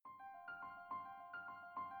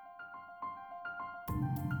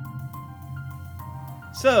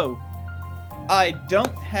So, I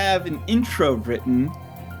don't have an intro written.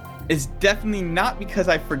 It's definitely not because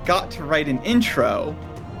I forgot to write an intro.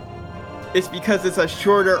 It's because it's a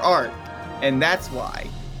shorter arc, and that's why.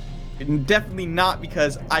 And definitely not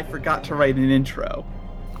because I forgot to write an intro.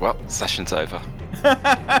 Well, session's over.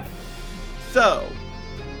 So,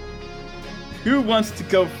 who wants to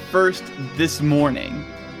go first this morning?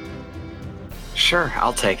 Sure,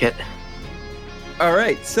 I'll take it.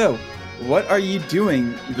 Alright, so, what are you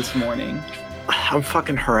doing this morning? I'm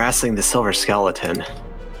fucking harassing the silver skeleton.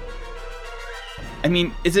 I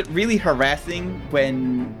mean, is it really harassing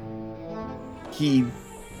when he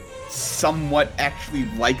somewhat actually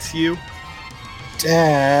likes you?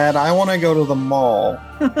 Dad, I want to go to the mall.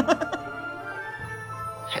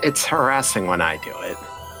 It's harassing when I do it.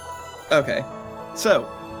 Okay, so,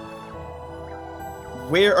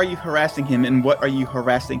 where are you harassing him and what are you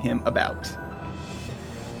harassing him about?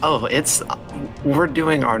 Oh, we're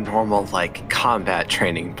doing our normal, combat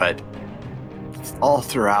training, but all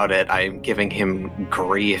throughout it, I'm giving him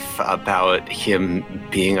grief about him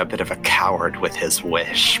being a bit of a coward with his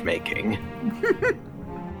wish-making.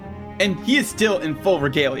 And he is still in full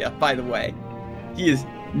regalia, by the way. He is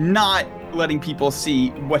not letting people see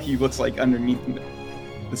what he looks like underneath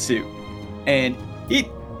the suit. And he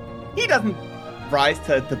doesn't rise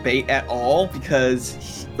to debate at all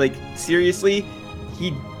because, seriously,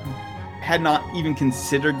 he had not even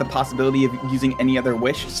considered the possibility of using any other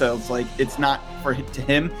wish, so it's not to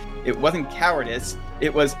him. It wasn't cowardice.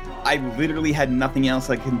 It was I literally had nothing else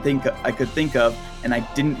I could think of, and I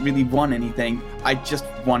didn't really want anything. I just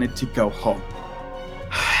wanted to go home.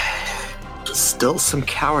 Still some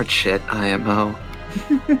coward shit, IMO.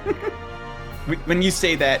 When you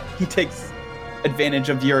say that, he takes advantage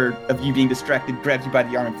of you being distracted, grabs you by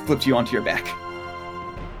the arm, and flips you onto your back.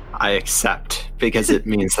 I accept, because it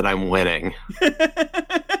means that I'm winning.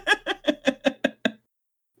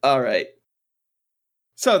 All right.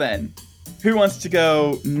 So then, who wants to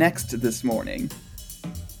go next this morning?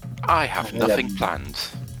 I have nothing planned.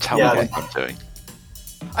 Tell me what I'm doing.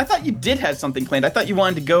 I thought you did have something planned. I thought you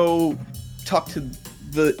wanted to go talk to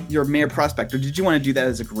your mayor prospect, or did you want to do that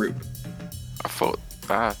as a group? I thought,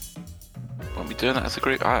 weren't we doing that as a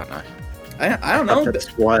group? I don't know. I don't know. That's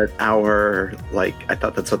what I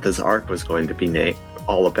thought that's what this arc was going to be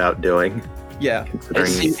all about doing. Yeah.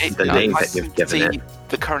 Considering the name that you've given it.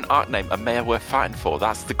 The current arc name, A Mayor Worth Fighting For,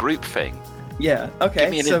 that's the group thing. Yeah, okay. Give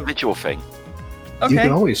me an individual thing. Okay. You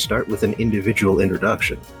can always start with an individual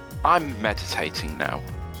introduction. I'm meditating now.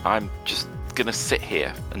 I'm just gonna sit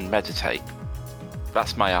here and meditate.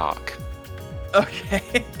 That's my arc.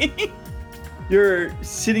 Okay. You're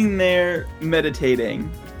sitting there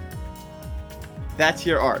meditating. That's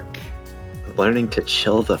your arc. Learning to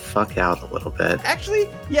chill the fuck out a little bit. Actually,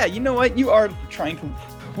 yeah, you know what? You are trying to...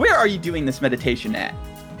 Where are you doing this meditation at?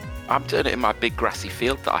 I'm doing it in my big grassy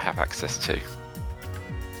field that I have access to.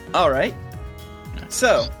 Alright.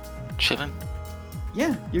 So... Chilling.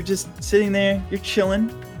 Yeah, you're just sitting there, you're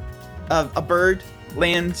chilling. A bird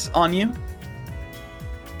lands on you.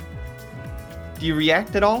 Do you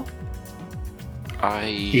react at all?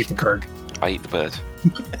 Eat the bird. I eat the bird.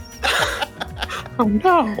 Oh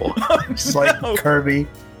no! Just like Kirby,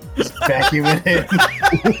 just vacuuming it.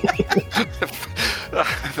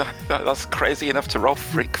 That's crazy enough to roll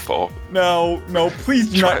freak for. No,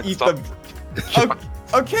 please do not eat the...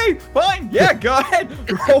 Okay, fine, yeah, go ahead.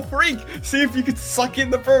 Roll freak. See if you can suck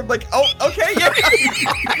in the bird. Okay, yeah.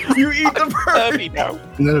 You eat the bird. No.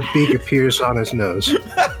 And then a beak appears on his nose.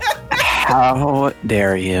 How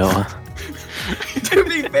dare you? To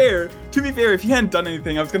be fair, if he hadn't done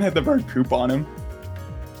anything, I was gonna have the bird poop on him.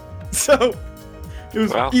 So it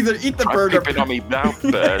was either eat the bird or pooping on me now,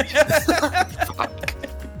 bird. Fuck.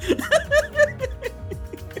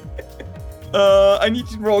 I need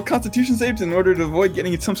you to roll Constitution saves in order to avoid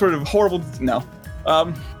getting some sort of horrible... No.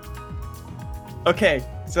 Okay,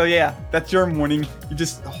 so yeah, that's your morning. You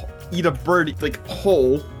just eat a bird,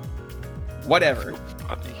 whole. Whatever.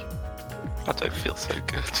 Funny. I don't feel so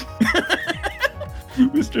good.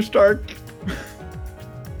 Mr. Stark.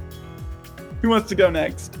 Who wants to go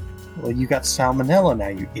next? Well, you got salmonella now,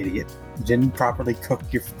 you idiot. You didn't properly cook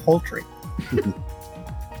your poultry.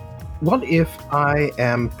 What if I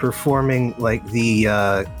am performing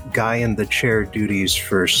the guy in the chair duties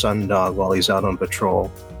for Sundog while he's out on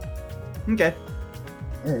patrol? Okay.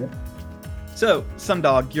 Alright. So,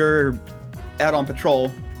 Sundog, you're out on patrol,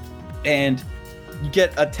 and you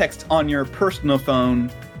get a text on your personal phone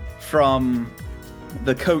from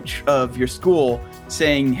the coach of your school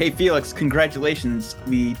saying, "Hey, Felix, congratulations.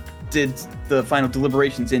 We did the final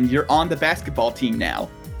deliberations, and you're on the basketball team now."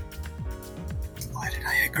 Why did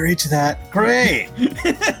I agree to that. Great.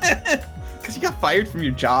 Because you got fired from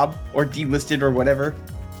your job or delisted or whatever.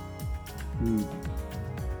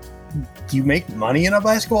 Do you make money in a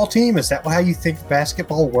basketball team? Is that how you think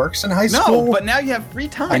basketball works in high school? No, but now you have free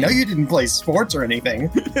time. I know you didn't play sports or anything,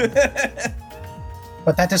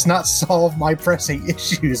 but that does not solve my pressing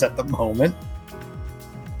issues at the moment.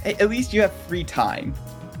 Hey, at least you have free time.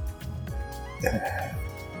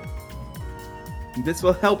 This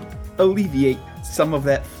will help alleviate some of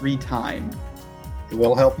that free time. It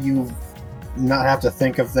will help you not have to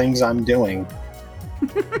think of things I'm doing.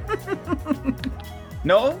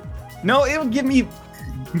 No, it'll give me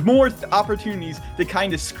more opportunities to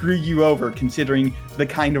kind of screw you over, considering the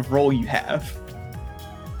kind of role you have.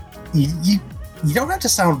 You don't have to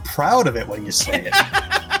sound proud of it when you say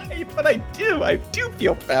it. But I do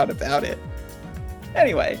feel proud about it.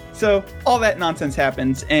 Anyway, so all that nonsense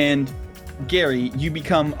happens, and Gary, you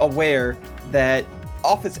become aware that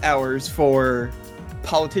office hours for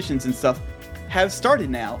politicians and stuff have started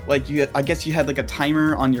now. Like, I guess you had like a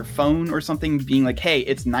timer on your phone or something being like, hey,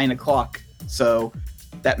 it's 9 o'clock, so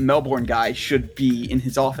that Melbourne guy should be in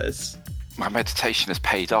his office. My meditation has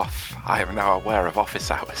paid off. I am now aware of office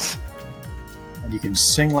hours. And you can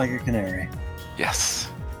sing like a canary. Yes,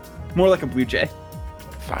 More like a blue jay.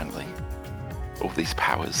 finally. All these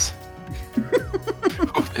powers.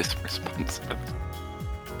 All this responsibility.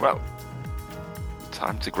 Well,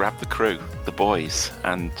 time to grab the crew, the boys,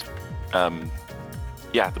 and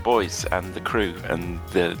the boys and the crew and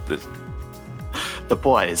The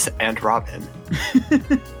boys and Robin.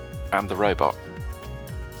 and the robot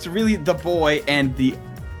It's really the boy and the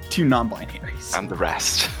two non-binaries. and the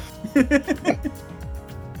rest.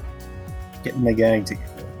 Getting the gang together.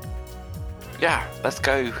 Yeah, let's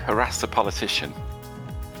go harass the politician.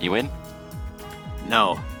 You in?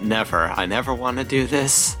 No, never. I never want to do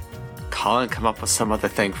this. Colin, come up with some other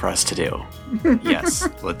thing for us to do. Yes,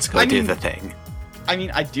 let's go do the thing. I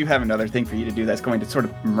mean, I do have another thing for you to do that's going to sort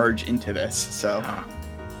of merge into this, so...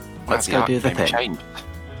 Let's go do the name thing. changed.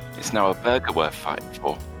 It's now a burger worth fighting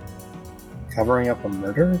for. Covering up a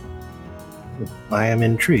murder? I am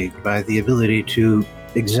intrigued by the ability to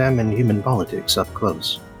examine human politics up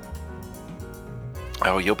close.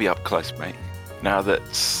 Oh, you'll be up close, mate. Now that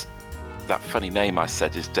that funny name I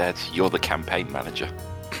said is dead, you're the campaign manager.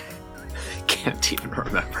 Can't even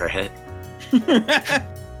remember it.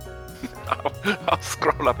 I'll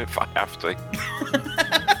scroll up if I have to.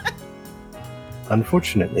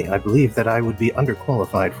 Unfortunately, I believe that I would be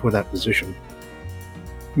underqualified for that position.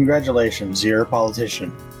 Congratulations, you're a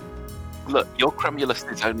politician. Look, you're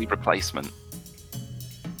Crumulus' only replacement.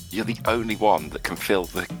 You're the only one that can fill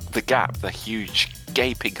the gap, the huge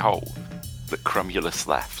gaping hole that Crumulus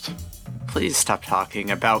left. Please stop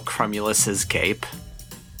talking about Crumulus's gape.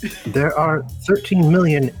 There are 13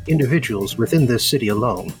 million individuals within this city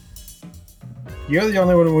alone. You're the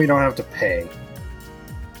only one we don't have to pay.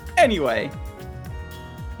 Anyway,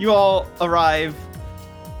 you all arrive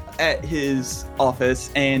at his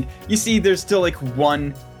office, and you see there's still like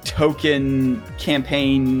one token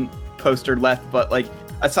campaign poster left, but like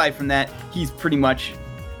aside from that, he's pretty much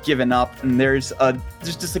given up. And there's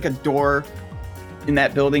just like a door in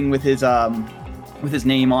that building with his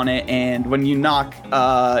name on it. And when you knock,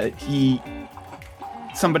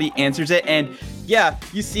 somebody answers it, and yeah,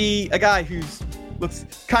 you see a guy who's looks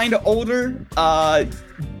kind of older,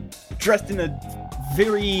 dressed in a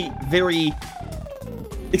very, very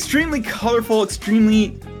extremely colorful,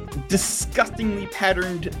 extremely disgustingly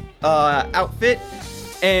patterned outfit,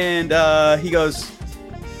 and he goes,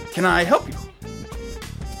 "Can I help you?"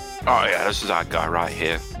 Oh yeah, this is our guy right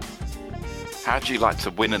here. How'd you like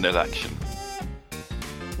to win an election?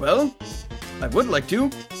 Well, I would like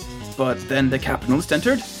to, but then the capitalist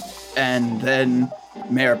entered, and then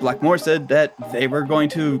Mayor Blackmore said that they were going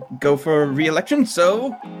to go for re-election,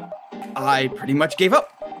 so I pretty much gave up.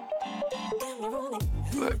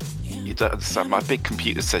 Look, you don't understand. My big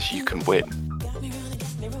computer says you can win.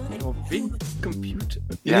 Your big computer?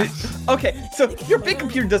 Yes. Okay, so your big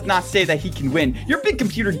computer does not say that he can win. Your big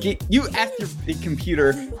computer, you asked your big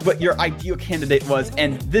computer what your ideal candidate was,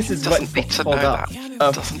 and this is what Doesn't need to know pulled up.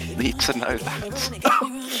 that. Doesn't need to know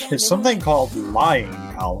that. There's something called lying,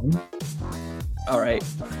 Colin. All right.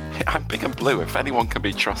 I'm big and blue. If anyone can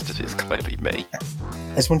be trusted, it's clearly me.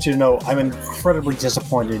 I just want you to know I'm incredibly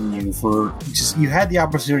disappointed in you for just you had the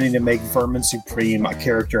opportunity to make Vermin Supreme a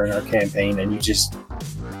character in our campaign, and you just.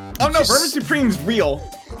 Oh no, Vermin Supreme's real.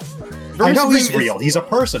 I know Vermin he's Supreme real. He's a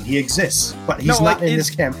person. He exists, but he's No, not like, in this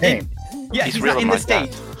campaign. Yeah, He's he's real not in like the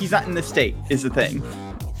state. that. He's not in the state, is the thing.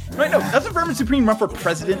 Right, no, doesn't Vermin Supreme run for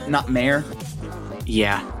president, not mayor?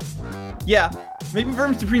 Yeah. Yeah, Maybe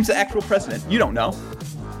Vermin Supreme's the actual president. You don't know.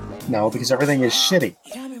 No, because everything is shitty.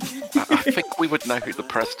 I think we would know who the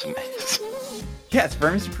president is. Yeah, it's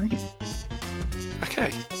Vermin Supreme.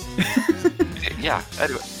 Okay. Yeah,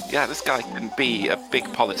 anyway. Yeah, this guy can be a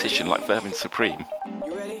big politician like Vermin Supreme.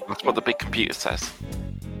 That's what the big computer says.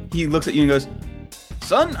 He looks at you and goes,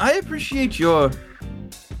 "Son, I appreciate your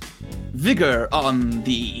vigor on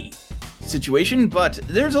the situation, but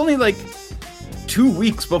there's only like 2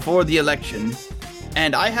 weeks before the election,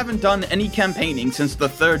 and I haven't done any campaigning since the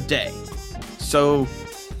 3rd day. So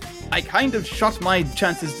I kind of shot my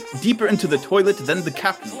chances deeper into the toilet than the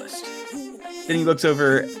capitalist." Then he looks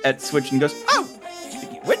over at Switch and goes, "Oh,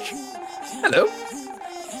 speaking of which, hello."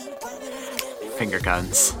 Finger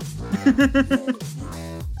guns.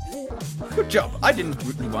 Good job. I didn't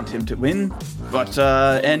really want him to win, but,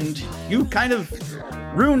 and you kind of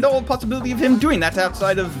ruined all possibility of him doing that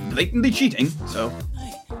outside of blatantly cheating, so.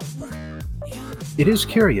 It is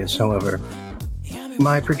curious, however.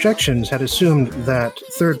 My projections had assumed that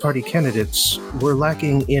third-party candidates were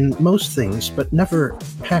lacking in most things, but never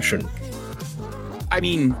passion. I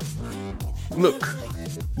mean, look,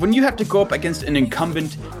 when you have to go up against an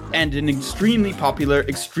incumbent and an extremely popular,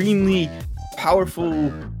 extremely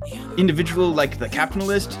powerful individual like the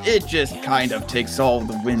capitalist, it just kind of takes all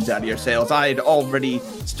the wind out of your sails. I'd already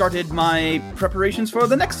started my preparations for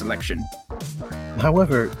the next election.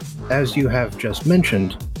 However, as you have just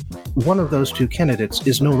mentioned, one of those two candidates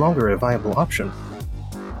is no longer a viable option.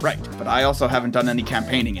 Right, but I also haven't done any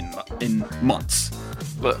campaigning in months.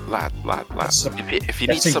 Look, lad. If you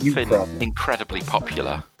need that's a you something problem. incredibly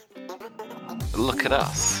popular, look at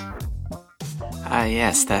us.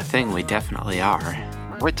 Yes, that thing we definitely are.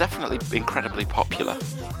 We're definitely incredibly popular.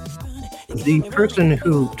 The person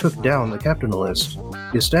who took down the capitalist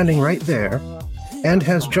is standing right there and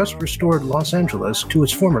has just restored Los Angeles to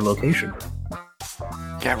its former location.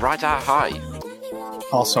 Yeah, ride our high.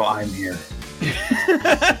 Also, I'm here.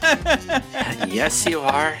 Yes, you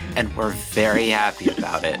are, and we're very happy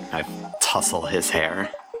about it. I tussle his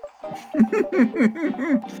hair.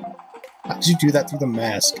 How did you do that through the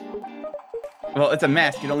mask? Well, it's a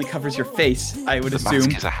mask. It only covers your face, I would The assume.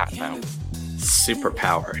 mask is a hat now.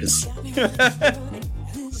 Superpowers.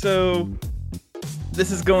 So,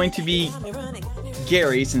 this is going to be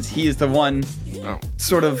Gary, since he is the one Oh,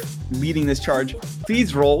 sort of leading this charge.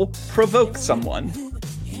 Please roll provoke someone.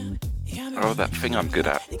 oh, that thing I'm good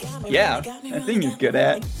at. Yeah, that thing you're good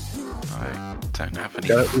at. I don't have any.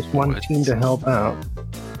 Got this one words. team to help out.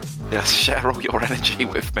 Yes, share all your energy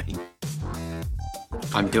with me.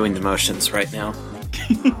 I'm doing the motions right now.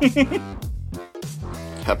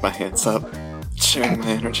 Have my hands up. Sharing my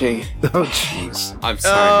energy. Oh, jeez. I'm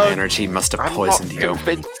sorry, my energy must have I'm poisoned not you.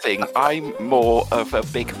 convincing. I'm more of a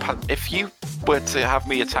big. If you were to have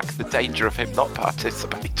me attack the danger of him not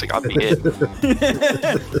participating, I'd be in.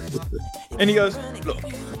 And he goes, "Look,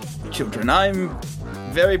 children, I'm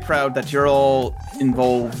very proud that you're all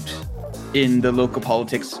involved in the local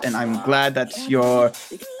politics, and I'm glad that you're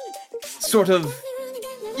sort of,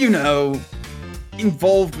 you know,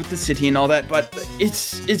 involved with the city and all that, but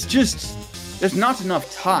it's just, there's not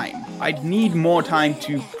enough time. I'd need more time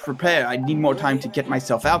to prepare. I'd need more time to get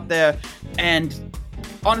myself out there, and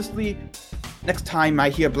honestly, next time I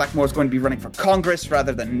hear Blackmore's going to be running for Congress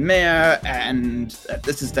rather than mayor, and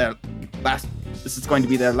this is going to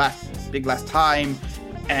be their last time,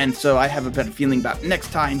 and so I have a better feeling about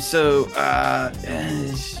next time. So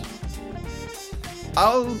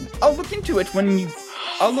I'll look into it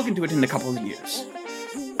I'll look into it in a couple of years."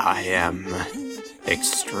 I am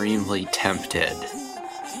extremely tempted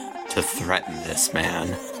to threaten this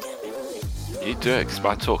man. You do it, 'cause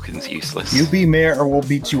my talking's useless. You be mayor or we'll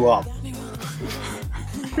beat you up.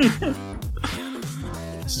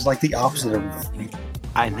 This is like the opposite of...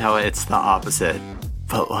 I know it's the opposite,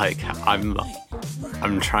 but like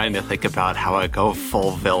I'm trying to think about how I go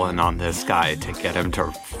full villain on this guy to get him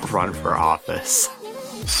to run for office.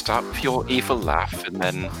 Stop your evil laugh and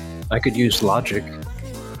then. I could use logic.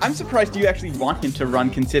 I'm surprised you actually want him to run,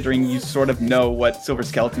 considering you sort of know what Silver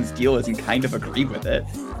Skeleton's deal is and kind of agree with it.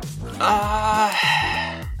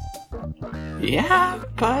 Yeah,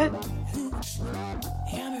 but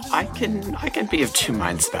I can be of two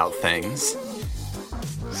minds about things.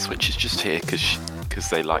 Switch is just here because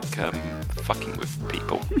they like fucking with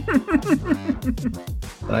people.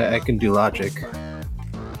 I can do logic.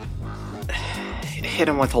 Hit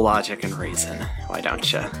him with logic and reason, why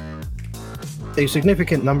don't you? A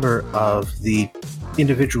significant number of the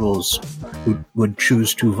individuals who would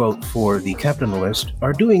choose to vote for the capitalist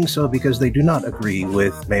are doing so because they do not agree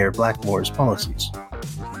with Mayor Blackmore's policies.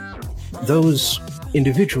 Those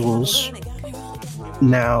individuals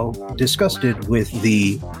now disgusted with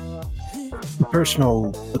the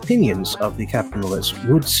personal opinions of the capitalist,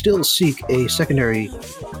 would still seek a secondary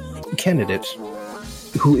candidate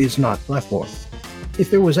who is not Blackmore. If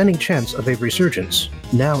there was any chance of a resurgence,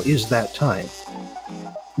 now is that time.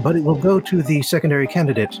 But it will go to the secondary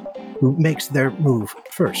candidate who makes their move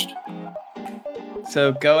first.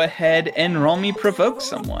 So go ahead and roll me provoke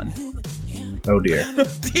someone. Oh dear.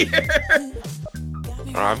 Dear.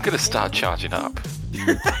 Alright, I'm going to start charging up.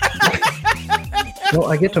 Well,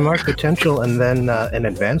 I get to mark potential and then an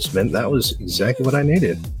advancement. That was exactly what I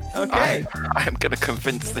needed. Okay. I am going to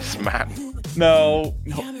convince this man. No.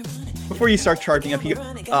 Before you start charging up,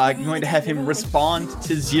 I'm going to have him respond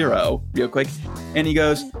to 0 real quick. And he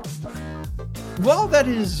goes, well, that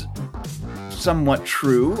is somewhat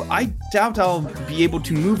true. I doubt I'll be able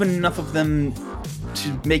to move enough of them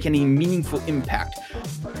to make any meaningful impact.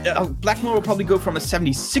 Blackmore will probably go from a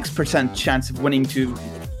 76% chance of winning to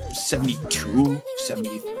 72,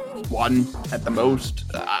 71 at the most.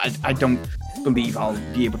 I don't believe I'll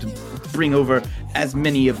be able to bring over as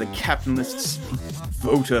many of the capitalists'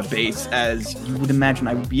 voter base as you would imagine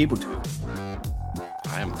I would be able to.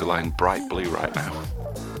 I am glowing bright blue right now.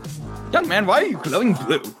 Young man, why are you glowing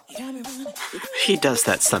blue? He does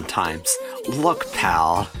that sometimes. Look,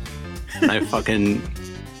 pal. And I fucking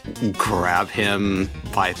grab him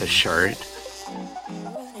by the shirt.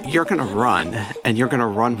 You're gonna run, and you're gonna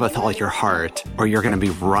run with all your heart, or you're gonna be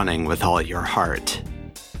running with all your heart.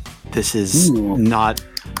 This is not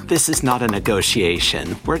a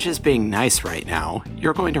negotiation. We're just being nice right now.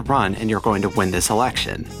 You're going to run, and you're going to win this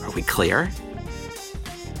election. Are we clear?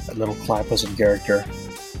 That little clap was in character.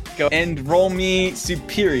 Go and roll me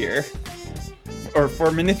superior. Or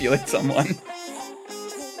for manipulate someone.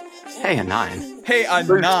 Hey, a 9. Hey, a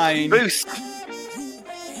 9. Boost!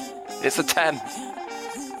 It's a 10.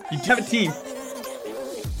 You have a team.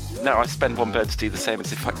 No, I spend 1 bird to do the same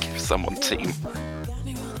as if I give someone team.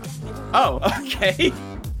 Oh, okay.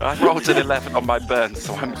 I rolled an 11 on my burn,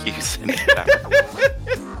 so I'm using it.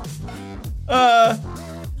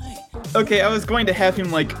 Okay, I was going to have him,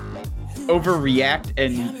 overreact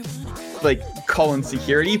and, call in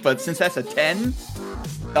security, but since that's a 10,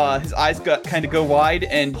 his eyes kind of go wide,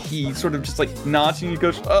 and he sort of just, nods, and he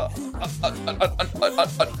goes,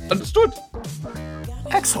 understood.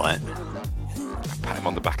 Excellent. I pat him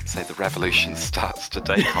on the back and say, the revolution starts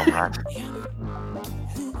today, comrade.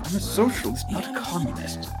 I'm a socialist, not a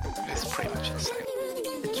communist. It's pretty much insane.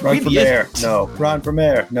 It's Run really for mayor. isn't. No. Run for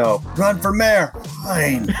mayor. No. Run for mayor.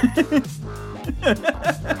 Fine.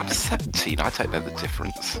 I'm 17, I don't know the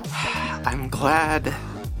difference. I'm glad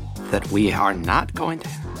that we are not going to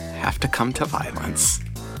have to come to violence.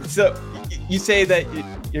 So, you say that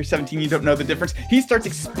you're 17, you don't know the difference. He starts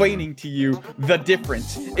explaining to you the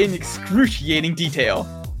difference in excruciating detail.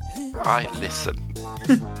 I listen.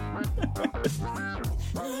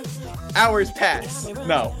 Hours pass.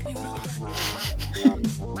 No.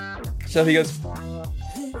 So he goes,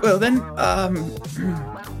 well then,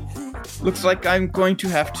 looks like I'm going to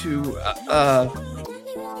have to,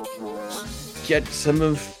 get some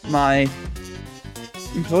of my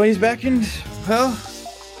employees back and, well,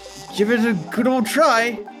 give it a good old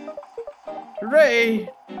try. Hooray.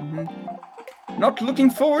 Not looking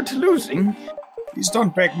forward to losing. Please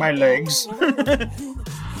don't break my legs.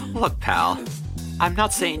 Look, pal, I'm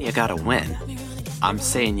not saying you gotta win. I'm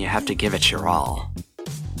saying you have to give it your all.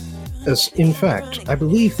 As in fact, I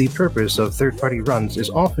believe the purpose of third-party runs is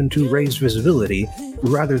often to raise visibility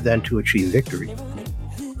rather than to achieve victory.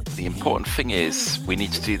 The important thing is, we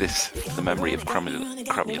need to do this for the memory of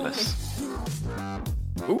Cromulus.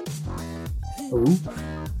 Ooh. Ooh.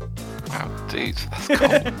 Wow, dude, that's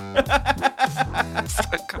cold. That's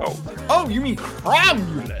so cold. Oh, you mean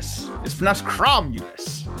Cromulus. It's pronounced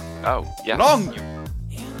Cromulus. Oh, yes. Long.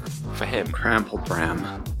 For him. Crampled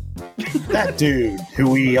Bram. That dude who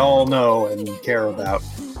we all know and care about.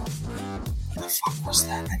 What the fuck was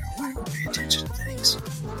that? I don't pay attention to things.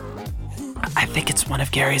 I think it's one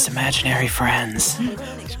of Gary's imaginary friends.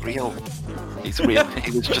 He's real. He's real.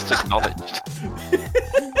 He was just acknowledged.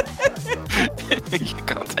 You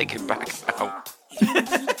can't take it back now.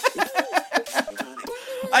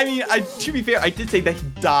 I mean, to be fair, I did say that he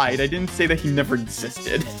died. I didn't say that he never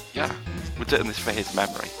existed. Yeah, we're doing this for his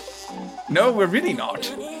memory. No, we're really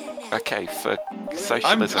not. Okay, for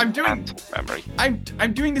socialism and memory.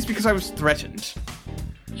 I'm doing this because I was threatened.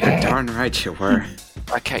 You're darn right you were.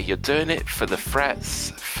 Okay, you're doing it for the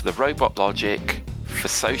threats, for the robot logic, for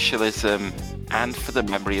socialism, and for the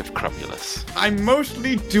memory of Cromulus. I'm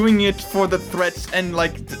mostly doing it for the threats, and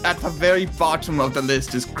at the very bottom of the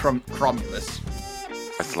list is Cromulus.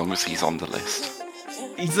 As long as he's on the list.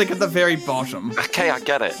 He's like at the very bottom. Okay, I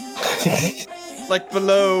get it. Like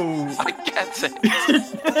below. I get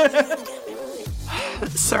it.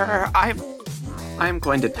 Sir, I'm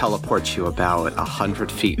going to teleport you about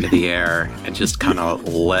 100 feet into the air and just kind of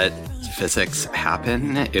let physics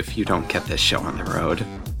happen if you don't get this show on the road.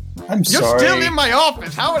 I'm You're sorry. still in my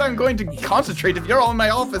office. How am I going to concentrate if you're all in my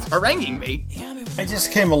office haranguing me? I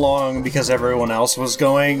just came along because everyone else was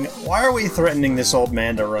going. Why are we threatening this old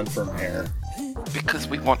man to run for mayor? Because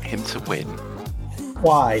we want him to win.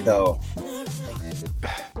 Why, though?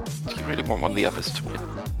 Do you really want one of the others to win?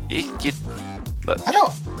 Look, I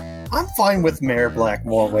don't. I'm fine with Mayor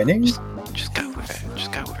Blackmore winning. just go with it.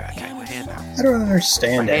 Just go with it. Okay, we're here now. I don't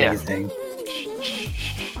understand Yeah. anything.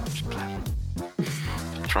 Just play.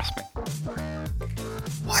 Trust me.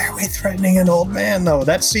 Why are we threatening an old man, though?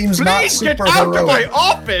 That seems not Please get super out of my heroic.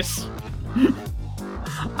 office!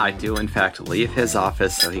 I do, in fact, leave his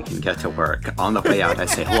office so he can get to work. On the way out, I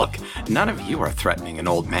say, look, none of you are threatening an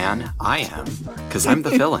old man. I am, because I'm the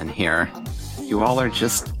villain here. You all are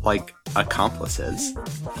just, like, accomplices.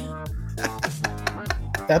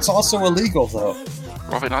 That's also illegal, though.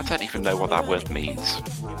 Robin, I don't even know what that word means.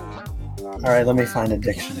 Alright, let me find a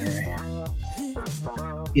dictionary.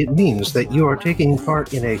 It means that you are taking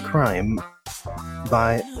part in a crime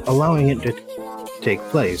by allowing it to take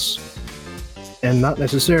place, and not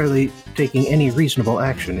necessarily taking any reasonable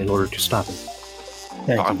action in order to stop it.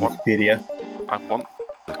 Thank I you, want- Wikipedia. I want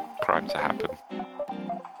the crime to happen.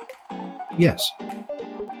 Yes.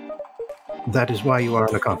 That is why you are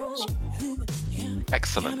an accomplice.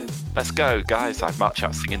 Excellent. Let's go, guys. I march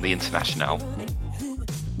out singing the International.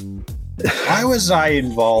 Why was I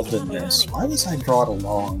involved in this? Why was I brought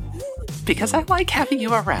along? Because I like having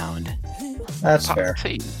you around. That's Part fair. of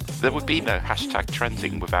the team. There would be no hashtag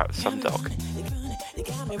trending without Sundog.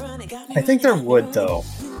 I think there would, though.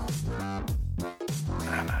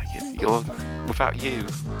 No, you're without you.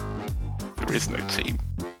 There is no team.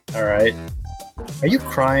 Alright. Are you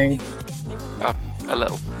crying? A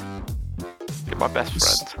little. You're my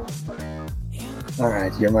best friend.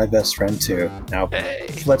 Alright, you're my best friend, too. Now, Hey.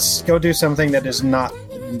 let's go do something that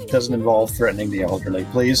doesn't involve threatening the elderly,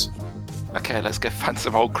 please. Okay, let's go find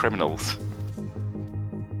some old criminals.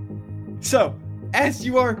 So, as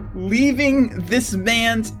you are leaving this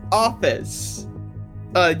man's office,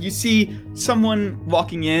 you see someone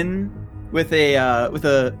walking in with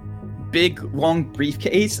a big long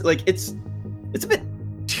briefcase. Like it's a bit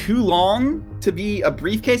too long to be a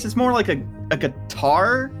briefcase. It's more like a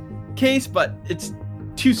guitar case, but it's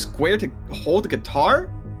too square to hold a guitar.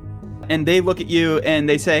 And they look at you and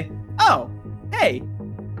they say, "Oh, hey,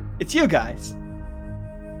 it's you guys."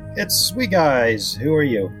 It's we guys. Who are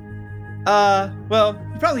you? Well,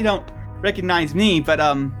 you probably don't recognize me, but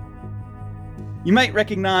you might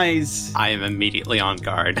recognize I am immediately on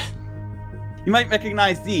guard.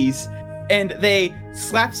 these. And they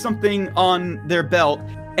slap something on their belt,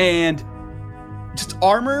 and just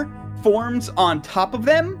armor forms on top of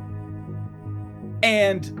them,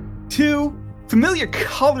 and two familiar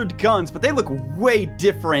colored guns, but they look way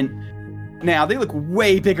different now. They look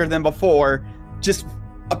way bigger than before, just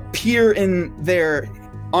appear in their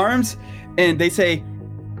arms, and they say,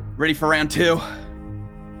 "Ready for round 2?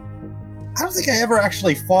 I don't think I ever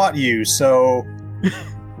actually fought you, so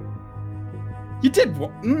You did.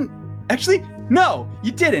 Actually, no,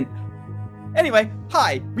 you didn't. Anyway,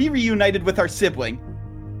 hi. We reunited with our sibling.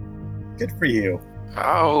 good for you.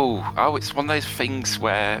 Oh, it's one of those things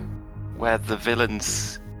where the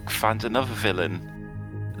villains find another villain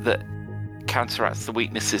that counteracts the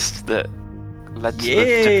weaknesses that led to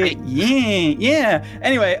the defeat. Yeah.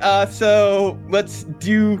 Anyway, so let's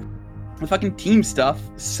do the fucking team stuff.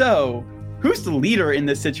 So, who's the leader in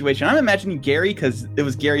this situation? I'm imagining Gary, because it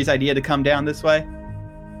was Gary's idea to come down this way.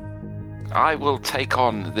 I will take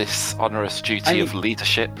on this onerous duty of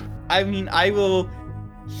leadership. I mean, I will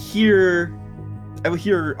hear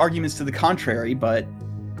arguments to the contrary, but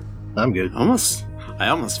I'm good. I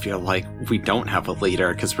almost feel like we don't have a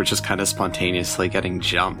leader because we're just kind of spontaneously getting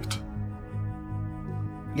jumped.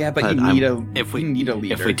 yeah, but But you need a if we you need a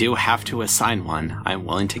leader. If we do have to assign one, I'm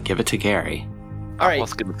willing to give it to Gary. All right, I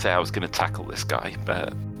was going to say I was going to tackle this guy,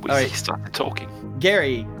 but we All right. started talking.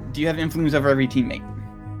 Gary, do you have influence over every teammate?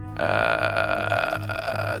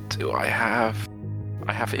 Do I have?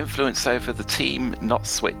 I have influence over the team, not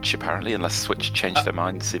Switch, apparently, unless Switch changed their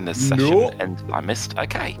minds in this session nope. and I missed.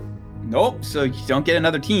 Okay. Nope, so you don't get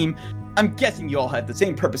another team. I'm guessing you all have the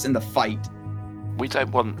same purpose in the fight. We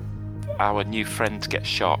don't want our new friend to get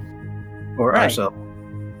shot. Or Right. ourselves.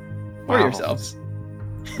 Or Wow. yourselves.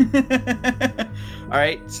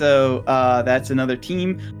 Alright, so that's another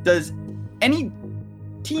team. Does any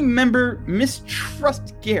team member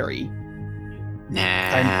mistrust Gary?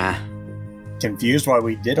 Nah. Confused why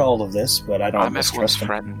we did all of this, but I don't I'm everyone's mistrust him.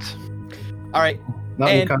 friend. All right,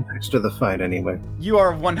 Not in And- context of the fight, anyway. you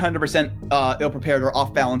are 100% ill-prepared or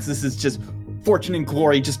off balance. This is just fortune and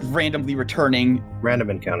glory just randomly returning. Random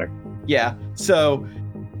encounter. Yeah, so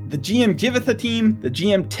the GM giveth a team, the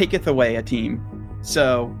GM taketh away a team.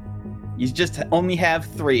 So you just only have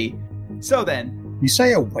 3. So then, You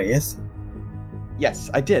say awayeth? yes,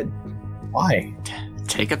 I did. Why?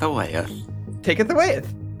 Take it away. Taketh away.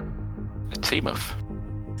 A team of.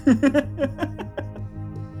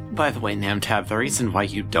 By the way, Namtab, the reason why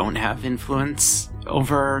you don't have influence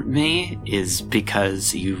over me is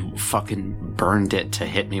because you fucking burned it to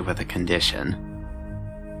hit me with a condition.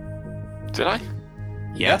 Did I?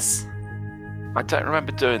 Yes. I don't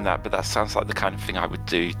remember doing that, but that sounds like the kind of thing I would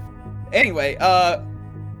do. Anyway,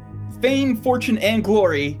 fame, fortune, and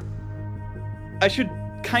glory. I should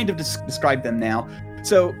kind of describe them now.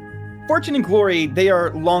 So, fortune and glory, they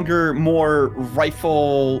are longer, more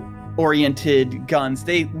rifle-oriented guns.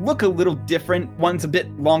 They look a little different. One's a bit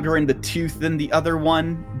longer in the tooth than the other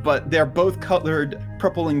one, but they're both colored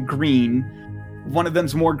purple and green. One of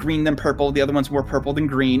them's more green than purple, the other one's more purple than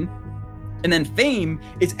green. And then fame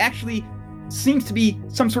is actually seems to be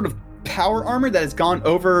some sort of power armor that has gone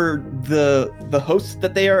over the hosts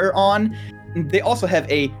that they are on. They also have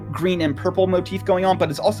a green and purple motif going on, but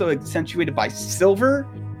it's also accentuated by silver.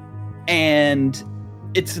 And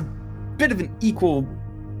it's a bit of an equal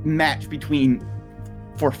match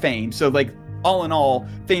for fame. So like all in all,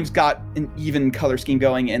 fame's got an even color scheme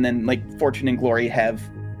going, and then like fortune and glory have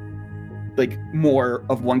like more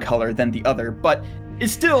of one color than the other, but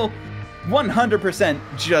it's still 100%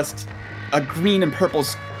 just a green and purple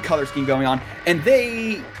color scheme going on. And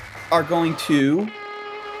they are going to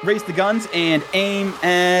raise the guns and aim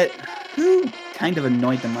at who kind of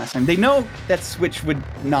annoyed them last time. They know that Switch would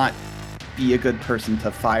not be a good person to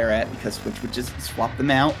fire at because Switch would just swap them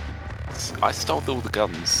out. I stole all the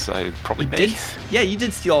guns, so probably me. You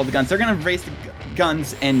did steal all the guns. They're going to raise the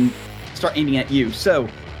guns and start aiming at you. So,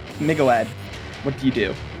 Migolad, what do you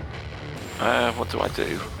do? What do I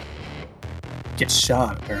do? Get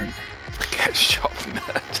shot, apparently. Get shot,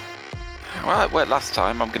 nerd. Well, it worked last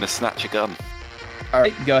time. I'm going to snatch a gun. All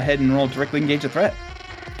right, go ahead and roll directly engage a threat.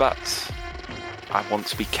 But I want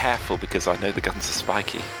to be careful because I know the guns are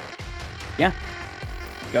spiky. Yeah.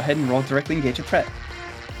 Go ahead and roll directly engage a threat.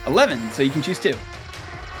 11, so you can choose 2.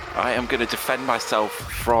 I am going to defend myself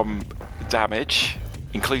from damage,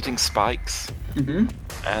 including spikes. Mm-hmm.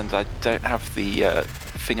 And I don't have the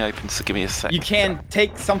thing open, so give me a second. You can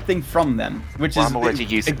take something from them, which Well, is... I'm already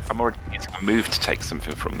using a move to take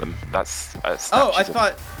something from them. That's Oh, I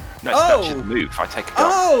thought... No, snatch is a move. I take a gun.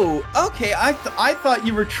 Oh, okay. I thought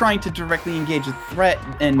you were trying to directly engage a threat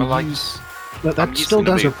and Well, use... But I'm that using still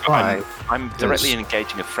the does move. apply. I'm directly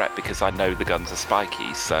engaging a threat because I know the guns are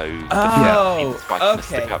spiky, so Oh, the spikiness of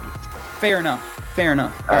the okay. gun. Fair enough.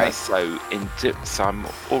 All right. So I'm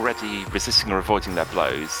already resisting or avoiding their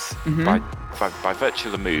blows. Mhm. By virtue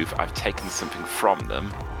of the move, I've taken something from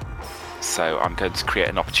them. So I'm going to create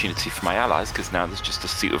an opportunity for my allies because now there's just a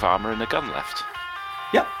suit of armor and a gun left.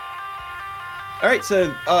 Yep. All right,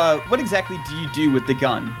 so what exactly do you do with the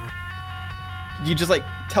gun? You just like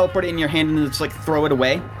teleport it in your hand and just like throw it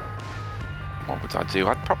away? What would I do?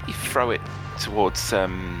 I'd probably throw it towards.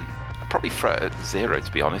 I'd probably throw it at Zero,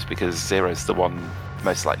 to be honest, because Zero's the one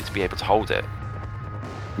most likely to be able to hold it.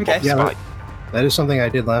 Okay. Yeah, Spike. that is something I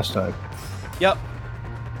did last time. Yep.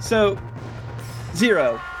 So,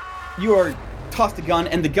 Zero, you are tossed a gun,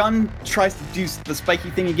 and the gun tries to do the spiky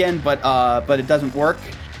thing again, but it doesn't work.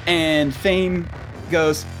 And Fame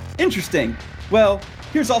goes, interesting. Well,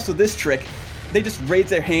 here's also this trick. They just raise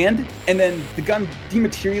their hand, and then the gun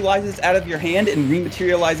dematerializes out of your hand and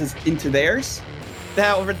rematerializes into theirs.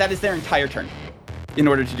 However, that is their entire turn in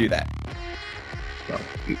order to do that. Well,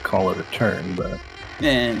 you call it a turn, but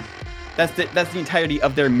And that's the entirety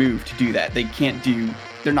of their move to do that.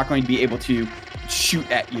 They're not going to be able to shoot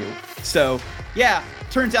at you. So, yeah,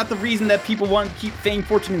 turns out the reason that people want to keep Fame,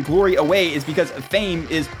 Fortune, and Glory away is because Fame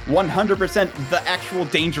is 100% the actual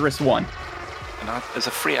dangerous one. And as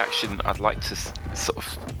a free action, I'd like to sort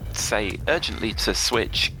of say urgently to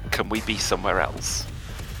Switch, can we be somewhere else?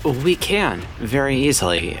 We can, very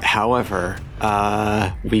easily. However,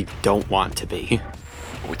 we don't want to be.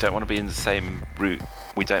 We don't want to be in the same route.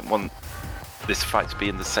 We don't want this fight to be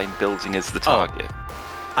in the same building as the target.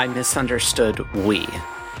 I misunderstood we.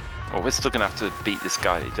 Well, we're still going to have to beat this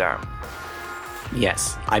guy down.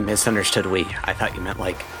 Yes, I misunderstood we. I thought you meant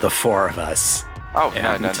like the 4 of us. Oh,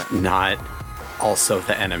 And no. not also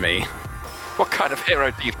the enemy. What kind of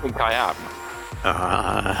hero do you think I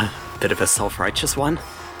am? Bit of a self-righteous one.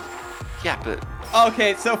 Yeah, but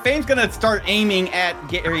Okay, so Fame's gonna start aiming at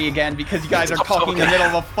Gary again because you guys are talking in the middle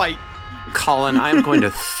of a fight. Colin, I'm going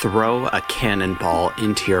to throw a cannonball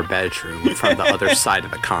into your bedroom from the other side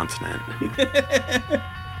of the continent.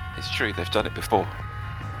 it's true, they've done it before.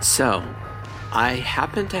 So, I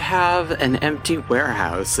happen to have an empty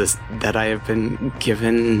warehouse that I have been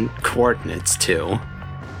given coordinates to.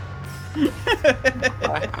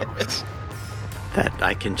 That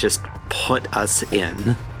I can just put us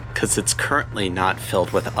in, because it's currently not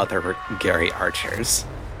filled with other Gary Archers.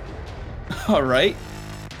 All right.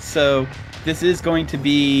 So this is going to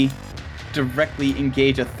be directly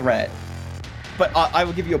engage a threat, but I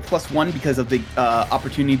will give you a +1 because of the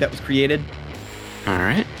opportunity that was created. All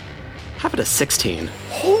right. How about a 16?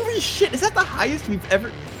 Holy shit! Is that the highest we've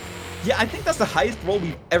ever? Yeah, I think that's the highest roll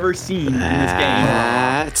we've ever seen in this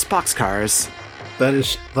game. It's boxcars. That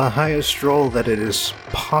is the highest roll that it is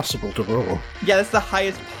possible to roll. Yeah, that's the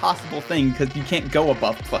highest possible thing because you can't go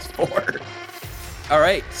above +4. All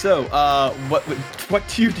right, so what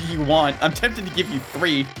tier do you want? I'm tempted to give you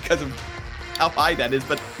 3 because of how high that is,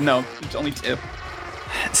 but no, it's only 2.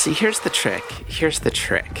 See, here's the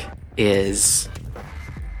trick. Is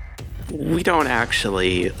we don't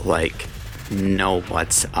actually, know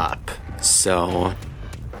what's up. So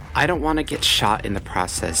I don't want to get shot in the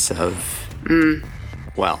process of,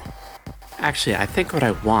 well, actually, I think what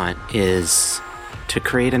I want is to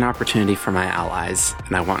create an opportunity for my allies,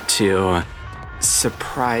 and I want to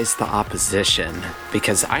surprise the opposition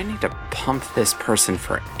because I need to pump this person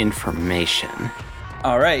for information.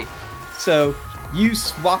 All right, so you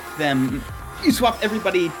swap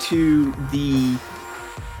everybody to the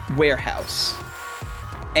warehouse,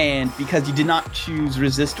 and because you did not choose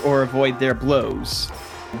resist or avoid their blows,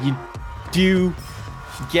 you do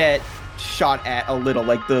get shot at a little.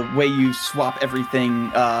 Like the way you swap everything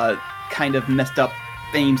kind of messed up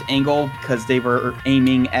Fame's angle because they were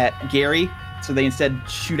aiming at Gary, so they instead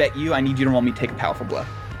shoot at you. I need you to roll me take a powerful blow.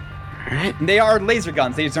 Alright. They are laser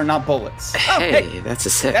guns. These are not bullets. Hey, that's a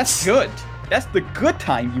 6. That's good. That's the good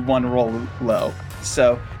time you want to roll low.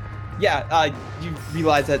 So, yeah, you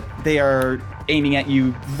realize that they are aiming at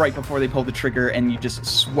you right before they pull the trigger, and you just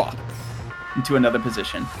swap into another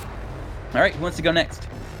position. All right, who wants to go next?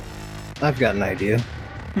 I've got an idea.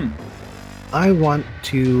 I want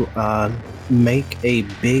to make a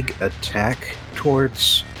big attack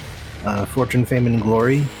towards Fortune, Fame, and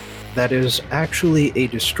Glory that is actually a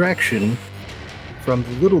distraction from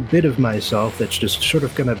the little bit of myself that's just sort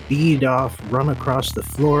of going to bead off, run across the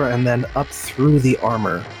floor, and then up through the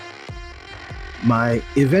armor. My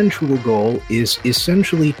eventual goal is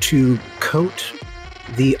essentially to coat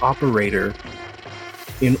the operator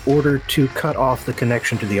in order to cut off the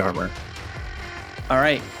connection to the armor. All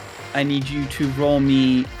right, I need you to roll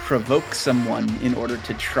me provoke someone in order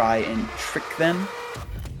to try and trick them.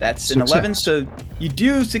 That's an 11, so you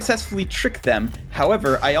do successfully trick them.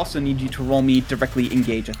 However, I also need you to roll me directly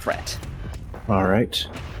engage a threat. All right.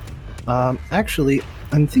 Actually,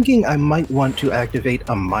 I'm thinking I might want to activate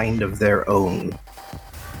a mind of their own,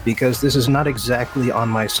 because this is not exactly on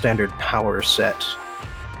my standard power set.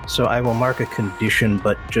 So I will mark a condition,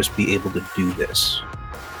 but just be able to do this.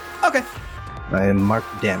 Okay. I am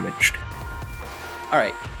marked damaged. All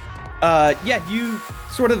right. Yeah, you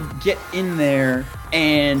sort of get in there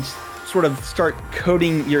and sort of start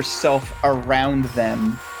coating yourself around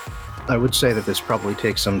them. I would say that this probably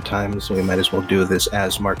takes some time, so we might as well do this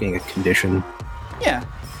as marking a condition. Yeah,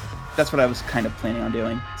 that's what I was kind of planning on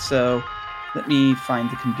doing. So let me find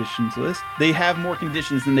the conditions list. They have more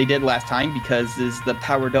conditions than they did last time because this is the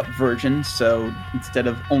powered up version. So instead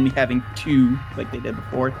of only having 2 like they did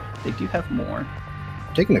before, they do have more.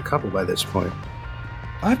 I've taken a couple by this point.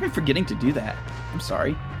 I've been forgetting to do that. I'm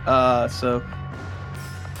sorry. So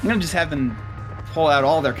I'm going to just have them pull out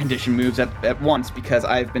all their condition moves at once because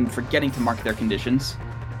I've been forgetting to mark their conditions.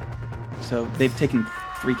 So they've taken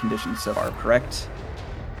 3 conditions so far, correct?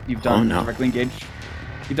 You've done directly engaged.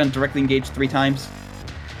 You've done directly engaged 3 times.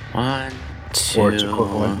 1, 2. Or it's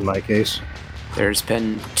equivalent in my case. There's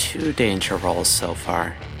been 2 danger rolls so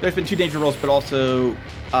far. There's been 2 danger rolls, but also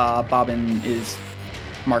Bobbin is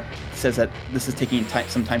marked. Says that this is taking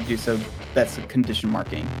some time to do, so that's a condition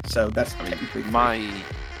marking. So that's technically my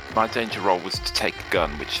danger roll was to take a gun,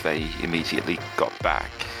 which they immediately got back.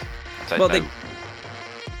 I don't know.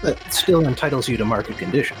 That still entitles you to mark a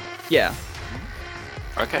condition. Yeah.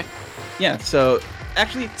 Okay. Yeah. So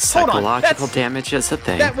actually, psychological damage is a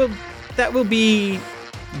thing. That will be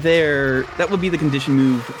the condition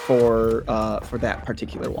move for that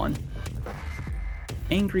particular one.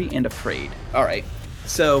 Angry and Afraid. All right.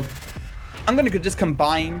 So I'm going to just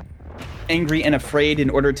combine Angry and Afraid in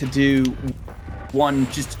order to do one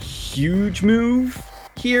just huge move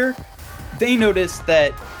here. They notice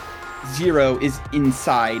that Zero is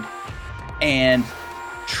inside and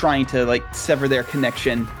trying to like sever their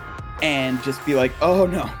connection and just be like, oh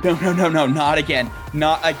no, not again.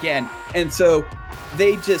 And so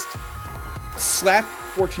they just slap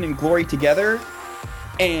Fortune and Glory together,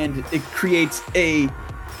 and it creates a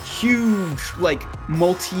huge, like,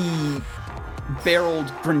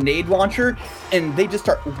 multi-barreled grenade launcher, and they just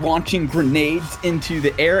start launching grenades into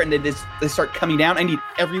the air, and they start coming down. I need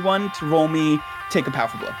everyone to roll me take a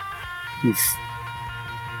powerful blow. Oof.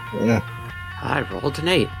 Yeah. I rolled an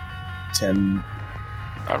 8. 10.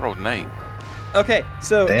 I rolled an 8. Okay,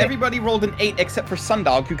 so Dang. everybody rolled an 8 except for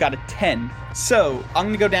Sundog, who got a 10. So I'm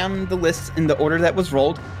going to go down the list in the order that was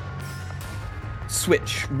rolled.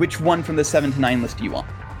 Switch. Which one from the 7 to 9 list do you want?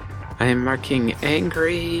 I am marking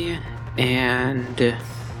Angry and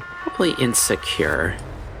probably Insecure.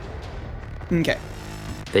 Okay.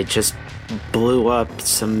 They just blew up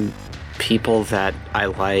some people that I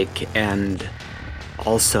like, and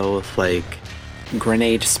also, like,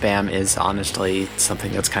 grenade spam is honestly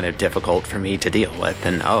something that's kind of difficult for me to deal with,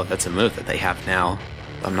 and that's a move that they have now.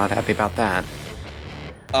 I'm not happy about that.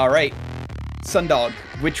 All right. Sundog,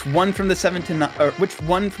 which one from the 7 to 9, or which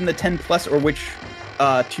one from the 10 plus, or which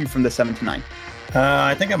 2 from the 7 to 9?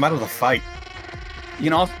 I think I'm out of the fight.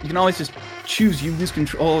 You can always just choose. You lose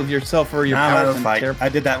control of yourself or your I'm powers. out of the and fight. terror- I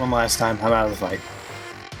did that one last time. I'm out of the fight.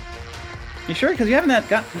 You sure? Because you haven't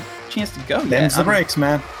gotten a chance to go yet. Them's the breaks,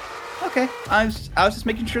 man. Okay, I was just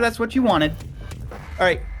making sure that's what you wanted. All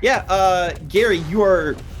right, yeah, Gary,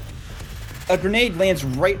 a grenade lands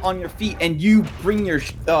right on your feet, and you bring your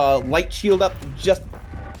light shield up just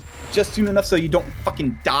soon enough so you don't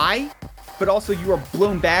fucking die, but also you are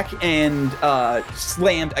blown back and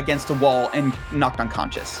slammed against a wall and knocked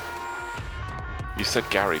unconscious. You said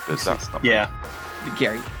Gary, but that's not. Yeah,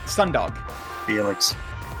 Gary, Sundog, Felix.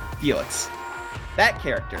 Felix, that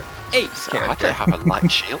character, Ape's So I character. don't have a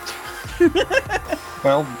light shield.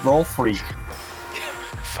 Well, roll freak.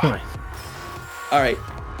 Fine. All right,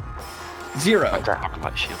 Zero. I don't have a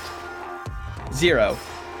light shield. Zero.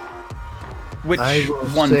 Which I will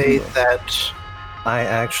one? say that I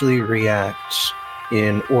actually react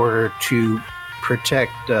in order to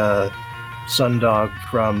protect Sundog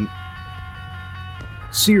from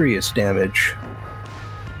serious damage.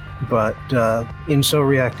 But in so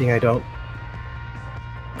reacting, I don't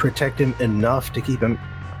protect him enough to keep him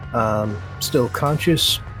still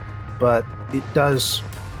conscious, but it does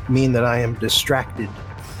mean that I am distracted,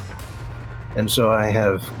 and so I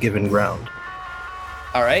have given ground.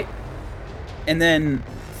 All right. And then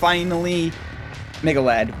finally,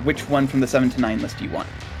 Megalad, which one from the 7 to 9 list do you want?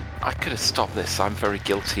 I could have stopped this. I'm very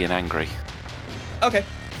guilty and angry. Okay,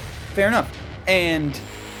 fair enough. And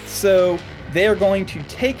so they're going to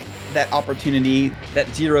take that opportunity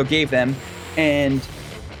that Zero gave them, and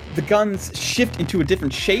the guns shift into a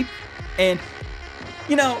different shape. And,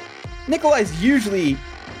 Nikolai's usually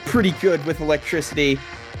pretty good with electricity,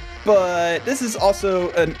 but this is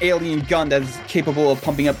also an alien gun that is capable of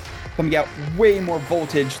pumping out way more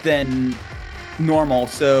voltage than normal.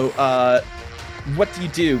 So, what do you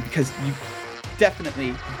do? Because you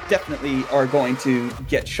definitely are going to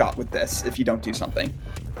get shot with this if you don't do something.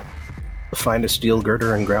 Find a steel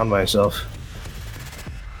girder and ground myself.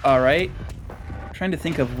 All right. I'm trying to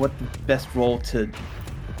think of what the best role to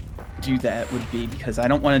do that would be, because I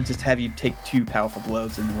don't want to just have you take 2 powerful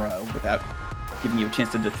blows in a row without giving you a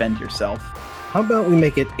chance to defend yourself. How about we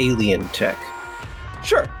make it alien tech?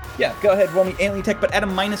 Sure. Yeah, go ahead, roll me alien tech, but at a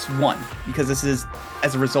 -1, because this is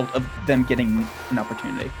as a result of them getting an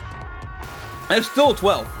opportunity. And it's still a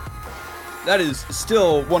 12. That is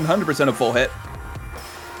still 100% a full hit.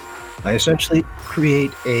 I essentially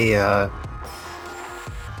create a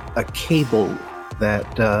cable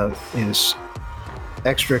that is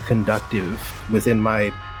extra conductive within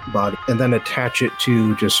my body, and then attach it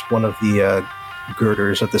to just one of the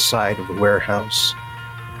girders at the side of the warehouse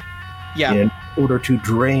Yeah. in order to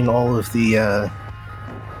drain all of the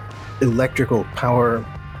electrical power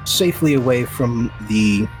safely away from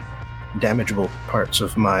the damageable parts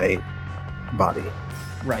of my body.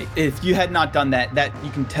 Right. If you had not done that you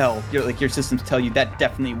can tell, your systems tell you that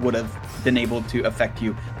definitely would have been able to affect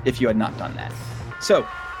you if you had not done that. So,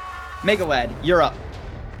 Megalad, you're up.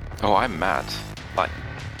 Oh, I'm mad. Like,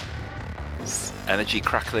 energy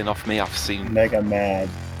crackling off me. I've seen. Mega mad.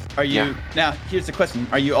 Are you Yeah. Now, here's the question.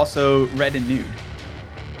 Are you also red and nude?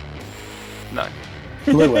 No.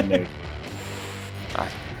 Blue and nude.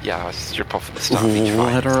 Yeah, I strip off at the start of each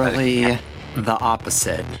fight. Literally the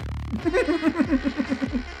opposite.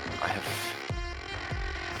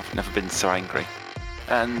 I've never been so angry.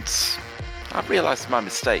 And I've realised my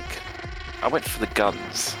mistake. I went for the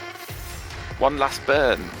guns. One last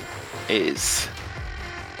burn is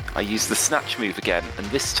I use the snatch move again, and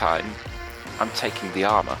this time I'm taking the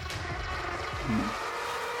armour.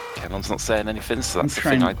 Kennon's not saying anything, so that's the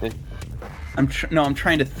thing I do. I'm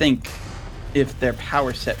trying to think if their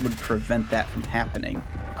power set would prevent that from happening.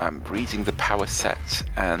 I'm reading the power set,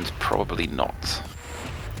 and probably not.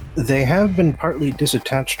 They have been partly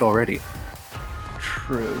disattached already.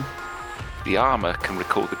 True. The armour can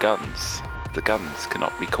recall the guns. The guns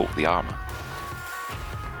cannot recall the armour.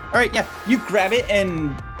 All right, yeah, you grab it,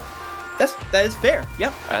 and that is fair.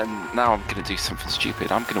 Yep. And now I'm going to do something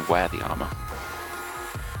stupid. I'm going to wear the armour.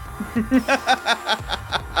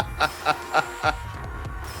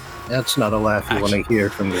 That's not a laugh you want to hear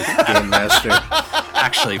from the game master.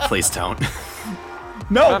 Actually, please don't.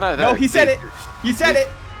 No, he said it. You said it.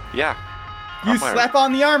 Yeah. You slap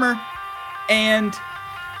on the armor, and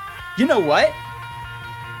you know what?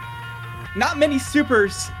 Not many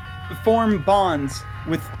supers form bonds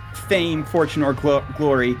with fame, fortune, or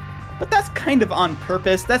glory, but that's kind of on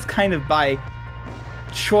purpose. That's kind of by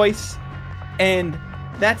choice, and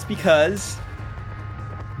that's because,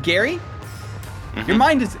 Gary, your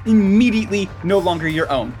mind is immediately no longer your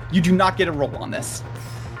own. You do not get a roll on this.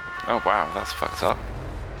 Oh wow, that's fucked up.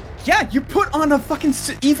 Yeah, you put on a fucking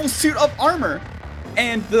evil suit of armor,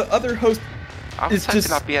 and the other host I was is hoping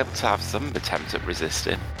just... I'd be able to have some attempt at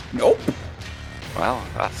resisting. Nope. Well,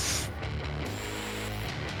 that's...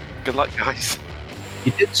 Good luck, guys.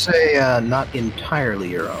 You did say not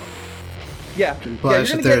entirely your own. Yeah,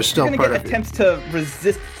 Implies that there's still you're part gonna of get you. attempts to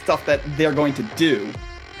resist stuff that they're going to do,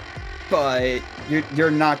 but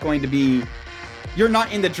you're not going to be... You're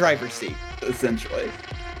not in the driver's seat, essentially.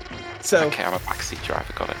 So... Okay, I'm a backseat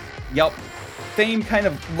driver, got it. Yep. Fame kind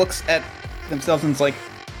of looks at themselves and is like,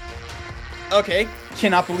 okay,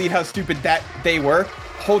 cannot believe how stupid that they were.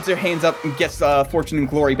 Holds their hands up and gets fortune and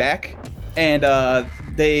glory back. And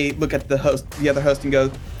they look at the other host, and go,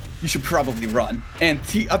 "You should probably run." And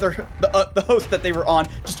the host that they were on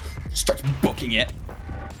just starts booking it.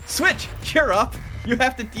 Switch, you're up. You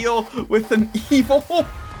have to deal with an evil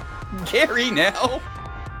Gary now.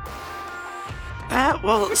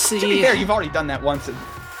 Well, see... To be fair, you've already done that once,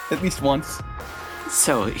 at least once.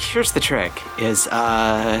 So, here's the trick, is,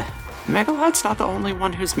 Megalod's not the only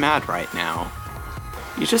one who's mad right now.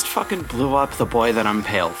 You just fucking blew up the boy that I'm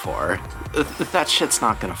pale for. That shit's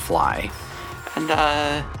not gonna fly. And,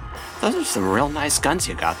 those are some real nice guns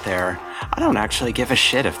you got there. I don't actually give a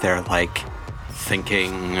shit if they're, like,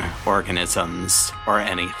 thinking organisms or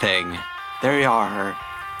anything. They are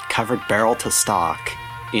covered barrel to stock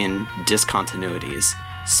in discontinuities.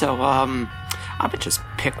 So, I would just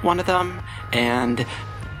pick one of them and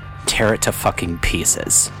tear it to fucking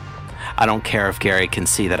pieces. I don't care if Gary can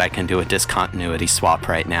see that I can do a discontinuity swap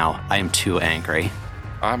right now. I am too angry.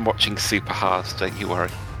 I'm watching super hard, don't you worry.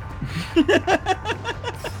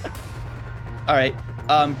 Alright,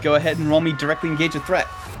 go ahead and roll me directly engage a threat.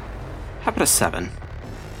 How about a 7?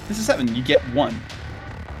 This is 7, you get 1.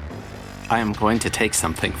 I am going to take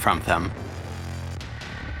something from them.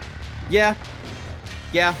 Yeah,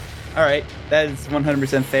 alright, that is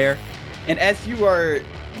 100% fair. And as you are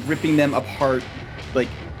ripping them apart, like,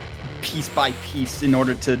 piece by piece in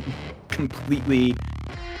order to completely...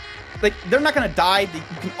 Like, they're not gonna die, you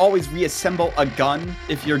can always reassemble a gun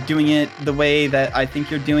if you're doing it the way that I think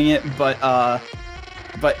you're doing it, but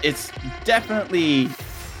it's definitely...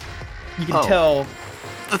 You can tell...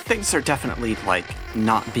 The things are definitely, like,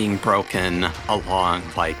 not being broken along,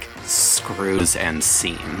 like, screws and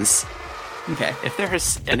seams. Okay. If there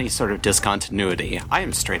is any sort of discontinuity, I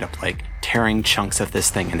am straight up, like, tearing chunks of this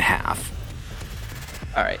thing in half.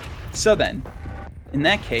 Alright, so then, in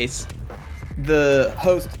that case, the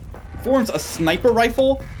host forms a sniper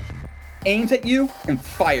rifle, aims at you, and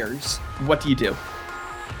fires. What do you do?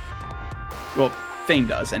 Well, Fame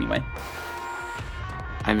does, anyway.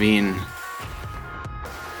 I mean...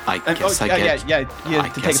 I guess I get... Yeah, you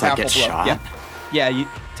have to take a I powerful get blow. shot. Yeah, you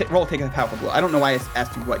roll take a powerful blow. I don't know why I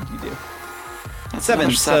asked you what you do. That's 7,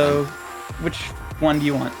 another 7. so which one do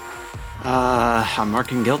you want? I'm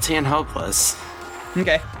marking guilty and hopeless.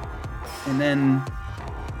 Okay. And then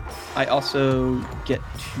I also get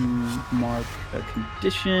to mark a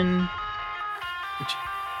condition, which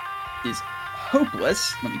is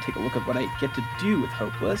hopeless. Let me take a look at what I get to do with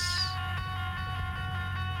hopeless.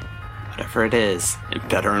 Whatever it is, it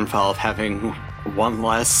better involve having one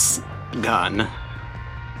less gun.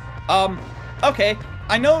 Okay.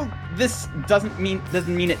 I know this doesn't mean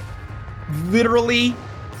it literally,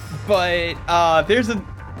 but there's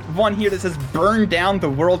one here that says burn down the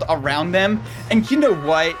world around them. And you know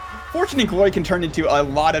what? Fortune and Glory can turn into a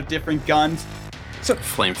lot of different guns. So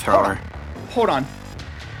Flamethrower. Hold on.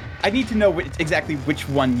 I need to know exactly which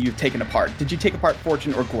one you've taken apart. Did you take apart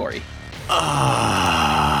Fortune or Glory?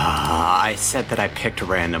 I said that I picked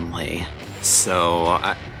randomly, so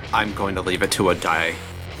I'm going to leave it to a die.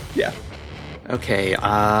 Yeah. Okay,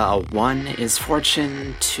 1 is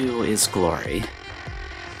Fortune, 2 is Glory.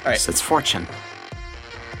 All right. So it's Fortune.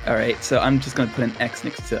 All right, so I'm just going to put an X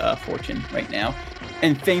next to Fortune right now.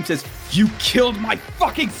 And Fame says, "You killed my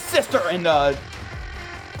fucking sister!" And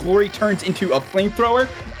Glory turns into a flamethrower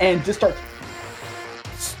and just starts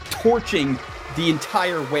torching the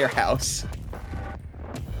entire warehouse.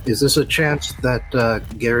 Is this a chance that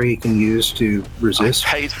Gary can use to resist?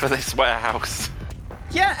 I paid for this warehouse.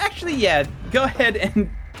 Yeah, actually, yeah. Go ahead and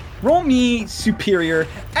roll me superior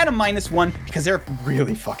at a -1 because they're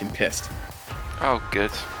really fucking pissed. Oh,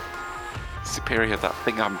 good. Superior, that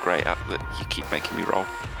thing I'm great at that you keep making me roll.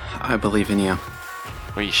 I believe in you.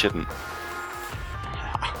 Well, you shouldn't.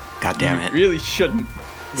 God damn You it. really shouldn't.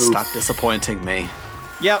 Stop disappointing me.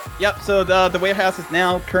 Yep. So the warehouse is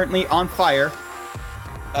now currently on fire.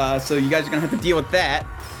 So you guys are gonna have to deal with that.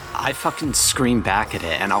 I fucking scream back at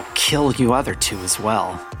it, and I'll kill you other two as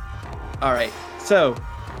well. All right. So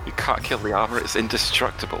You can't kill the armor, it's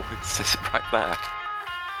indestructible. It says it right there.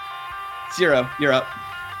 Zero, you're up.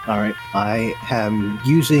 All right. I am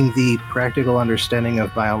using the practical understanding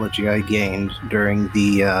of biology I gained during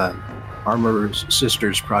the Armorer's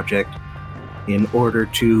Sisters project in order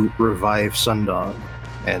to revive Sundog.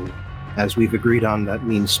 And as we've agreed on, that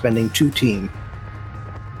means spending 2 team.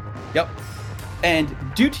 Yep. And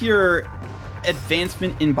due to your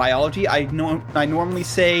advancement in biology, I normally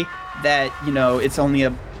say that, it's only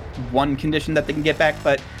one condition that they can get back,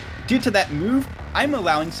 but due to that move, I'm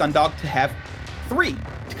allowing Sundog to have 3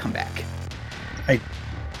 to come back. I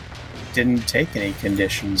didn't take any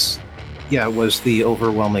conditions. Yeah, it was the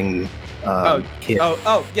overwhelming hit.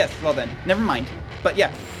 Oh, yes, well then, never mind. But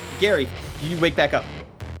yeah, Gary, you wake back up.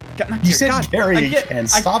 You said Gary again.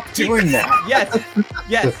 Stop doing that.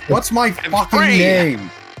 Yes. What's my fucking free.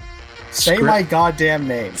 name? Say my goddamn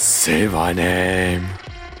name. Say my name.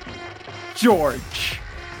 George.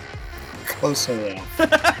 Close enough.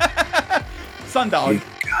 Sundog.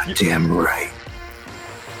 Goddamn right.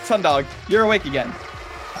 Sundog, you're awake again.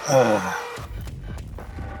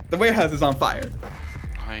 The warehouse is on fire.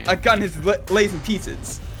 A gun is lays in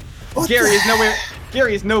pieces. Gary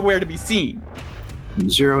is nowhere to be seen.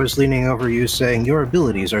 Zero is leaning over you saying your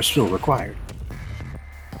abilities are still required.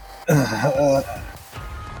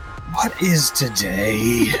 What is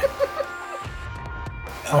today?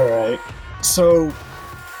 Alright, so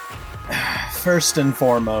first and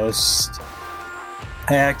foremost,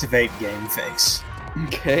 I activate Game Face.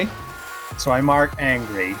 Okay. So I mark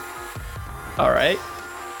angry, Alright.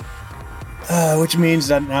 which means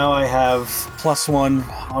that now I have +1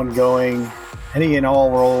 ongoing any and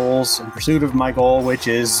all rolls in pursuit of my goal, which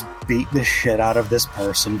is beat the shit out of this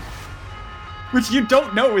person. Which you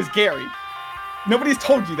don't know is Gary. Nobody's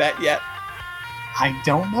told you that yet. I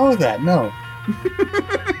don't know that, no.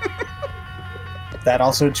 That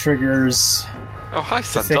also triggers Oh, hi,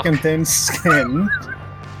 the thick and Sundog. thin skin,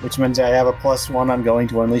 which means I have a +1 on going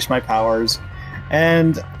to unleash my powers.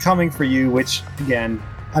 And coming for you, which, again,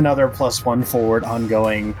 another +1 forward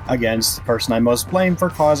ongoing against the person I most blame for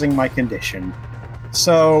causing my condition.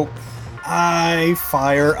 So, I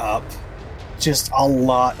fire up just a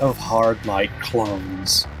lot of hard light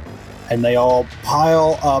clones. And they all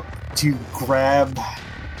pile up to grab...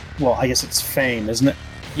 Well, I guess it's Fame, isn't it?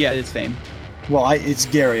 Yeah, it's Fame. Well, it's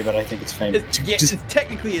Gary, but I think it's Fame. It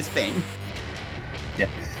technically is Fame.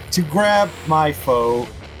 To grab my foe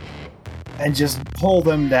and just pull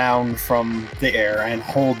them down from the air and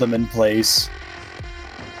hold them in place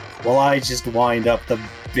while I just wind up the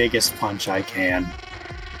biggest punch I can.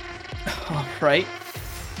 Alright.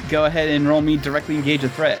 Go ahead and roll me directly engage a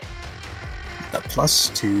threat. The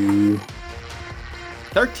 +2.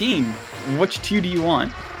 13. Which 2 do you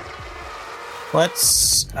want?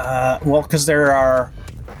 Let's, because they are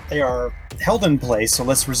held in place, so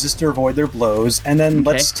let's resist or avoid their blows, and then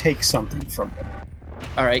let's take something from them.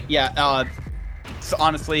 Alright, yeah, so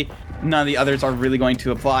honestly, none of the others are really going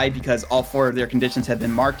to apply because all 4 of their conditions have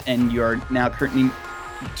been marked and you are now currently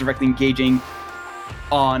directly engaging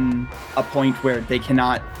on a point where they do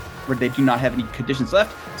not have any conditions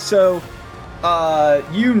left. So,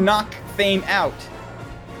 you knock Fame out.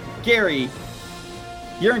 Gary,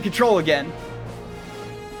 you're in control again.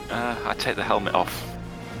 I take the helmet off.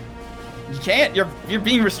 You can't. You're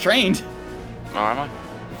being restrained. Oh, am I?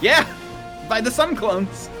 Yeah, by the sun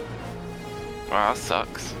clones. Well, that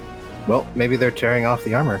sucks. Well, maybe they're tearing off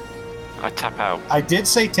the armor. I tap out. I did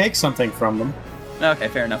say take something from them. Okay,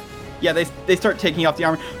 fair enough. Yeah, they start taking off the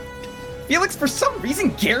armor. Felix, for some reason,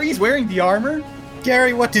 Gary's wearing the armor.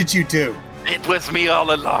 Gary, what did you do? It was me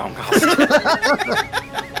all along.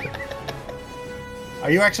 Are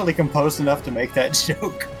you actually composed enough to make that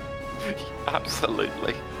joke?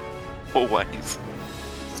 Absolutely. Always.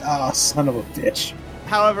 Oh, son of a bitch.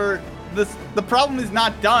 However, the problem is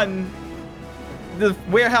not done. The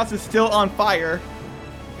warehouse is still on fire.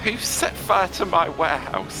 Who set fire to my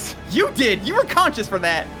warehouse? You did! You were conscious for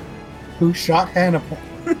that! Who shot Hannibal?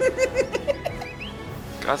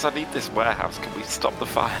 Guys, I need this warehouse. Can we stop the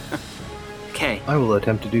fire? Okay, I will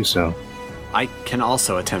attempt to do so. I can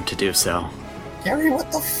also attempt to do so. Gary,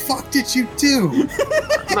 what the fuck did you do?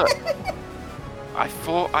 Look, I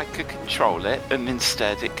thought I could control it, and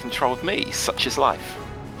instead it controlled me. Such is life.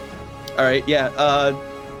 Alright, yeah,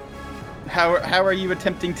 how are you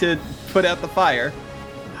attempting to put out the fire?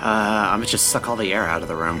 I'm gonna just suck all the air out of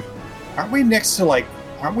the room. Aren't we in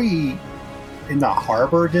the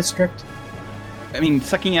harbor district? I mean,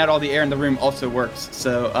 sucking out all the air in the room also works,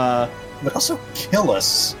 so, But also kill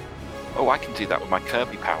us. Oh, I can do that with my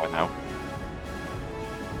Kirby power now.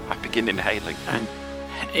 I begin inhaling. And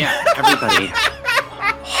yeah, everybody,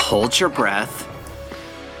 hold your breath.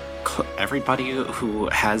 Everybody who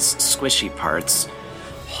has squishy parts,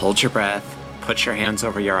 hold your breath. Put your hands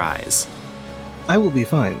over your eyes. I will be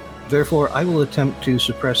fine. Therefore, I will attempt to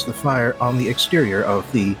suppress the fire on the exterior of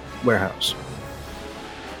the warehouse.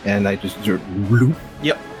 And I just bloop,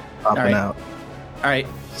 yep. up All and right. out. Alright,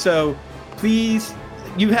 so, please,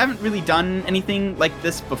 you haven't really done anything like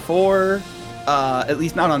this before, at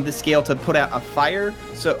least not on this scale, to put out a fire,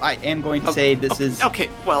 so I am going to say this is... Okay,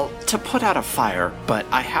 well, to put out a fire, but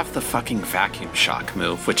I have the fucking vacuum shock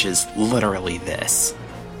move, which is literally this.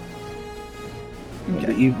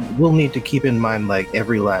 Okay. You will need to keep in mind, like,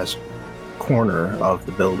 every last corner of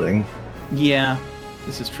the building. Yeah,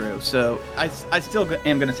 this is true. So I still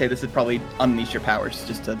am going to say this is probably unleash your powers,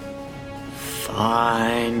 just to...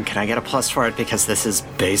 Fine. Can I get a plus for it? Because this is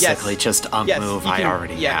basically Yes. just a Yes, move you I can-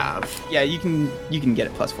 already yeah. have. Yeah, you can get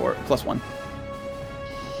it +1.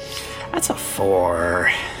 That's a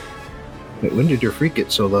 4. Wait, when did your freak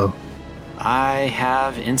get so low? I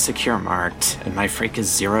have insecure marked, and my freak is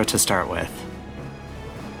 0 to start with.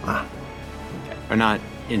 Ah. Or not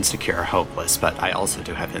insecure, hopeless, but I also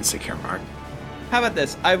do have insecure marked. How about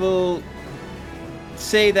this? I will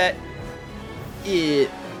say that it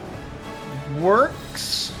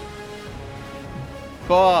works,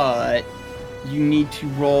 but you need to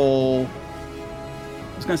roll...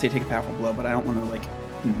 I was going to say take a powerful blow, but I don't want to, like...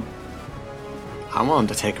 I'm willing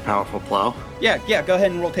to take a powerful blow. Yeah, go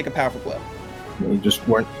ahead and roll take a powerful blow. You just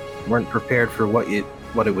weren't prepared for what it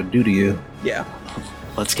would do to you. Yeah.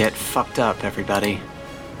 Let's get fucked up, everybody.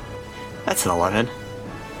 That's an 11.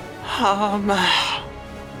 I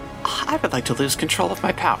would like to lose control of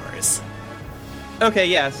my powers. Okay,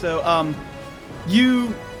 yeah, so,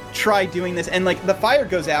 you try doing this, and, like, the fire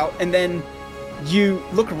goes out, and then you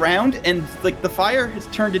look around, and, like, the fire has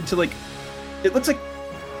turned into, like, it looks like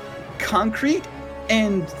concrete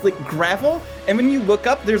and, like, gravel, and when you look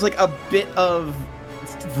up, there's, like, a bit of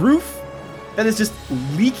roof that is just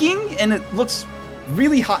leaking, and it looks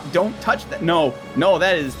really hot. Don't touch that. No,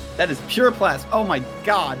 that is pure plasma. Oh my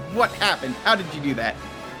god, what happened? How did you do that?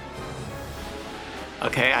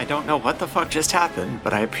 Okay, I don't know what the fuck just happened,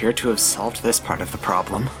 but I appear to have solved this part of the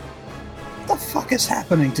problem. What the fuck is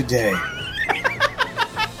happening today?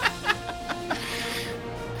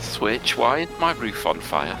 Switch, why is my roof on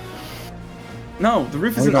fire? No, the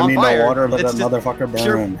roof We isn't don't on need fire. no water, let It's that just motherfucker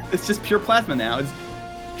pure, burn. it's just pure plasma now. It's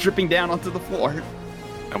dripping down onto the floor.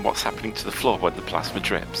 And what's happening to the floor when the plasma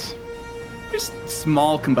drips? There's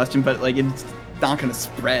small combustion, but like it's not gonna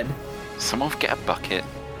spread. Someone get a bucket.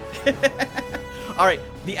 All right,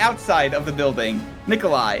 the outside of the building.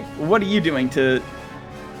 Nikolai, what are you doing to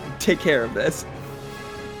take care of this?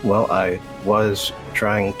 Well, I was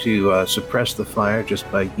trying to suppress the fire just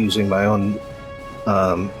by using my own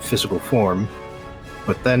physical form,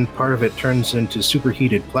 but then part of it turns into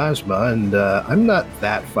superheated plasma, and I'm not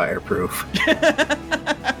that fireproof.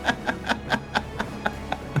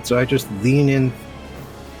 So I just lean in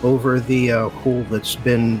over the hole that's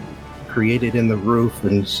been created in the roof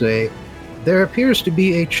and say, "There appears to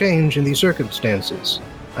be a change in the circumstances.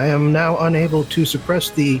 I am now unable to suppress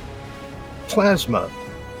the plasma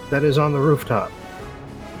that is on the rooftop."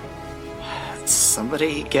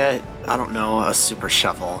 Somebody get, I don't know, a super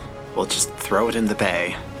shovel. We'll just throw it in the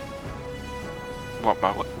bay.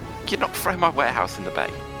 You're not throwing my warehouse in the bay.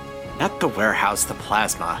 Not the warehouse, the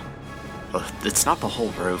plasma. It's not the whole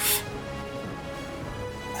roof.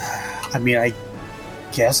 I mean, I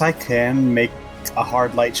guess I can make a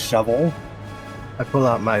hard light shovel. I pull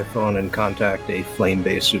out my phone and contact a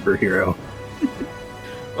flame-based superhero.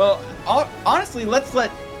 Well, honestly, let's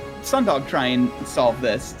let Sundog try and solve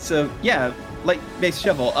this. So, yeah, light-based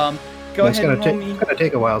shovel. Go ahead and roll me... It's gonna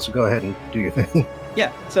take a while, so go ahead and do your thing.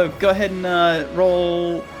 Yeah, so go ahead and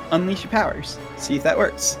roll Unleash Your Powers. See if that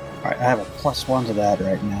works. Alright, I have a +1 to that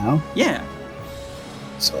right now. Yeah.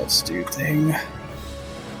 So let's do thing.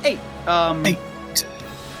 8. 8.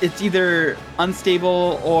 It's either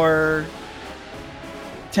unstable or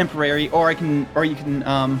temporary, or you can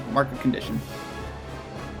mark a condition.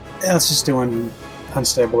 Yeah, let's just do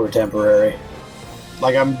unstable or temporary.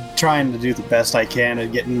 Like, I'm trying to do the best I can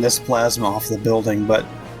at getting this plasma off the building, but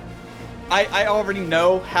I already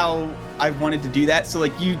know how I wanted to do that. So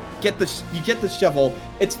like you get the shovel,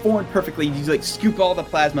 it's formed perfectly. You like scoop all the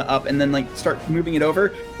plasma up and then like start moving it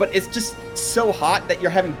over. But it's just so hot that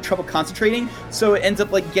you're having trouble concentrating. So it ends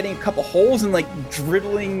up like getting a couple holes and like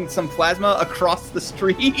dribbling some plasma across the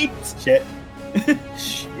street. Shit.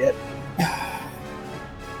 Shit.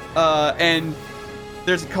 And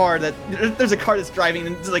there's a car that's driving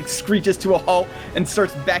and just like screeches to a halt and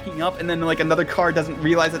starts backing up, and then like another car doesn't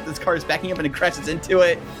realize that this car is backing up and it crashes into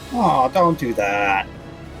it. Oh, don't do that.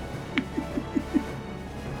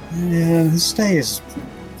 Yeah, this day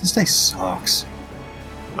sucks.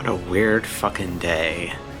 What a weird fucking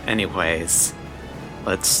day. Anyways,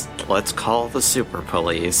 let's call the super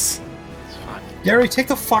police. It's fine. Gary, take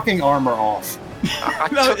the fucking armor off. I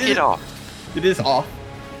No, took it off. It is off.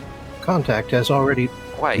 Contact has already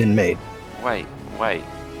been made. Wait.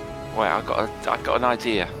 I got an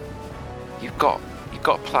idea. You've got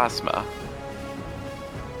plasma,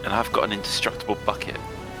 and I've got an indestructible bucket.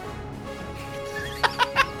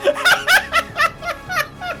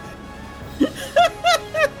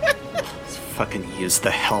 Let's fucking use the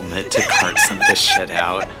helmet to cart some of this shit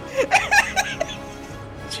out.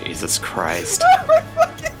 Jesus Christ. Oh my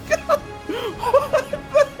fucking god!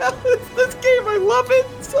 What the hell is this game? I love it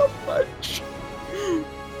so much.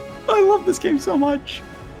 I love this game so much.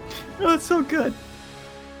 Oh, it's so good.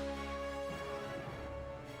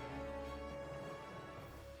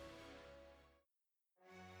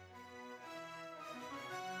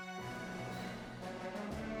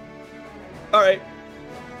 Alright.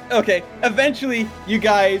 Okay, eventually you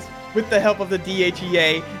guys, with the help of the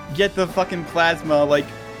DHEA, get the fucking plasma, like,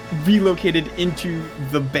 relocated into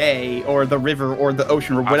the bay, or the river, or the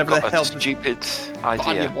ocean, or whatever I've the got hell a stupid this body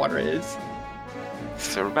idea. of water is.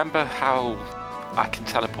 So remember how I can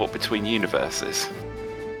teleport between universes?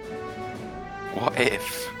 What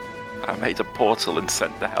if I made a portal and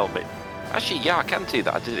sent the helmet? Actually, yeah, I can do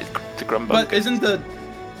that. I did it to Grumbungus. But isn't the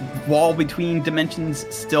wall between dimensions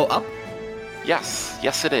still up? Yes,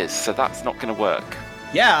 it is. So that's not going to work.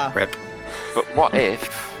 Yeah. Rip. But what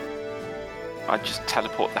if I just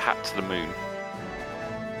teleport the hat to the moon?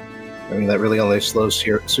 I mean, that really only slows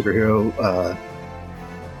superhero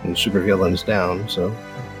and supervillains down, so...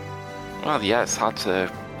 Well, yeah, it's hard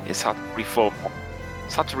to reform.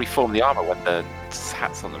 It's hard to reform the armor when the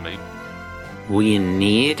hat's on the moon. We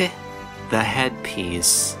need the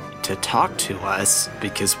headpiece to talk to us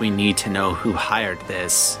because we need to know who hired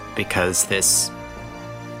this, because this...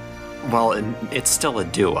 Well, it's still a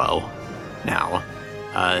duo now.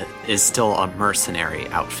 Is still a mercenary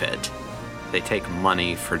outfit. They take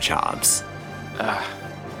money for jobs.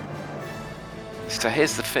 So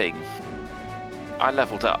here's the thing. I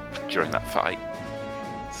leveled up during that fight.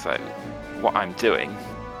 So what I'm doing,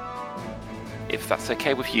 if that's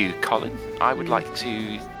okay with you, Colin, I would like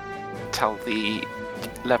to tell the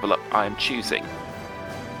level up I am choosing.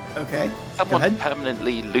 Okay. Someone Go ahead.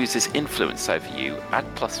 permanently loses influence over you, add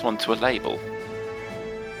 +1 to a label.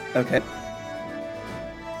 Okay.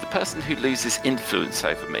 The person who loses influence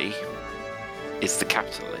over me is the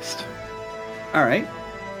capitalist. All right.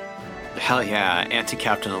 Hell yeah,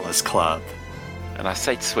 anti-capitalist club. And I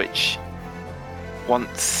say to switch,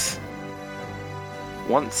 once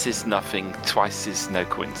is nothing, twice is no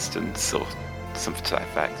coincidence, or something to that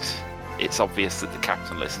effect. It's obvious that the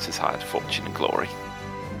capitalist has hired fortune and glory.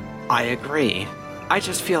 I agree. I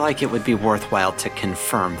just feel like it would be worthwhile to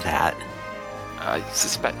confirm that. I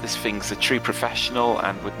suspect this thing's a true professional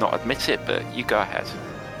and would not admit it, but you go ahead.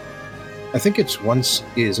 I think it's once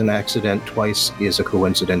is an accident, twice is a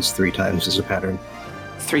coincidence, 3 times is a pattern.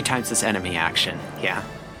 3 times is enemy action, yeah.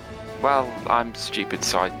 Well, I'm stupid,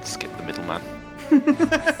 so I skip the middleman.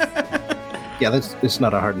 Yeah, it's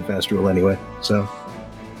not a hard and fast rule anyway, so...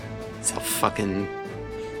 So I'll fucking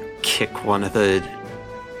kick one of the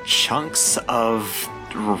chunks of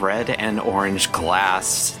red and orange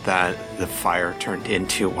glass that the fire turned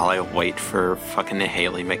into while I wait for fucking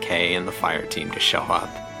Haley McKay and the fire team to show up.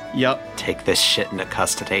 Yep. Take this shit into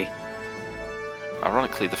custody.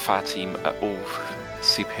 Ironically, the fire team are all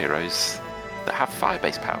superheroes that have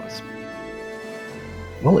fire-based powers.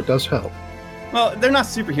 Well, it does help. Well, they're not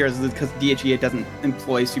superheroes because DHEA doesn't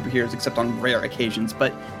employ superheroes except on rare occasions.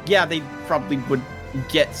 But yeah, they probably would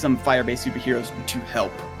get some fire-based superheroes to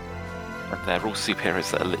help. And they're all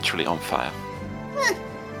superheroes that are literally on fire.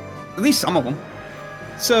 At least some of them.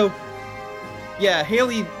 So, yeah,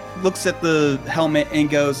 Haley looks at the helmet and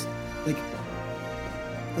goes,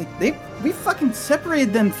 we fucking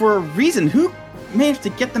separated them for a reason. Who managed to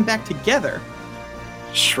get them back together?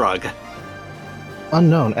 Shrug.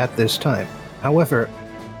 Unknown at this time. However,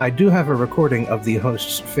 I do have a recording of the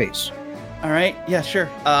host's face. All right, yeah, sure.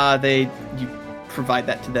 You provide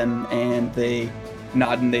that to them, and they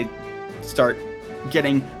nod, and they start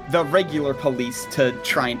getting the regular police to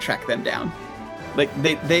try and track them down. Like,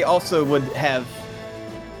 they also would have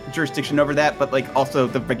jurisdiction over that, but like also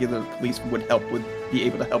the regular police would be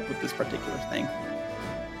able to help with this particular thing.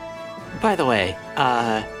 By the way,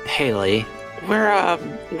 Haley,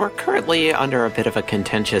 we're currently under a bit of a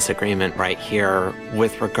contentious agreement right here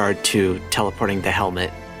with regard to teleporting the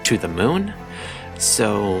helmet to the moon.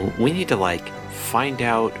 So we need to find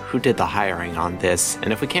out who did the hiring on this,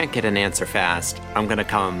 and if we can't get an answer fast, I'm gonna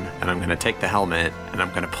come and I'm gonna take the helmet and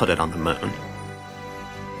I'm gonna put it on the moon.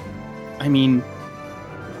 I mean,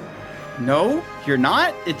 no, you're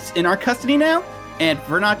not. It's in our custody now, and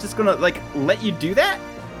we're not just gonna let you do that.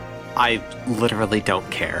 I literally don't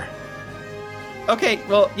care. Okay,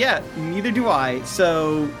 well, yeah, neither do I.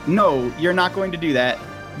 So, no, you're not going to do that.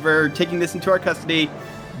 We're taking this into our custody.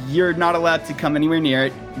 You're not allowed to come anywhere near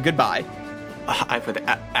it. Goodbye. I would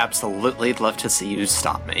absolutely love to see you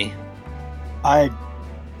stop me. I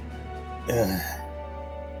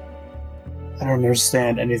don't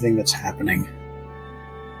understand anything that's happening.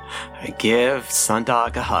 I give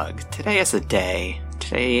Sundog a hug. Today is a day.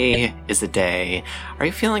 Today is a day. Are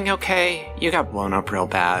you feeling okay? You got blown up real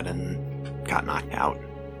bad and got knocked out.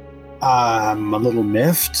 I'm a little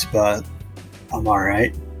miffed, but I'm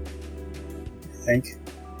alright. I think.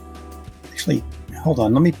 Actually, hold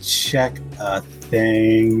on. Let me check a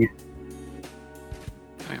thing.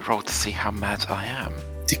 We roll to see how mad I am.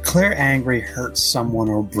 Declare angry, hurt someone,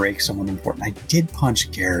 or break someone important. I did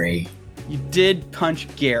punch Gary. You did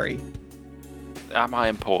punch Gary. Am I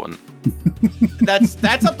important? That's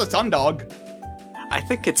up to Sundog. I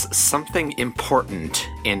think it's something important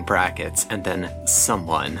in brackets and then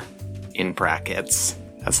someone in brackets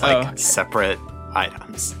as separate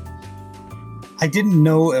items. I didn't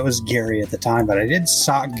know it was Gary at the time, but I did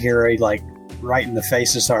sock Gary right in the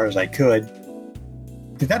face as hard as I could.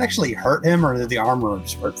 Did that actually hurt him, or did the armor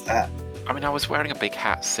just hurt that? I mean, I was wearing a big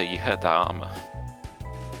hat, so you heard that armor.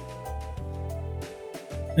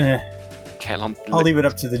 Okay, I'll leave it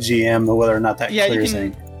up to the GM whether or not that clears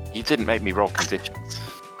anything. You didn't make me roll conditions.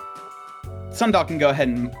 Sundog can go ahead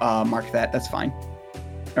and mark that. That's fine.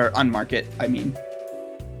 Or unmark it, I mean.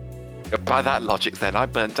 By that logic, then, I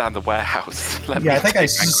burned down the warehouse. I think I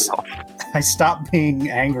stopped being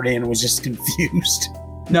angry and was just confused.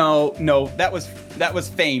 No, that was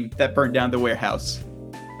Fame that burned down the warehouse.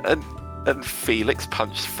 And Felix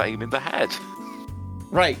punched Fame in the head.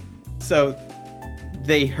 Right. So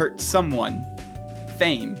they hurt someone.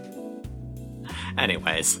 Fame.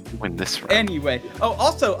 Anyways. Win this round. Anyway. Oh,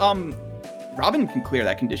 also, Robin can clear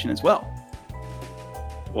that condition as well.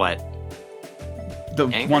 What? The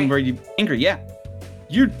angry? One where you angry, yeah.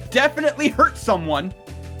 You definitely hurt someone.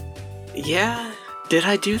 Yeah. Did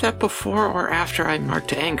I do that before or after I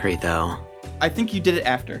marked angry, though? I think you did it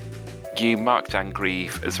after. You marked angry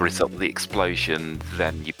as a result of the explosion,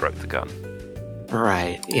 then you broke the gun.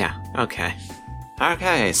 Right, yeah, okay.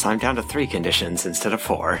 Okay, so I'm down to 3 conditions instead of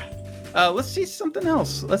 4. Let's see something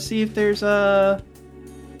else. Let's see if there's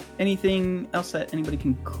anything else that anybody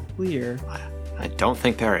can clear. I don't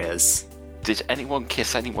think there is. Did anyone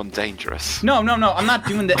kiss anyone dangerous? No. I'm not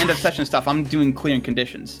doing the end of session stuff. I'm doing clearing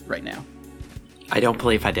conditions right now. I don't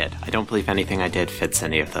believe I did. I don't believe anything I did fits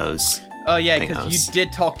any of those. Oh, yeah, because you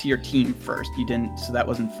did talk to your team first. You didn't, so that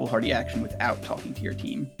wasn't foolhardy action without talking to your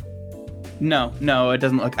team. No, it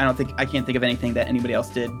doesn't look. I can't think of anything that anybody else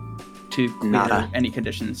did to clear any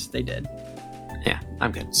conditions they did. Yeah,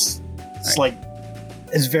 I'm good. It's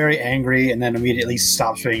it's very angry and then immediately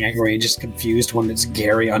stops being angry and just confused when it's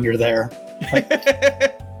Gary under there.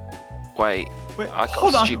 Wait, I got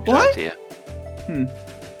hold a on, stupid what? idea.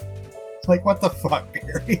 What the fuck,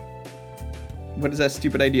 Gary? What is that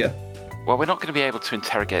stupid idea? Well, we're not going to be able to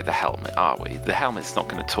interrogate the helmet, are we? The helmet's not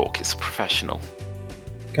going to talk. It's professional.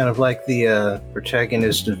 Kind of like the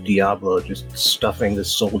protagonist of Diablo, just stuffing the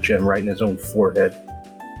soul gem right in his own forehead.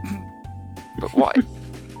 But why?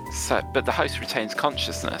 But the host retains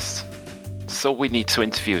consciousness. So all we need to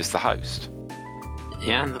interview is the host.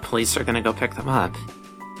 Yeah, and the police are gonna go pick them up.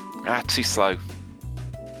 Too slow.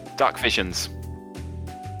 Dark visions.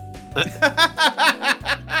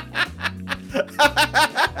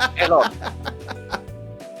 Hello.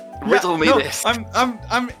 Riddle me this.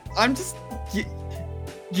 I'm just.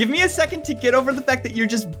 Give me a second to get over the fact that you're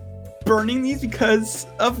just burning these because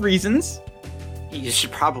of reasons. You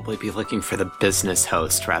should probably be looking for the business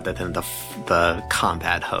host rather than the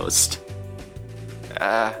combat host.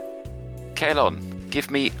 Kaelon, give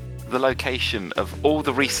me the location of all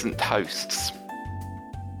the recent hosts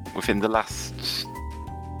within the last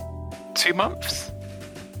 2 months.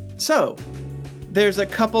 So, there's a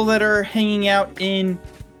couple that are hanging out in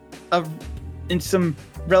some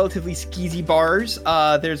relatively skeezy bars.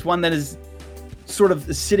 There's one that is sort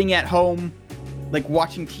of sitting at home, like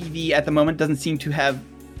watching TV at the moment, doesn't seem to have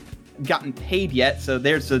gotten paid yet. So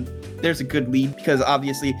there's a good lead, because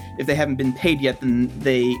obviously if they haven't been paid yet, then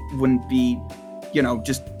they wouldn't be,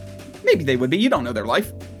 just maybe they would be. You don't know their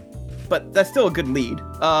life, but that's still a good lead.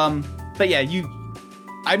 But yeah,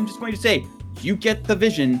 I'm just going to say you get the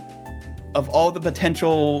vision of all the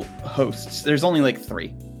potential hosts. There's only like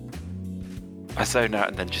 3. I zone out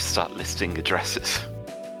and then just start listing addresses.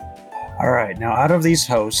 Alright, now out of these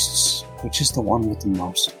hosts, which is the one with the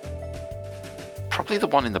most? Probably the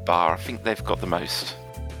one in the bar. I think they've got the most.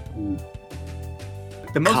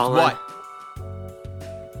 The most Colin. what?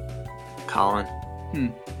 Colin?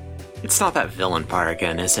 It's not that villain bar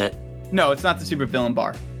again, is it? No, it's not the super villain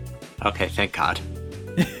bar. Okay, thank God.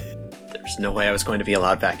 There's no way I was going to be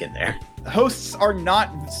allowed back in there. Hosts are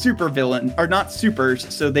not not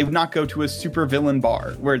supers, so they would not go to a super villain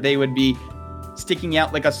bar where they would be sticking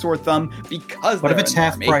out like a sore thumb because What if they're it's an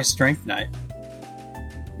half army. price strength night?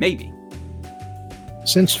 Maybe.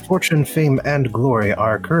 Since Fortune, Fame, and Glory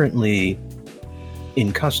are currently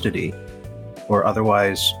in custody, or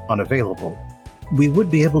otherwise unavailable, we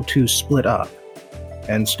would be able to split up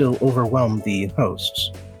and still overwhelm the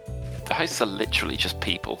hosts. The hosts are literally just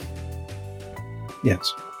people.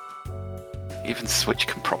 Yes. Even Switch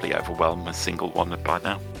can probably overwhelm a single one by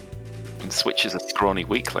now. And Switch is a scrawny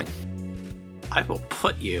weakling. I will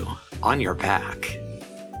put you on your back.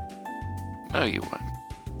 No, you won't.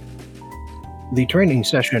 The training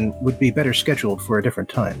session would be better scheduled for a different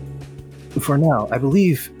time. For now, I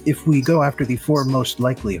believe if we go after the 4 most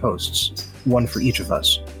likely hosts, one for each of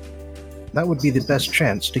us, that would be the best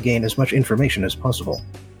chance to gain as much information as possible.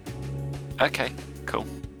 Okay, cool.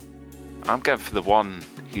 I'm going for the one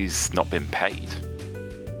who's not been paid.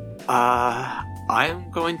 I'm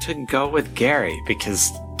going to go with Gary because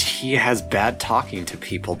he has bad talking to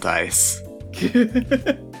people dice.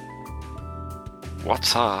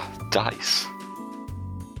 What's our dice?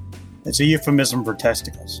 It's a euphemism for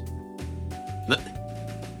testicles.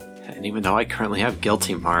 And even though I currently have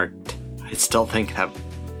guilty marked, I still think that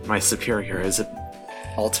my superior is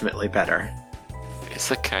ultimately better.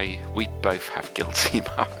 It's okay, we both have guilty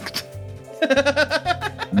marked.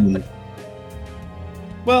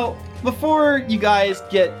 Well, before you guys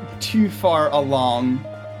get too far along,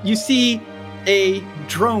 you see a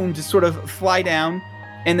drone just sort of fly down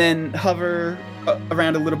and then hover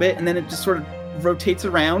around a little bit, and then it just sort of rotates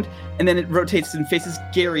around, and then it rotates and faces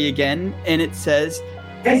Gary again, and it says,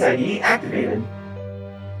 Face ID activated.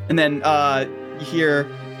 and then you hear,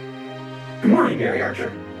 Good morning, Gary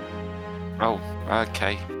Archer. Oh,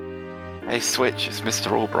 okay. Hey, Switch, it's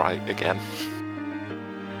Mr. Albright again.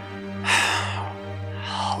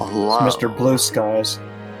 Hello. It's Mr. Blue Skies.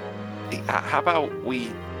 How about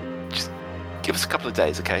we just give us a couple of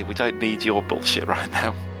days, okay? We don't need your bullshit right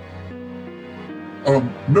now.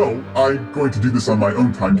 No, I'm going to do this on my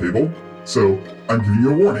own timetable, so I'm giving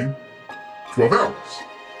you a warning. 12 hours.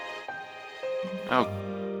 Oh.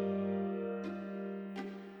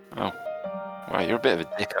 Wow, you're a bit of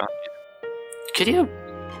a dick, aren't you? Could you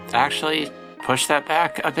actually push that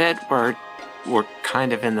back a bit? We're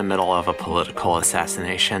kind of in the middle of a political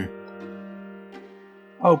assassination.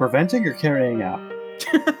 Oh, preventing or carrying out?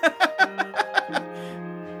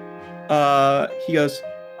 he goes,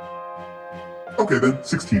 Okay then,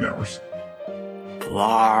 16 hours.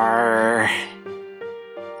 Blar.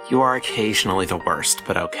 You are occasionally the worst,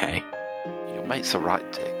 but okay. Your mate's a right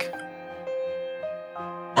dick.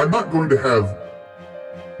 I'm not going to have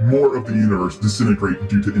more of the universe disintegrate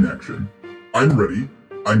due to inaction. I'm ready.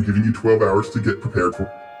 I'm giving you 12 hours to get prepared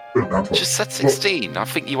for Not 12. Just said 16. I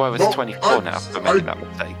think you owe us Well, 24 now for making that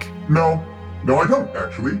mistake. No, I don't,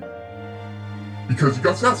 actually. Because you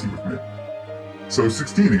got sassy with me. So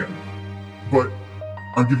 16 again. But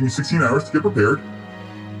I'm giving you 16 hours to get prepared.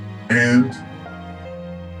 And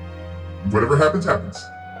whatever happens, happens.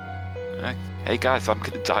 Hey guys, I'm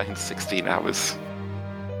gonna die in 16 hours.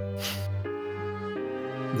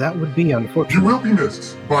 That would be You unfortunate. will be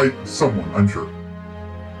missed by someone, I'm sure.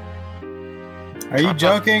 Are you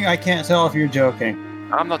joking? I can't tell if you're joking.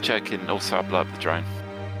 I'm not joking. Also, I blew up the drone.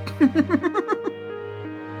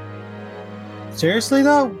 Seriously,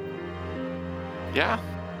 though? Yeah.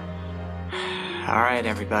 All right,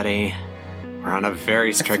 everybody. We're on a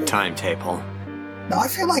very strict timetable. No, I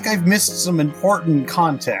feel like I've missed some important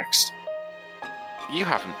context. You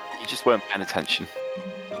haven't. You just weren't paying attention.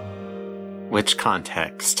 Which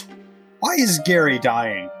context? Why is Gary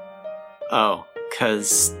dying? Oh,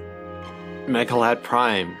 because Megalad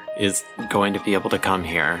Prime is going to be able to come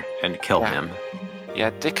here and kill him.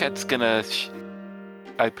 Yeah, Dickhead's gonna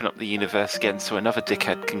open up the universe again so another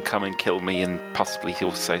dickhead can come and kill me and possibly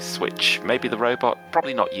also switch. Maybe the robot.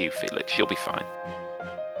 Probably not you, Felix. You'll be fine.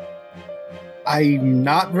 I'm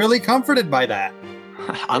not really comforted by that.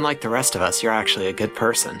 Unlike the rest of us, you're actually a good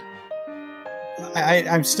person.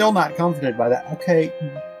 I'm still not comforted by that. Okay,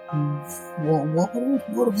 well, what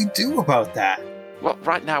do we do about that? Well,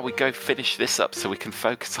 right now we go finish this up so we can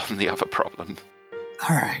focus on the other problem.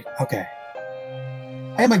 All right, okay.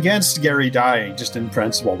 I am against Gary dying, just in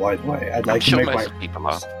principle, by the way. I'd I'm like sure to make most my... of people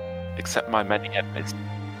are, except my many enemies.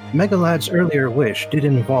 Megalad's earlier wish did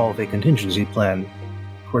involve a contingency plan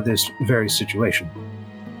for this very situation.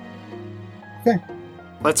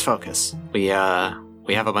 Let's focus. We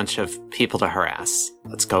have a bunch of people to harass.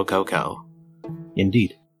 Let's go, go, go.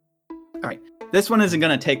 Indeed. This one isn't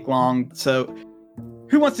going to take long, so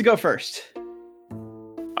who wants to go first?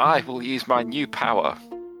 I will use my new power.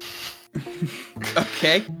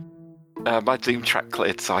 Okay. My Doom track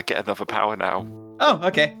cleared, so I get another power now. Oh,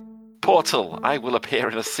 okay. Portal, I will appear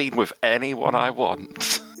in a scene with anyone I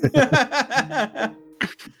want.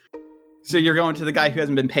 So you're going to the guy who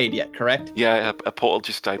hasn't been paid yet, correct? Yeah, a portal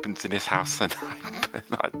just opens in his house and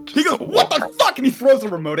I just He goes, sort of what walk the fuck? And he throws a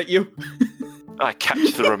remote at you. I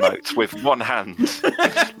catch the remote with one hand,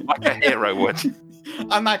 like a hero would.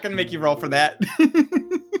 I'm not going to make you roll for that.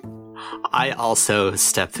 I also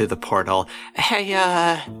step through the portal.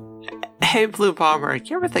 Hey, Blue Bomber,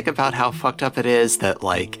 you ever think about how fucked up it is that,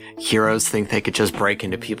 like, heroes think they could just break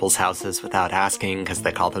into people's houses without asking because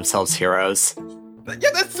they call themselves heroes?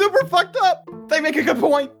 Yeah, that's super fucked up. They make a good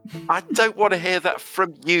point. I don't want to hear that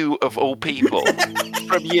from you, of all people.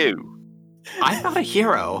 From you. I'm not a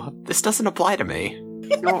hero. This doesn't apply to me.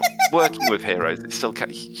 You're working with heroes. It still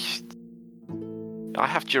can't. I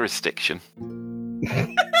have jurisdiction.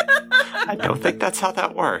 I don't think that's how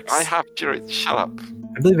that works. I have jurisdiction. Shut up.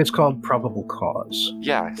 I believe it's called probable cause.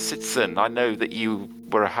 Yeah, Citizen, I know that you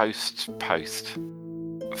were a host post.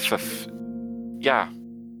 Yeah.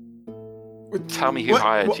 Tell me who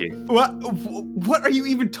hired you. What are you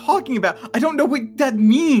even talking about? I don't know what that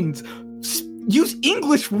means. Use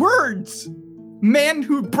English words. Man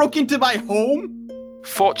who broke into my home?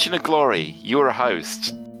 Fortune and Glory, you're a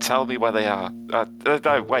host. Tell me where they are.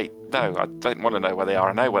 No, wait. No, I don't want to know where they are.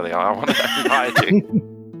 I know where they are. I want to know who hired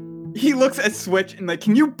you. He looks at Switch and like,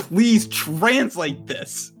 can you please translate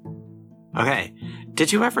this? Okay.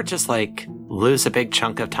 Did you ever just, like, lose a big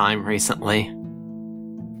chunk of time recently?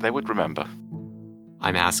 They would remember.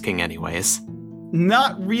 I'm asking anyways.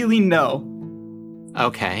 Not really, no.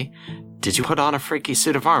 Okay. Did you put on a freaky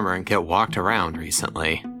suit of armor and get walked around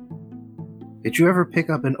recently? Did you ever pick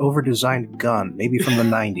up an over-designed gun, maybe from the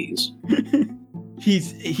 90s?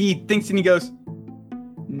 He thinks and he goes,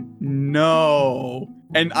 no.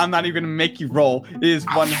 And I'm not even going to make you roll. It is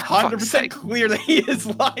 100% clear that he is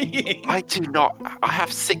lying. I do not. I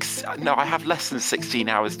have less than 16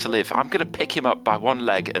 hours to live. I'm going to pick him up by one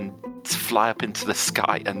leg and fly up into the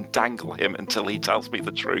sky and dangle him until he tells me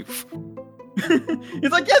the truth.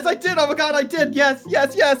 He's like, yes, I did. Oh my god, I did. Yes.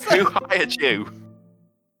 Who hired you?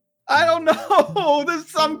 I don't know. There's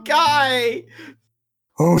some guy.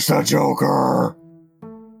 Who's the Joker?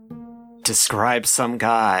 Describe some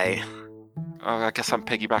guy. Oh, I guess I'm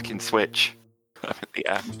piggybacking Switch.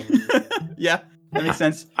 Yeah. Yeah, that makes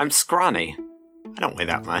sense. I'm scrawny. I don't weigh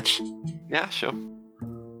that much. Yeah, sure.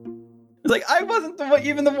 It's like, I wasn't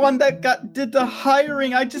even the one that did the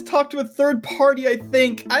hiring. I just talked to a third party, I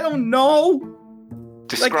think. I don't know.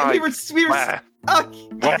 Describe like, we were where?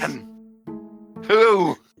 When?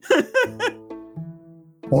 Who?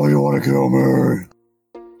 Why do you want to kill me?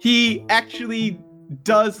 He actually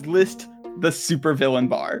does list the supervillain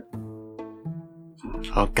bar.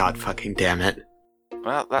 Oh god fucking damn it.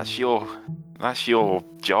 Well, that's your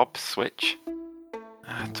job, Switch.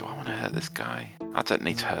 Do I want to hurt this guy? I don't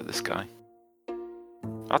need to hurt this guy.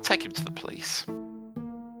 I'll take him to the police.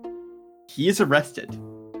 He is arrested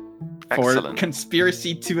for Excellent.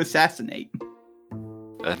 conspiracy to assassinate.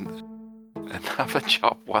 And another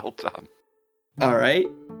job well done. All right.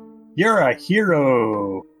 You're a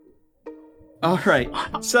hero. All right.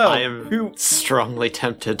 So, I am strongly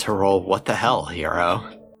tempted to roll what the hell, hero.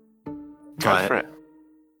 Go for it.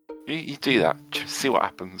 You do that. Just see what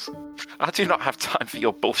happens. I do not have time for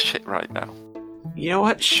your bullshit right now. You know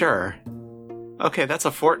what? Sure. Okay, that's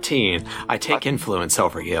a 14. I take influence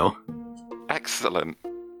over you. Excellent.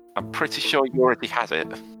 I'm pretty sure you already had it.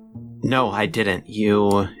 No, I didn't.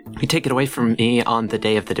 You take it away from me on the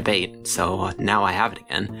day of the debate, so now I have it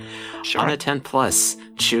again. Sure. On a 10 plus,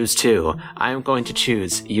 choose 2. I'm going to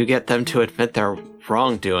choose. You get them to admit their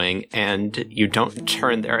wrongdoing, and you don't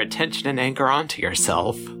turn their attention and anger onto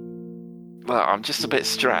yourself. Well, I'm just a bit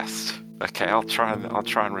stressed. Okay, I'll try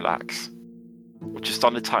and relax. Just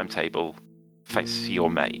on the timetable, face your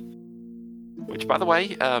mate. Which, by the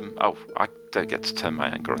way, I don't get to turn my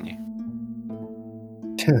anger on you.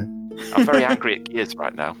 I'm very angry at Gears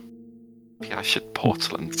right now. Yeah, I should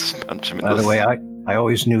portal and punch him in By the way, I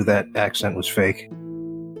always knew that accent was fake.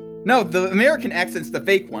 No, the American accent's the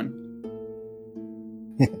fake one.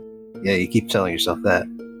 Yeah, you keep telling yourself that.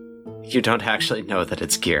 You don't actually know that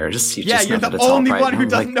it's Gears. You Yeah, just you're know the that it's only all right one who now.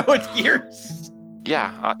 doesn't know it's Gears.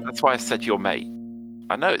 Yeah, that's why I said your mate.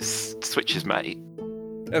 I know it's Switch's mate.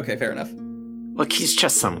 Okay, fair enough. Look, he's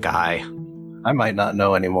just some guy. I might not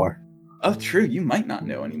know anymore. Oh, true. You might not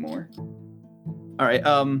know anymore. All right.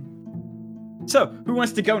 So who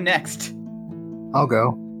wants to go next? I'll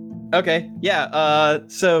go. Okay. Yeah.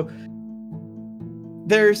 So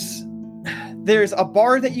there's a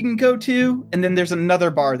bar that you can go to, and then there's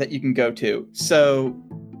another bar that you can go to. So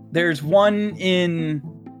there's one in,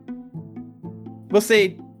 we'll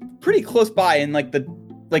say, pretty close by, in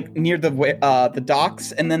near the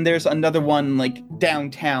docks, and then there's another one like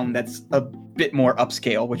downtown that's a bit more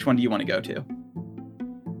upscale. Which one do you want to go to?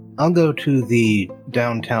 I'll go to the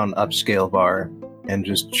downtown upscale bar and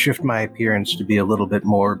just shift my appearance to be a little bit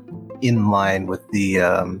more in line with the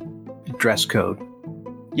dress code.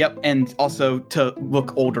 Yep, and also to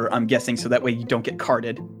look older, I'm guessing, so that way you don't get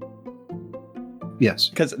carded. Yes.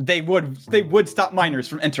 Because they would stop minors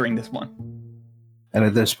from entering this one. And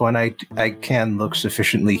at this point, I can look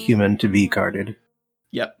sufficiently human to be carded.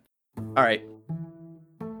 Yep. All right.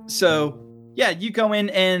 So, yeah, you go in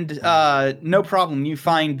and no problem. You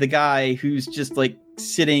find the guy who's just like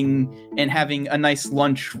sitting and having a nice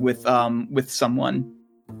lunch with someone.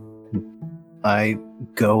 I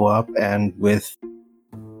go up and with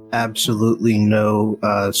absolutely no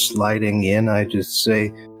sliding in, I just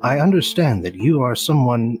say, I understand that you are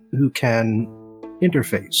someone who can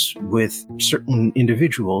interface with certain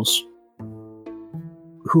individuals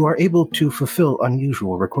who are able to fulfill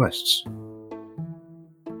unusual requests.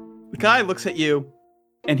 The guy looks at you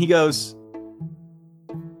and he goes,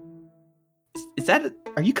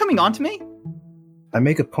 are you coming on to me? I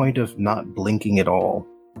make a point of not blinking at all.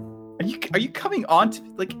 Are you coming on to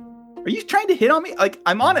me? Like, are you trying to hit on me? Like,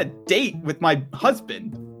 I'm on a date with my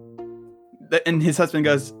husband. And his husband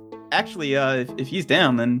goes, actually, if he's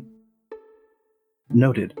down, then...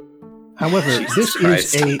 Noted. However, this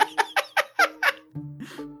is a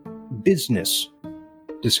business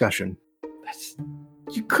discussion.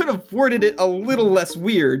 You could have worded it a little less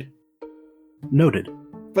weird. Noted.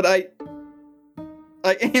 But I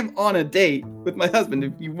am on a date with my husband.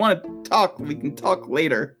 If you want to talk, we can talk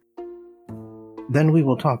later. Then we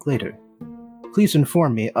will talk later. Please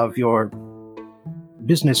inform me of your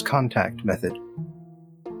business contact method.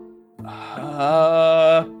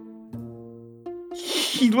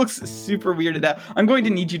 He looks super weirded out. I'm going to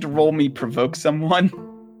need you to roll me provoke someone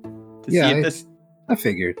to see if this... I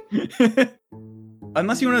figured.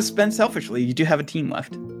 Unless you want to spend selfishly, you do have a team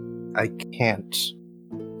left. I can't.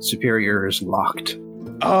 Superior is locked.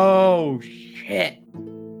 Oh, shit.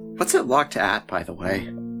 What's it locked at, by the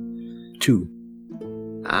way? 2.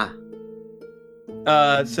 Ah.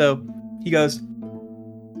 So he goes,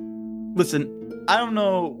 listen, I don't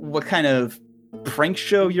know what kind of prank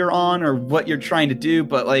show you're on or what you're trying to do,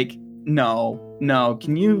 but like, no,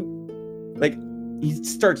 can you, like, he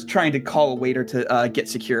starts trying to call a waiter to get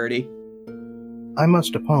security. I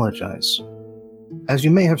must apologize. As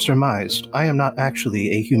you may have surmised, I am not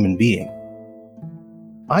actually a human being.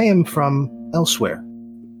 I am from elsewhere.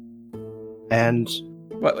 And...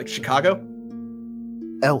 What, like Chicago?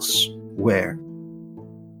 Elsewhere.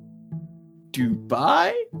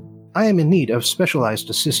 Dubai? I am in need of specialized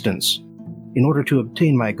assistance in order to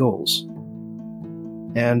obtain my goals.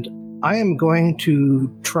 And I am going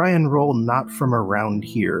to try and roll not from around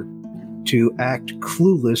here to act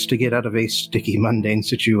clueless to get out of a sticky, mundane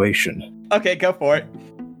situation. Okay, go for it.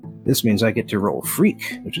 This means I get to roll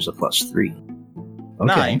Freak, which is a +3. Okay.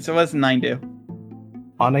 9. So what does 9 do?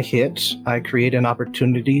 On a hit, I create an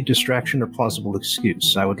opportunity, distraction, or plausible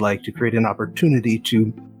excuse. I would like to create an opportunity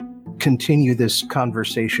to continue this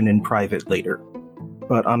conversation in private later.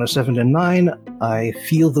 But on a 7 to 9, I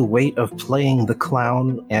feel the weight of playing the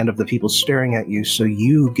clown and of the people staring at you, so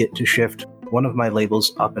you get to shift one of my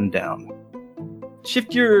labels up and down.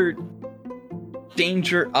 Shift your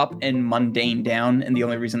danger up and mundane down, and the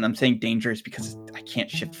only reason I'm saying danger is because I can't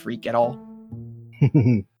shift freak at all.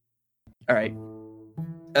 Alright.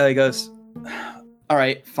 He goes,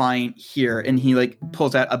 alright, fine, here. And he,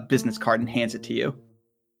 pulls out a business card and hands it to you.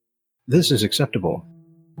 This is acceptable.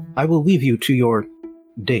 I will leave you to your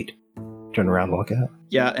date. Turn around and walk out.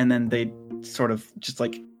 Yeah, and then they sort of just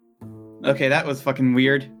okay, that was fucking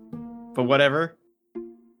weird. But whatever.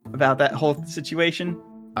 About that whole situation.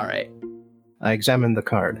 Alright. I examine the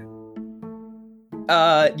card.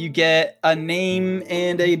 You get a name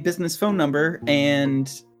and a business phone number, and...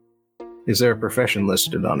 Is there a profession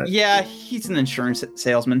listed on it? Yeah, he's an insurance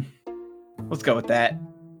salesman. Let's go with that.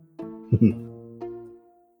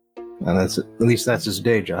 Well, at least that's his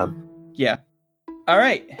day job. Yeah.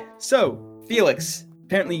 Alright, so, Felix,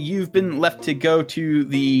 apparently you've been left to go to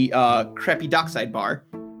the crappy dockside bar.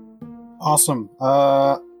 Awesome.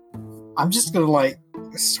 I'm just gonna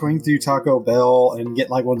swing through Taco Bell and get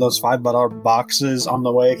one of those $5 boxes on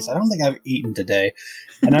the way because I don't think I've eaten today.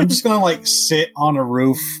 And I'm just gonna sit on a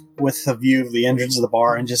roof with a view of the entrance of the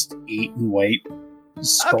bar and just eat and wait.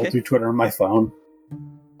 Just scroll through Twitter on my phone.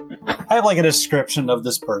 I have a description of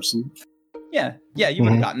this person. Yeah, you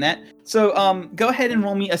would have gotten that. So, go ahead and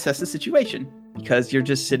roll me assess the situation because you're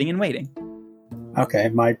just sitting and waiting. Okay,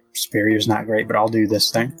 my superior's not great, but I'll do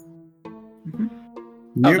this thing. Mm-hmm.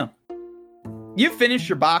 Nope. Oh, no. You finish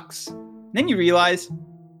your box, then you realize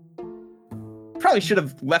probably should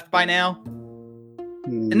have left by now.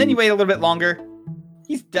 And then you wait a little bit longer.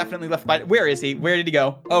 He's definitely left by... Where is he? Where did he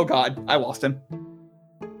go? Oh god, I lost him.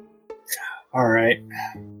 Alright.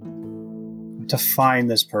 To find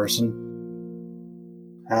this person.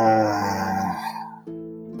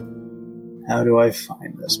 How do I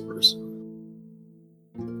find this person?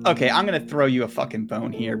 Okay, I'm gonna throw you a fucking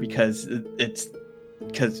bone here because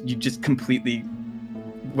you just completely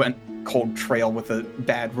went cold trail with a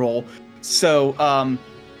bad roll. So,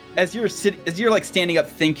 as you're standing up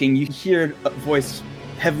thinking, you hear a voice,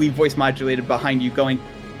 heavily voice modulated behind you, going,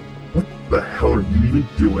 What the hell are you even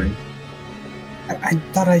doing? I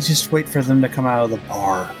thought I'd just wait for them to come out of the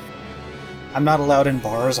bar. I'm not allowed in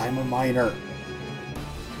bars. I'm a minor.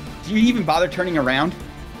 Do you even bother turning around?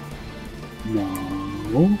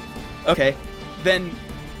 No. Okay, then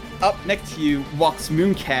up next to you walks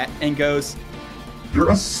Mooncat and goes, You're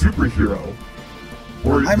a superhero.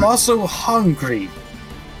 Or I'm also hungry.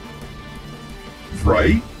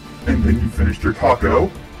 Right? And then you finished your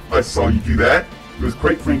taco. I saw you do that. It was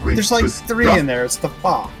quite frankly... There's 3 in there. It's the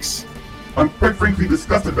box. I'm quite frankly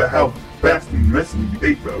disgusted about how fast and messy you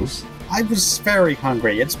ate those. I was very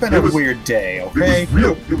hungry. It's been a weird day, okay?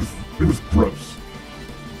 It was gross.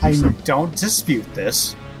 I don't dispute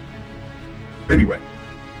this. Anyway,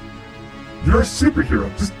 you're a superhero.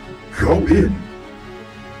 Just go in.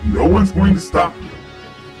 No one's going to stop you.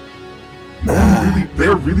 No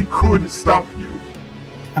one really could stop you.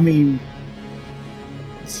 I mean,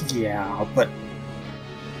 yeah, but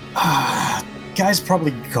guy's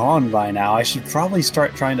probably gone by now. I should probably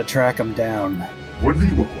start trying to track him down. What do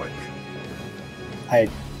you look like?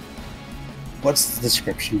 What's the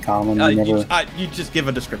description, Colin? You just give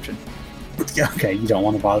a description. Okay, you don't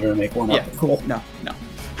want to bother to make one up. Cool. No.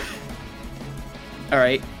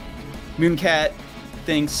 Alright. Mooncat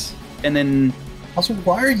thinks, and then... Also,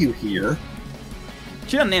 why are you here?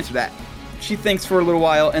 She doesn't answer that. She thinks for a little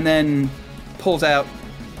while, and then pulls out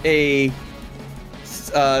a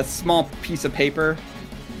small piece of paper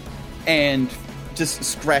and just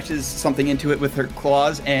scratches something into it with her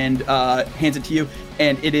claws and hands it to you,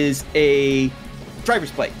 and it is a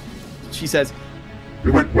driver's plate. She says, It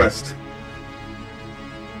went west.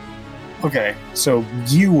 Okay, so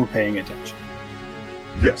you were paying attention.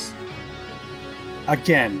 Yes.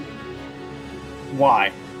 Again.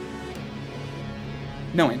 Why?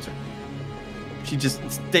 no answer. She just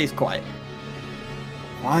stays quiet.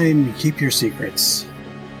 Fine, keep your secrets.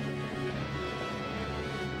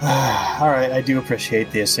 Alright, I do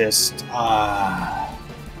appreciate the assist.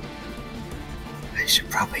 should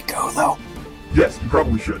probably go, though. Yes, you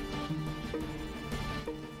probably should.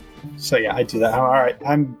 So yeah, I do that. All right,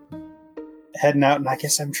 I'm heading out, and I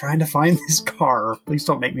guess I'm trying to find this car. Please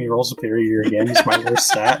don't make me roll superior again. It's my worst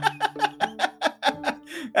stat.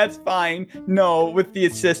 That's fine. No, with the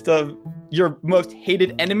assist of your most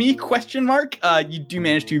hated enemy, ? You do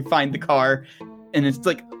manage to find the car, and it's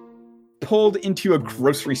like pulled into a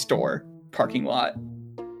grocery store parking lot.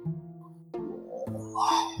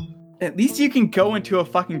 At least you can go into a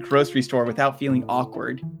fucking grocery store without feeling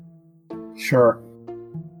awkward. Sure.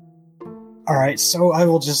 All right, so I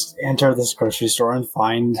will just enter this grocery store and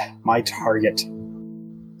find my target.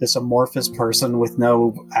 This amorphous person with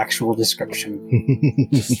no actual description.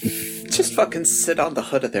 Just fucking sit on the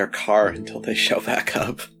hood of their car until they show back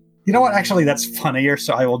up. You know what? Actually, that's funnier,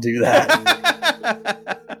 so I will do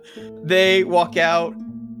that. They walk out,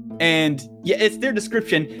 and yeah, it's their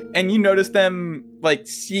description, and you notice them, like,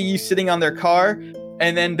 see you sitting on their car,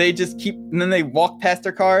 and then they just keep, and then they walk past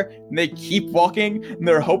their car, and they keep walking, and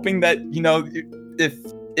they're hoping that, you know, if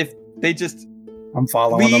they just I'm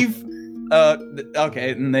following leave, them.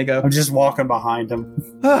 Okay, and they go, I'm just walking behind them.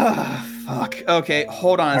 fuck, okay,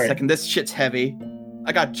 hold on a All right. second, this shit's heavy.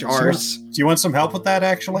 I got jars. Do you want some help with that,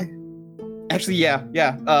 actually? Actually, yeah.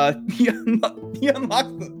 He unlocks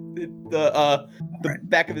the Right.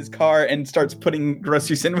 back of his car and starts putting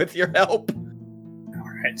groceries in with your help.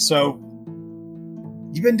 All right, so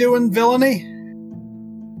you been doing villainy?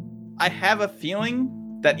 I have a feeling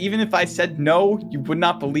that even if I said no, you would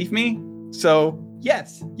not believe me. So,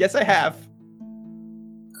 yes, I have.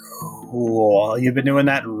 Cool. You've been doing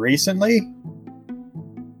that recently?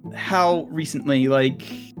 How recently? Like,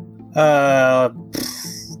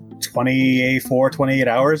 28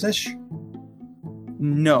 hours-ish?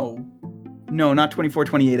 no, not 24,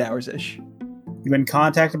 28 hours-ish. You been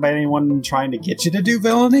contacted by anyone trying to get you to do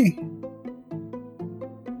villainy?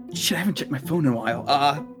 Shit, I haven't checked my phone in a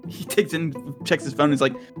while. He checks his phone and is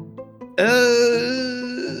like,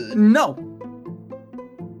 no.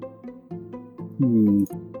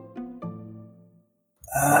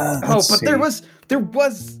 There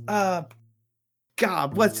was,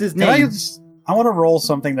 God, what's his name? I want to roll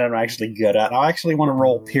something that I'm actually good at. I actually want to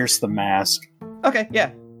roll Pierce the Mask. Okay,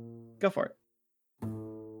 yeah. Go for it.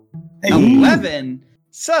 Hey. 11.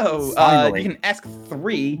 So, Finally. you can ask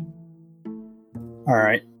 3. All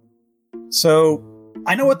right. So,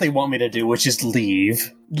 I know what they want me to do, which is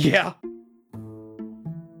leave. Yeah.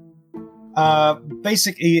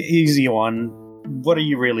 Basic, easy one. What are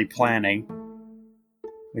you really planning?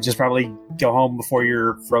 Which is probably go home before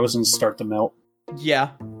your frozen start to melt.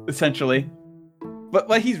 Yeah, essentially. But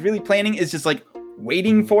what he's really planning is just, like,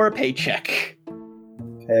 waiting for a paycheck.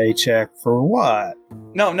 Paycheck for what?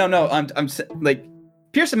 No. I'm like,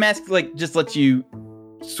 Pierce the Mask, like, just lets you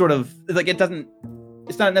sort of, like,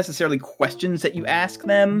 it's not necessarily questions that you ask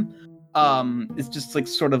them. It's just, like,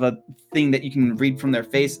 sort of a thing that you can read from their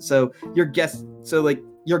face. So you're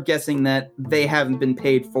guessing that they haven't been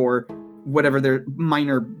paid for whatever their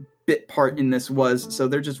minor bit part in this was. So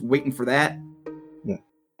they're just waiting for that.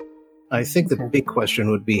 I think the big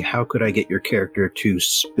question would be, how could I get your character to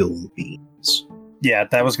spill the beans? Yeah,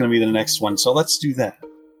 that was going to be the next one, so let's do that.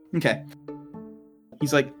 Okay.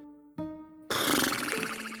 He's like, I'm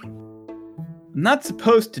not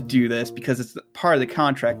supposed to do this because it's part of the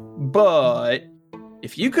contract, but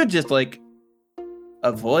if you could just, like,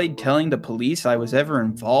 avoid telling the police I was ever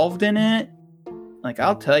involved in it, like,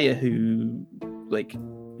 I'll tell you who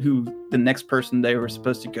the next person they were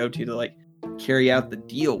supposed to go to, like, carry out the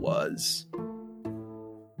deal was.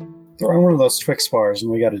 Throw in one of those Twix bars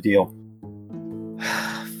and we got a deal.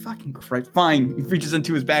 Fucking Christ. Fine. He reaches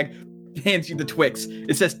into his bag, hands you the Twix.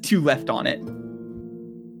 It says 2 left on it.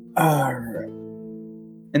 Alright.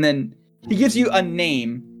 And then he gives you a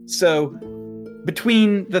name. So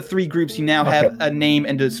between the 3 groups, you now have a name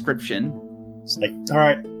and a description. It's like,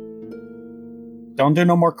 alright. Don't do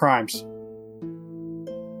no more crimes.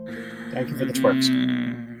 Thank you for the Twix.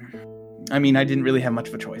 I mean, I didn't really have much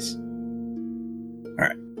of a choice.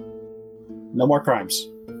 Alright. No more crimes.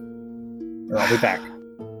 Or I'll be back.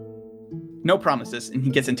 No promises. And he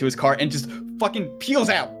gets into his car and just fucking peels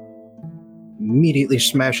out. Immediately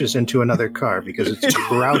smashes into another car because it's a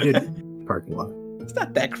crowded parking lot. It's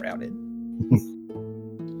not that crowded.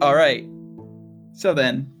 All right. So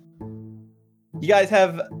then, you guys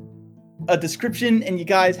have a description and you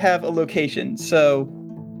guys have a location. So,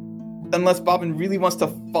 unless Bobbin really wants to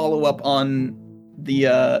follow up on the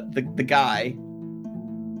guy.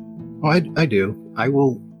 Oh, I do. I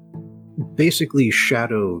will basically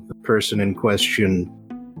shadow the person in question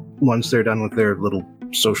once they're done with their little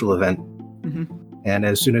social event. Mm-hmm. And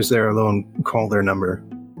as soon as they're alone, call their number.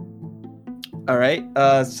 All right.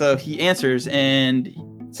 So he answers, and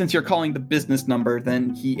since you're calling the business number,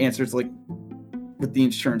 then he answers like with the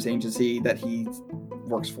insurance agency that he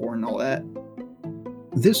works for and all that.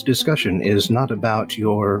 This discussion is not about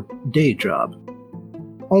your day job.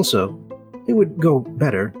 Also, it would go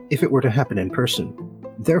better if it were to happen in person.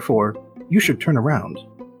 Therefore, you should turn around.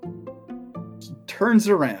 He turns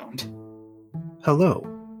around. Hello.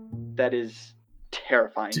 That is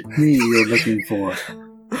terrifying. Me you're looking for.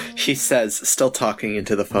 He says, still talking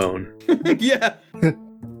into the phone. Yeah.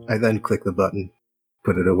 I then click the button,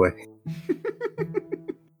 put it away.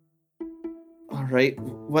 All right.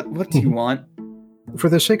 What do you want? For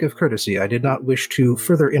the sake of courtesy, I did not wish to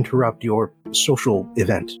further interrupt your social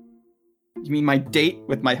event. You mean my date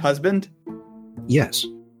with my husband? Yes.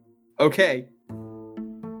 Okay.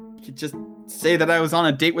 You could just say that I was on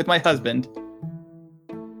a date with my husband.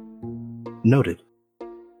 Noted.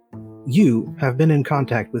 You have been in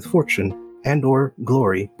contact with fortune and or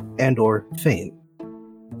glory and or fame.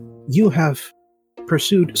 You have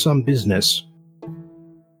pursued some business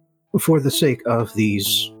for the sake of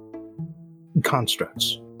these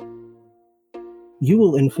constructs. You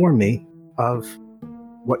will inform me of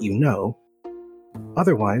what you know.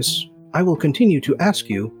 Otherwise, I will continue to ask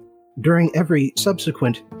you during every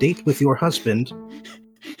subsequent date with your husband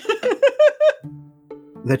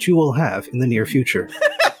that you will have in the near future.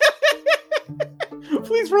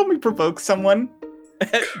 Please roll me provoke someone.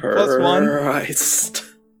 +1. Christ.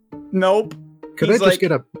 Nope. Could He's I just like-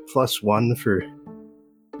 get a +1 for...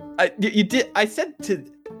 You did. I said to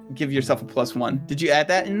give yourself a +1. Did you add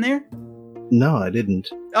that in there? No, I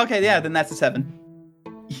didn't. Okay, yeah, then that's a 7.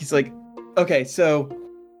 He's like, okay, so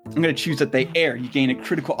I'm gonna choose that they air. You gain a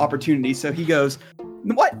critical opportunity. So he goes,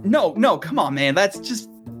 what? No, come on, man. That's just.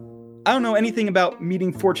 I don't know anything about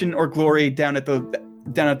meeting fortune or glory down at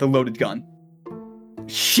the loaded gun.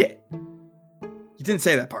 Shit. You didn't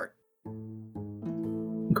say that part.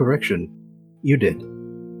 Correction. You did.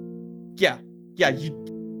 Yeah, you.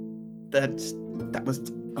 That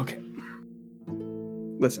was okay.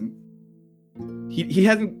 Listen, he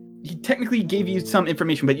hasn't. He technically gave you some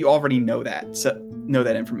information, but you already know that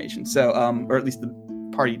information. So, or at least the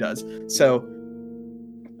party does. So,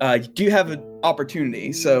 you do have an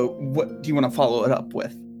opportunity. So, what do you want to follow it up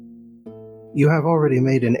with? You have already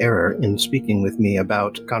made an error in speaking with me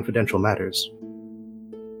about confidential matters.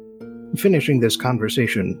 Finishing this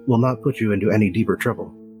conversation will not put you into any deeper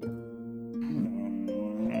trouble.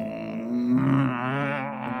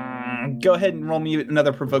 Go ahead and roll me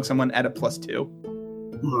another provoke someone at a +2.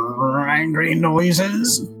 Angry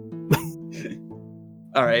noises.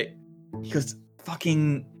 All right. He goes,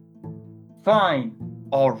 fucking fine.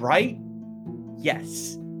 All right.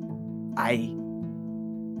 Yes. I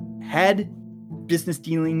had business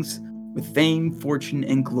dealings with fame, fortune,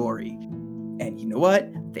 and glory. And you know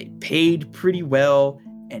what? They paid pretty well.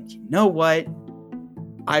 And you know what?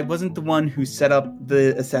 I wasn't the one who set up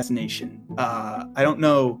the assassination. I don't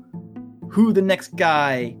know who the next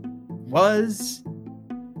guy was,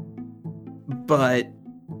 but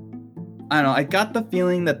I don't know. I got the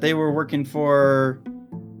feeling that they were working for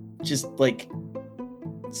just like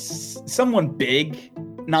someone big.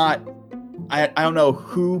 Not, I don't know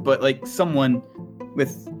who, but like someone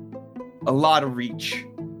with a lot of reach.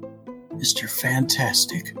 Mr.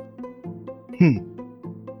 Fantastic.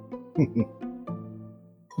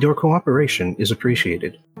 Your cooperation is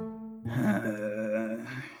appreciated.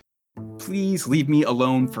 Please leave me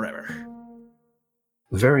alone forever.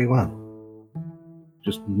 Very well.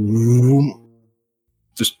 Just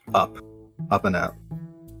up and out.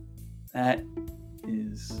 That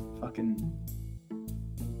is fucking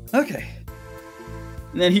okay.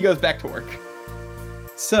 And then he goes back to work.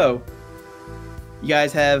 So, you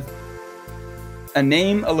guys have a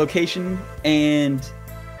name, a location, and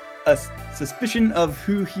a suspicion of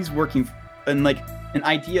who he's working for, and like an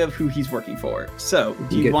idea of who he's working for. So,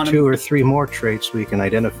 do you get want 2 or 3 more traits, we can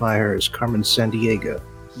identify her as Carmen Sandiego.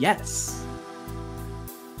 Yes.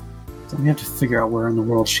 So we have to figure out where in the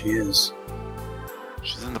world she is.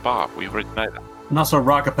 She's in the bar. We already know that. And also,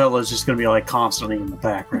 Rockapella is just going to be like constantly in the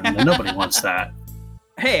background, and nobody wants that.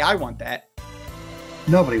 Hey, I want that.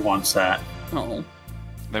 Nobody wants that. Oh.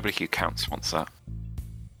 Nobody who counts wants that.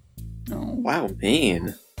 No. Wow,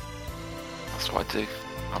 mean. That's what I do.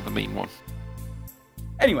 I'm the mean one.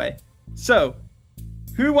 Anyway, so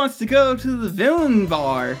who wants to go to the villain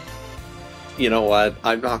bar? You know what?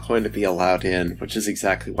 I'm not going to be allowed in, which is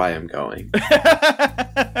exactly why I'm going.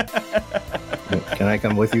 Can I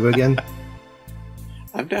come with you again?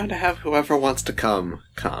 I'm down to have whoever wants to come.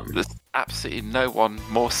 absolutely no one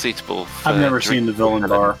more suitable for I've never seen the villain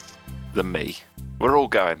bar than me. We're all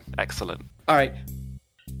going. Excellent. All right.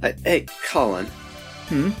 Hey, Colin.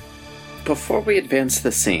 Before we advance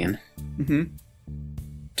the scene,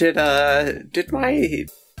 did my,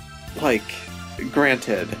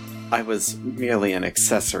 granted, I was merely an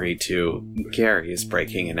accessory to Gary's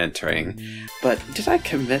breaking and entering, but did I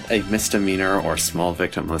commit a misdemeanor or small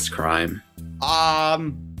victimless crime? I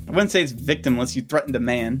wouldn't say it's victimless. You threatened a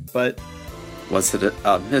man, but Was it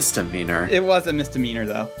a misdemeanor? it was a misdemeanor,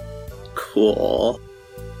 though. Cool.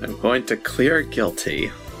 I'm going to clear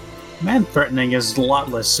guilty. Man threatening is a lot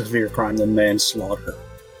less severe crime than manslaughter.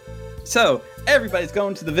 So everybody's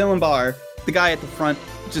going to the villain bar. The guy at the front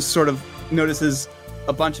just sort of notices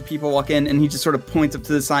a bunch of people walk in, and he just sort of points up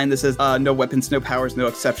to the sign that says, no weapons, no powers, no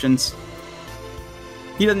exceptions.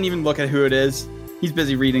 He doesn't even look at who it is. He's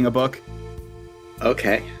busy reading a book.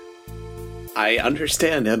 Okay. I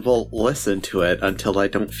understand and will listen to it until I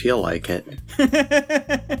don't feel like it.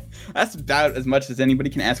 That's about as much as anybody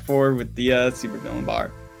can ask for with the supervillain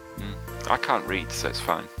bar. I can't read, so it's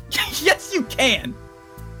fine. Yes, you can!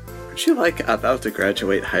 Aren't you, about to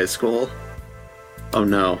graduate high school? Oh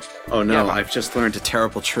no, Yeah, I've just learned a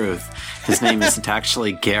terrible truth. His name isn't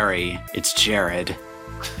actually Gary, it's Jared.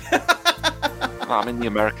 Well, I'm in the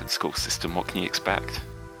American school system. What can you expect?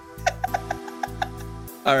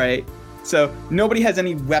 All right. So nobody has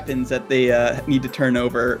any weapons that they need to turn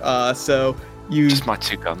over. So you Just my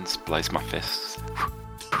 2 guns, blaze my fists.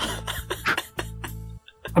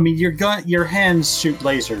 I mean, your hands shoot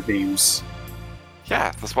laser beams.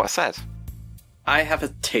 Yeah, that's what I said. I have a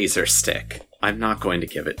taser stick. I'm not going to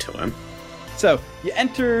give it to him. So you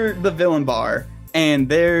enter the villain bar, and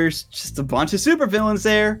there's just a bunch of supervillains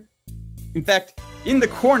there. In fact, in the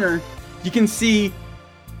corner, you can see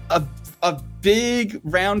a big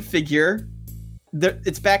round figure.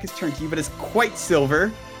 Its back is turned to you, but it's quite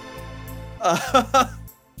silver.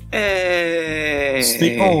 Hey! It's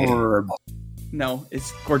the orb. No,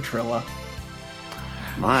 it's Gordrilla.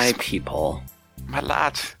 My people. My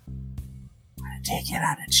lad, Take it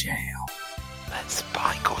out of jail. let's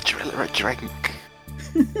buy Gordrilla a drink.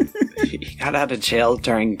 He got out of jail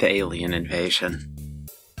during the alien invasion.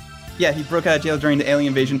 Yeah, he broke out of jail during the alien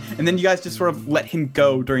invasion, and then you guys just sort of let him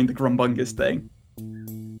go during the Grumbungus thing.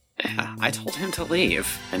 Yeah, I told him to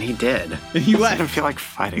leave, and he did. And he I left. don't feel like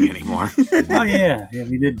fighting anymore. Oh yeah,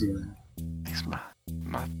 we did do that. He's my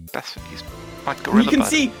best. He's my gorilla You can buddy.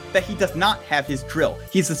 see that he does not have his drill.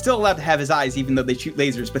 He's still allowed to have his eyes, even though they shoot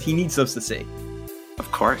lasers, but he needs those to see.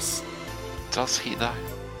 Of course. Does he though?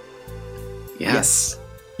 Yes.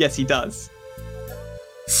 Yes, he does.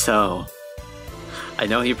 So, I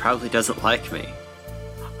know he probably doesn't like me.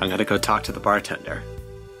 I'm gonna go talk to the bartender.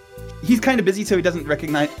 He's kind of busy, so he doesn't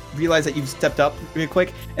realize that you've stepped up real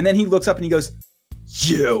quick. And then he looks up and he goes,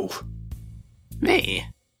 "You." Me?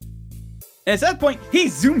 And at that point, he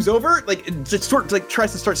zooms over, just sort of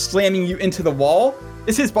tries to start slamming you into the wall.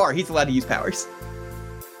 It's his bar. He's allowed to use powers.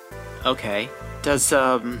 Okay. Does,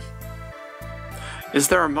 is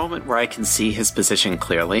there a moment where I can see his position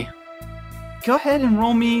clearly? Go ahead and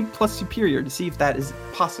roll me plus superior to see if that is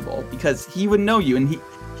possible, because he would know you, and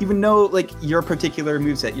he would know your particular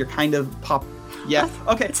moveset. You're kind of pop. Yeah.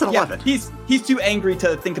 Okay. It's an 11. Yeah. He's too angry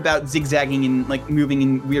to think about zigzagging and moving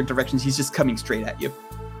in weird directions. He's just coming straight at you.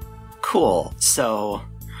 Cool. So,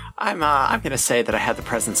 I'm gonna say that I had the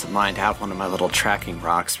presence of mind to have one of my little tracking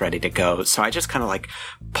rocks ready to go. So I just kind of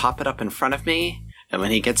pop it up in front of me, and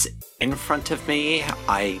when he gets in front of me,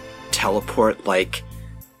 I teleport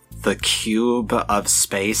the cube of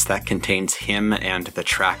space that contains him and the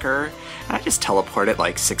tracker, and I just teleport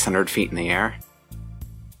it 600 feet in the air.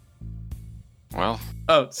 Well,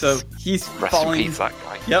 Oh, so he's rest in falling. peace, that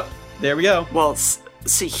guy. Yep. There we go. Well,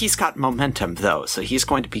 see, he's got momentum, though, so he's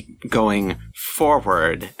going to be going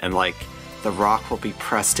forward, and, the rock will be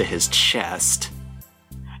pressed to his chest.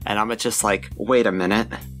 And I'm just wait a minute.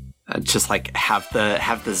 Just, have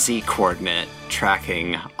the Z coordinate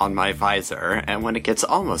tracking on my visor, and when it gets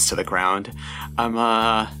almost to the ground, I'm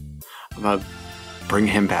gonna bring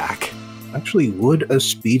him back. Actually, would a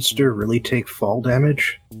speedster really take fall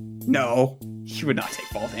damage? No, he would not take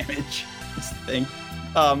fall damage. That's the thing.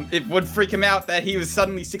 It would freak him out that he was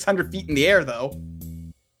suddenly 600 feet in the air, though.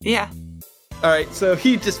 Yeah. All right, so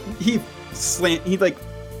he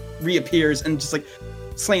reappears and just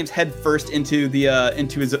slams head first into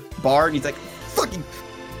his bar, and he's like, "Fucking!"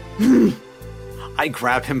 I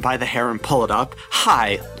grab him by the hair and pull it up.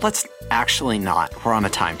 Hi, let's actually not. We're on a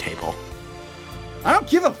timetable. I don't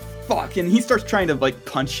give a fuck, and he starts trying to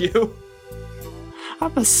punch you.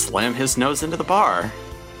 I'm gonna slam his nose into the bar.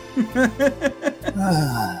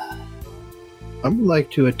 I would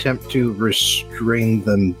like to attempt to restrain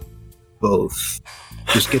them both.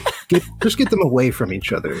 Just get them away from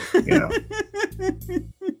each other, you know.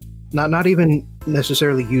 Not even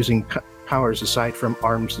necessarily using powers aside from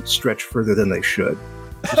arms that stretch further than they should.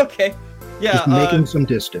 Okay. Yeah. Just making some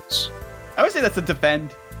distance. I would say that's a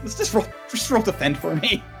defend. Let's just roll defend for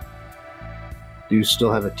me. Do you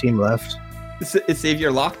still have a team left? Is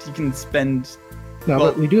Savior locked? You can spend. No,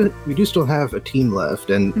 Well- but we do still have a team left,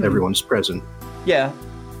 and everyone's present. Yeah.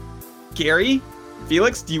 Gary,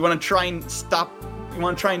 Felix, do you want to try and stop? You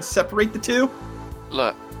want to try and separate the two?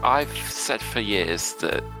 Look, I've said for years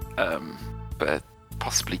that, but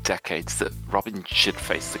possibly decades, that Robin should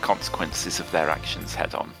face the consequences of their actions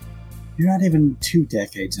head on. You're not even 2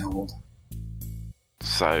 decades old.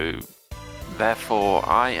 So, therefore,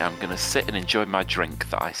 I am going to sit and enjoy my drink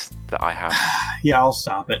that I have. Yeah, I'll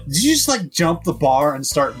stop it. Did you just like jump the bar and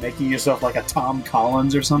start making yourself like a Tom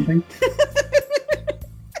Collins or something?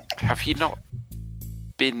 Have you not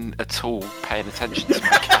been at all paying attention to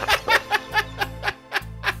my character?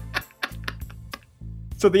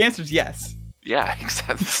 So the answer is yes. Yeah,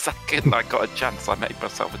 exactly. The second I got a chance, I made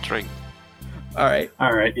myself a drink. All right.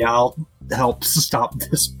 All right, yeah, I'll help stop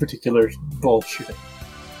this particular bullshit.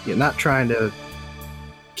 You're not trying to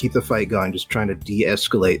keep the fight going, just trying to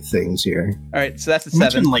de-escalate things here. All right. So that's a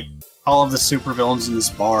Imagine 7. like all of the supervillains in this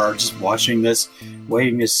bar are just watching this,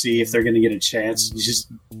 waiting to see if they're going to get a chance. You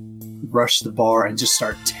just rush the bar and just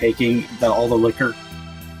start taking all the liquor.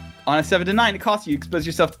 On a 7 to 9, it costs you expose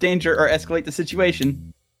yourself to danger or escalate the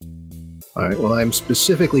situation. All right. Well, I'm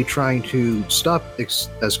specifically trying to stop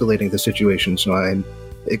escalating the situation, so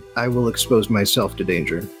I will expose myself to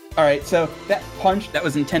danger. All right. So that punch that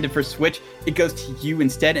was intended for Switch, it goes to you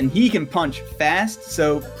instead, and he can punch fast.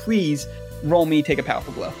 So please roll me, take a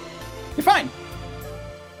powerful blow. You're fine.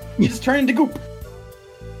 You just turn into goop.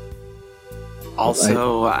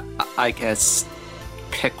 Also, I guess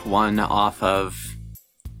pick one off of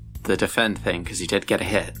the defend thing, because you did get a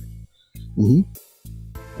hit. Mm-hmm.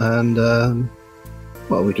 And,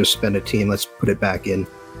 well, we just spent a team. Let's put it back in.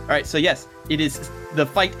 All right. So yes, it is. The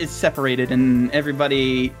fight is separated, and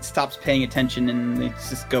everybody stops paying attention, and they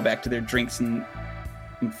just go back to their drinks and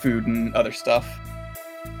food and other stuff.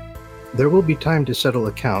 There will be time to settle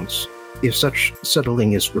accounts, if such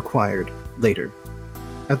settling is required, later.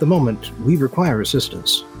 At the moment, we require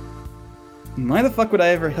assistance. Why the fuck would I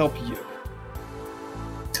ever help you?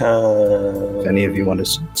 If any of you want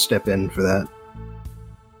to step in for that.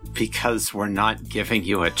 Because we're not giving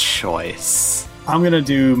you a choice. I'm going to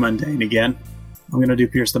do Mundane again. I'm going to do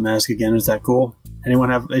Pierce the Mask again. Is that cool? Anyone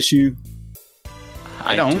have an issue?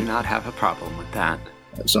 I don't. do not have a problem with that.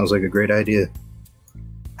 That sounds like a great idea.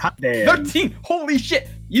 Hot damn. 13! Holy shit!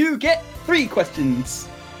 You get 3 questions!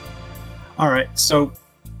 Alright, so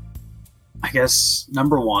I guess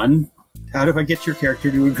number 1, how do I get your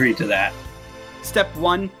character to agree to that? Step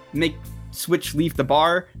 1, make Switch leave the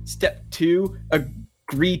bar. Step 2,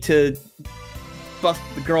 agree to bust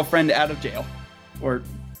the girlfriend out of jail. Or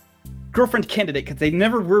girlfriend candidate, because they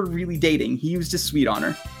never were really dating. He was just sweet on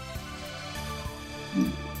her.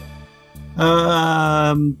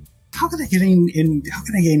 How can I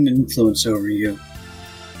gain influence over you?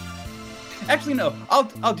 Actually, no.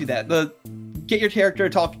 I'll do that. Get your character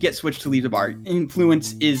to talk. Get Switch to leave the bar.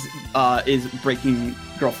 Influence is breaking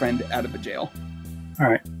girlfriend out of the jail. All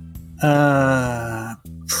right.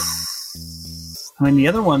 I mean, the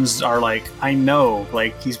other ones are like, I know,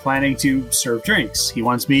 like he's planning to serve drinks. He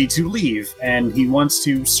wants me to leave, and he wants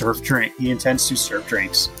to serve drink. He intends to serve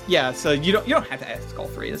drinks. Yeah. So you don't have to ask all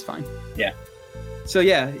 3. That's fine. Yeah. So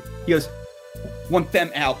yeah, he goes, want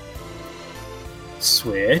them out.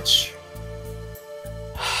 Switch.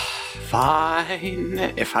 Fine.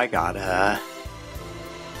 If I gotta.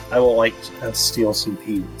 I will steal some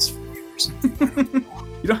peanuts from you or something.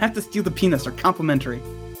 You don't have to steal the peanuts. They're complimentary.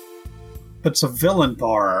 But it's a villain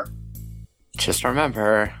bar. Just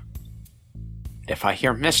remember, if I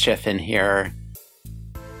hear mischief in here,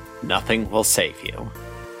 nothing will save you.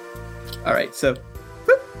 All right, so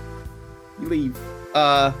whoop, you leave.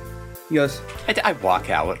 He goes, I walk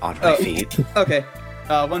out on my feet. okay.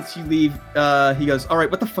 Once you leave, he goes, all right,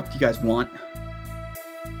 what the fuck do you guys want?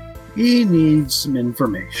 He needs some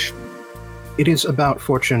information. It is about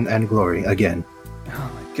fortune and glory again.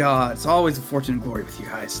 Oh my god, it's always a fortune and glory with you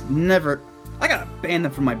guys. Never. I gotta ban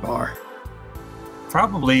them from my bar.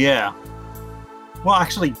 Probably, yeah. Well,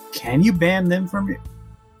 actually, can you ban them from you?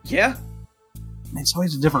 Yeah, It's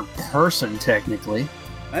always a different person, technically.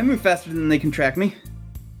 I move faster than they can track me.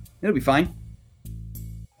 It'll be fine.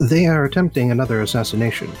 They are attempting another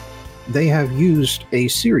assassination. They have used a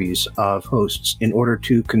series of hosts in order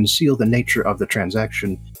to conceal the nature of the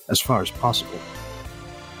transaction as far as possible.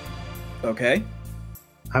 Okay.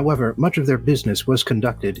 However, much of their business was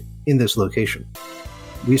conducted in this location.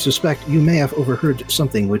 We suspect you may have overheard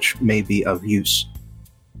something which may be of use.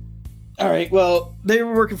 All right. Well, they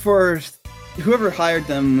were working for whoever hired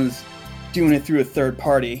them was doing it through a third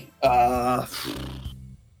party.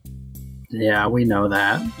 Yeah, we know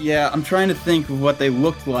that. Yeah, I'm trying to think of what they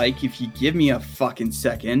looked like. If you give me a fucking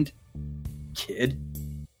second, kid.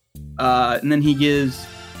 And then he gives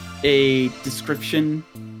a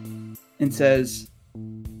description and says,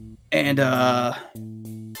 and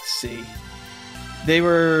let's see, they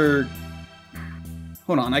were.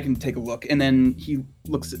 Hold on, I can take a look. And then he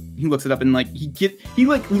looks it up and like he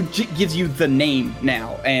legit gives you the name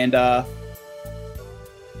now and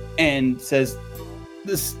says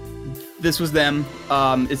this was them.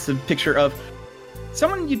 It's a picture of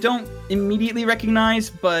someone you don't immediately recognize,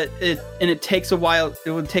 but it would take a while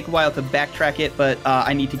to backtrack it, but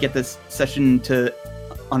I need to get this session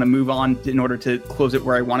on a move on in order to close it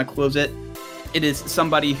where I want to close it. It is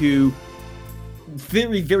somebody who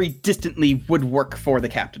very, very distantly would work for the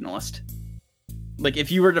capitalist. Like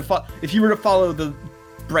if you were to follow the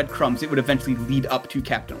breadcrumbs, it would eventually lead up to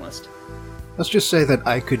capitalist. Let's just say that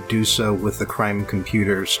I could do so with the crime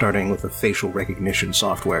computer, starting with a facial recognition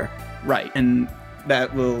software. Right, and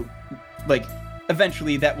that will,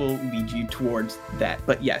 eventually that will lead you towards that.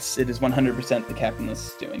 But yes, it is 100% the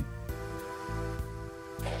capitalist doing.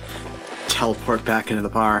 Teleport back into the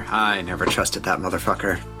bar. I never trusted that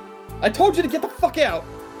motherfucker. I told you to get the fuck out!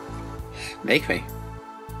 Make me.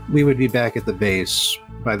 We would be back at the base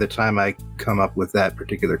by the time I come up with that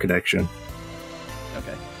particular connection.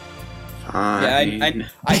 Okay.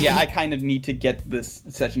 I kind of need to get this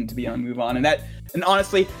session to be on move on, and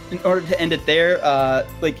honestly, in order to end it there,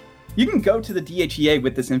 you can go to the DHEA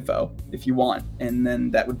with this info if you want, and then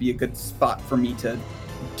that would be a good spot for me to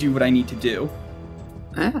do what I need to do.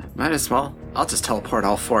 Might as well. I'll just teleport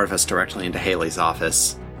all four of us directly into Haley's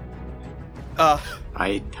office.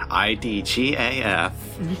 IDGAF.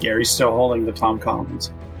 Gary's still holding the Tom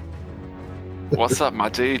Collins. What's up, my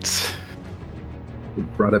dudes? We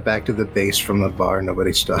brought it back to the base from the bar.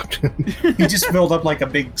 Nobody stopped him. He just filled up like a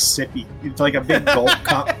big sippy. It's like a big gulp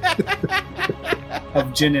cup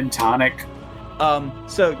of gin and tonic.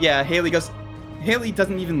 So yeah, Haley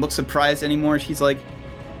doesn't even look surprised anymore. She's like,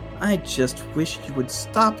 I just wish you would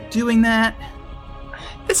stop doing that.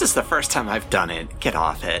 This is the first time I've done it. Get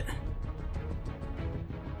off it.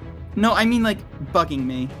 No, I mean bugging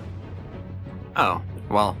me. Oh,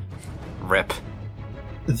 well, rip.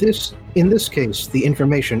 In this case, the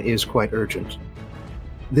information is quite urgent.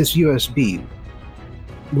 This USB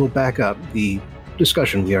will back up the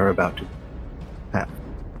discussion we are about to have.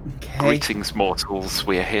 Okay. Greetings, mortals.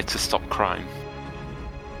 We are here to stop crime.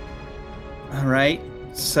 All right.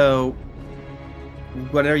 So,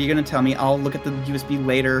 what are you going to tell me? I'll look at the USB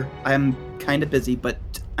later. I'm kind of busy, but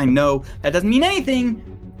I know that doesn't mean anything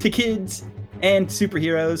to kids and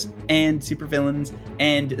superheroes and supervillains,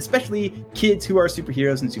 and especially kids who are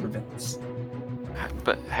superheroes and supervillains.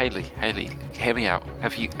 But Haley, hear me out.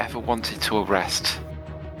 Have you ever wanted to arrest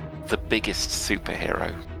the biggest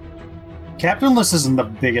superhero? Capitalist isn't the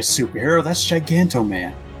biggest superhero. That's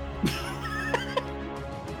Giganto-Man.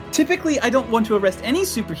 Typically, I don't want to arrest any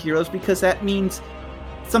superheroes because that means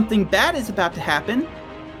something bad is about to happen.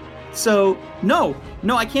 So, no,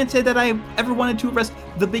 I can't say that I ever wanted to arrest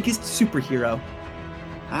the biggest superhero.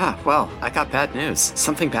 Well, I got bad news.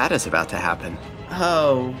 Something bad is about to happen.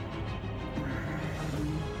 Oh.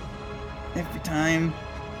 Every time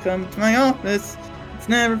I come to my office, it's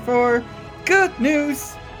never for good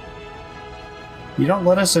news. You don't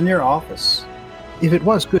let us in your office. If it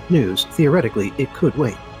was good news, theoretically, it could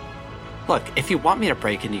wait. Look, if you want me to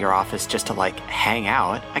break into your office just to, hang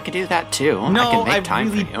out, I could do that too. No, I can make time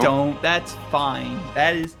really for you. Don't. That's fine.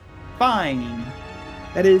 That is fine.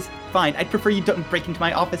 That is fine. I'd prefer you don't break into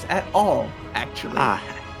my office at all, actually.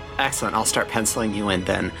 Excellent. I'll start penciling you in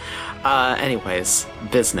then. Anyways,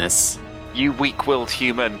 business. You weak-willed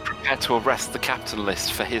human, prepare to arrest the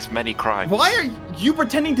capitalist for his many crimes. Why are you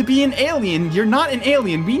pretending to be an alien? You're not an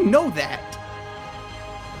alien. We know that.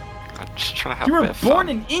 I'm just trying to have You a were bit of fun. born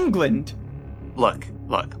in England. Look.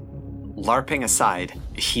 LARPing aside,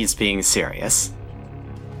 he's being serious.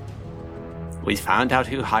 We found out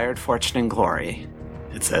who hired Fortune and Glory.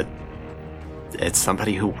 It's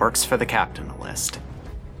somebody who works for the capitalist.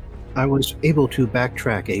 I was able to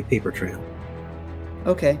backtrack a paper trail.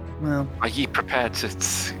 Okay, well. Are you prepared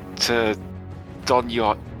to don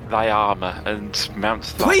thy armor and mount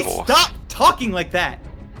thy Please horse? stop talking like that.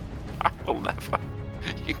 I will never.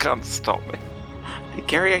 You can't stop me.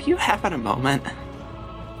 Gary, are you having a moment?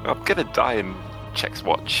 I'm gonna die in Check's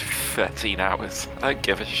watch 13 hours. I don't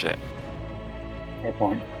give a shit. Fair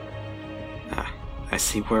point. I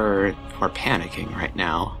see we're panicking right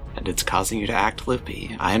now, and it's causing you to act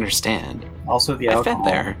loopy. I understand. Also, the I've been alcohol.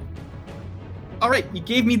 there. All right, you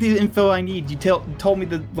gave me the info I need. You told me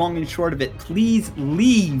the long and short of it. Please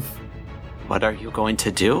leave. What are you going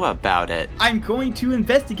to do about it? I'm going to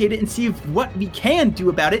investigate it and see what we can do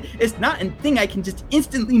about it. It's not a thing I can just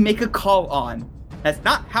instantly make a call on. That's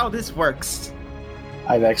not how this works.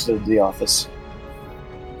 I've exited the office.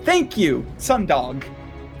 Thank you, Sundog,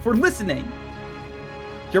 for listening.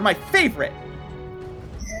 You're my favorite.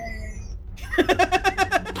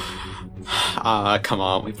 Come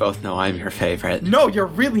on, we both know I'm your favorite. No, you're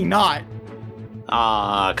really not.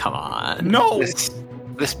 Come on. No.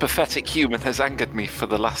 This pathetic human has angered me for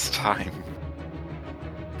the last time.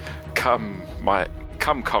 Come,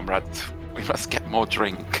 comrade. We must get more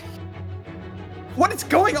drink. What is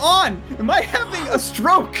going on? Am I having a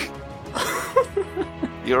stroke?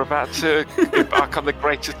 You're about to embark on the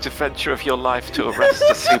greatest adventure of your life to arrest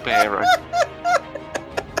a superhero.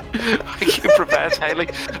 Are you prepared, Haley?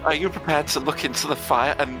 Are you prepared to look into the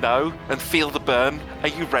fire and know and feel the burn? Are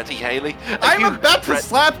you ready, Haley? I'm about to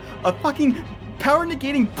slap a fucking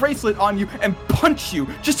power-negating bracelet on you and punch you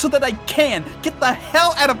just so that I can get the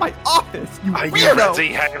hell out of my office, you Are you weirdo! ready,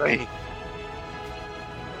 Haley?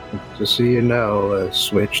 Just so you know,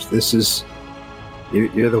 Switch, this is...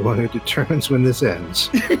 You're the one who determines when this ends.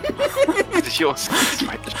 It's yours.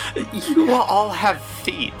 You all have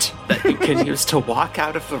feet that you can use to walk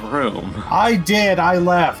out of the room. I did. I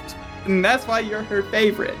left. And that's why you're her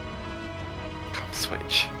favorite. Come,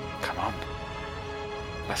 Switch. Come on.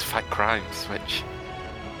 Let's fight crime, Switch.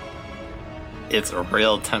 It's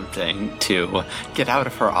real tempting to get out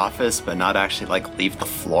of her office but not actually, leave the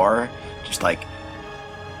floor. Just,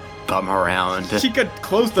 bum around. She could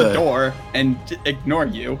close the door and ignore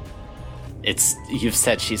you. You've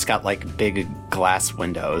said she's got, big glass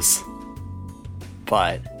windows.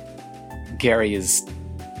 But Gary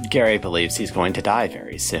believes he's going to die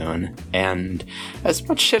very soon, and as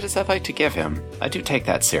much shit as I'd like to give him, I do take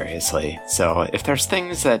that seriously. So if there's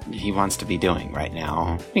things that he wants to be doing right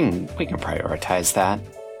now, we can prioritize that.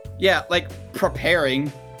 Yeah,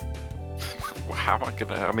 preparing. How am I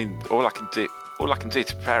gonna? I mean, all I can do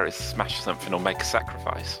to prepare is smash something or make a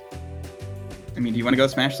sacrifice. I mean, do you want to go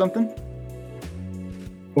smash something?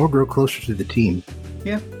 Or grow closer to the team.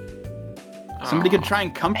 Yeah. Somebody could try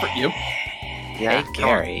and comfort you. Hey,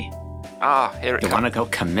 Gary. Here it You comes. want to go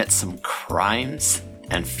commit some crimes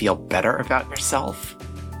and feel better about yourself?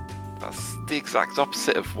 That's the exact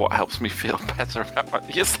opposite of what helps me feel better about my...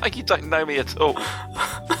 It's like you don't know me at all.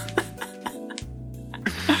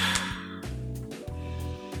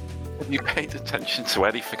 Have you paid attention to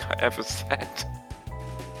anything I ever said?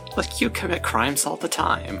 Look, you commit crimes all the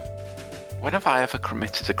time. When have I ever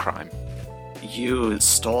committed a crime? You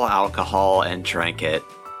stole alcohol and drank it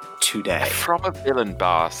today. From a villain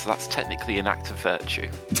bar, so that's technically an act of virtue.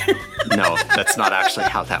 No, that's not actually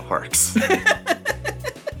how that works.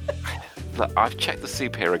 Look, I've checked the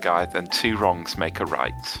superhero guide, and 2 wrongs make a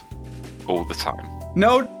right. All the time.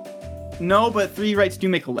 No, but 3 rights do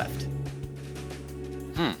make a left.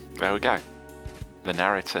 There we go. The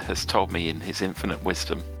narrator has told me in his infinite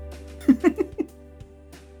wisdom.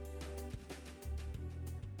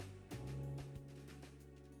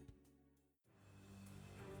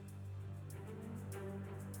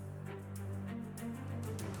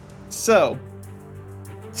 So,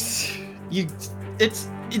 you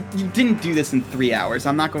didn't do this in 3 hours.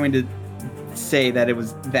 I'm not going to say that it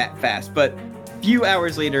was that fast, but a few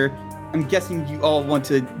hours later, I'm guessing you all want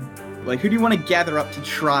to, who do you want to gather up to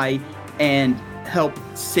try and help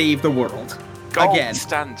save the world? Gold Again.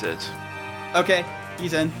 standard. Okay,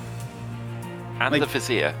 he's in. And the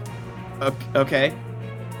Vizier. Okay.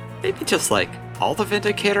 Maybe just all the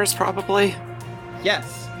Vindicators, probably?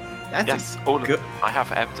 Yes. Yes, all of them. I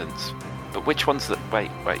have evidence. But which one's that? Wait.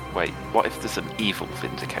 What if there's an evil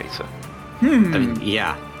Vindicator? I mean,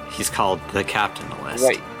 yeah. He's called the Capitalist.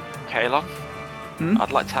 Wait, Kalon?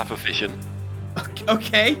 I'd like to have a vision.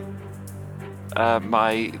 Okay.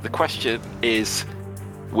 The question is,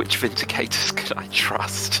 which Vindicators can I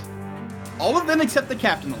trust? All of them except the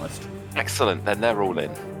Capitalist. Excellent, then they're all in.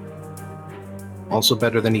 Also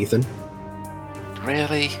better than Ethan.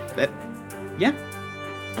 Really? Yeah.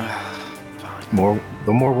 Fine.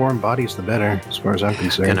 The more warm bodies, the better, as far as I'm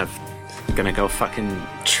concerned. Gonna go fucking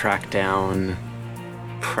track down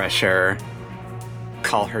Pressure,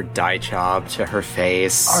 call her die job to her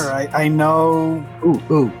face. All right, I know.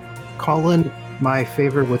 Ooh. call in my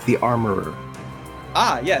favor with the armorer.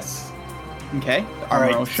 Ah, yes. Okay. The All armor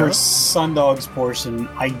will right, show for up. Sundog's portion,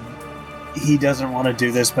 he doesn't want to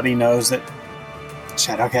do this, but he knows that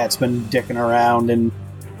Shadowcat's been dicking around and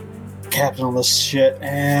capitalist shit,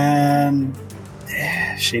 and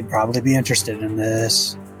she'd probably be interested in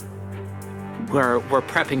this. We're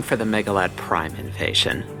prepping for the Megalad Prime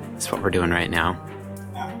invasion. That's what we're doing right now.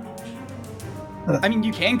 I mean,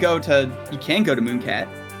 you can go to Mooncat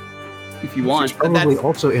if you want. She's but probably that's,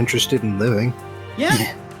 also interested in living.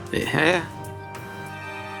 yeah. Yeah.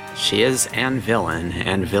 She is and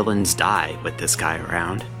villains die with this guy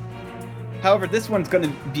around. However, this one's going to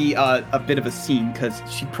be a bit of a scene because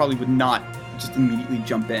she probably would not just immediately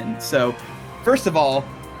jump in. So, first of all,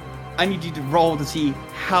 I need you to roll to see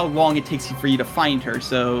how long it takes for you to find her.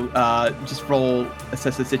 So, just roll,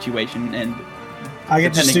 assess the situation, and I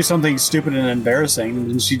could just depending- do something stupid and embarrassing,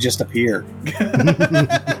 and she'd just appear.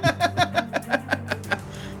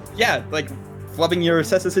 yeah, like flubbing your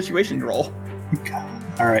assess the situation roll.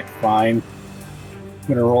 Alright, fine. I'm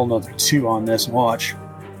gonna roll another 2 on this. Watch.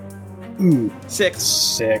 Ooh, 6.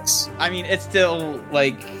 6. I mean, it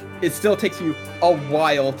still takes you a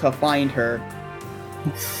while to find her.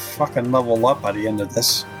 Fucking level up by the end of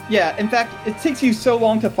this. Yeah, in fact, it takes you so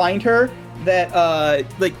long to find her that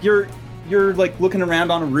you're like looking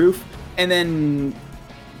around on a roof, and then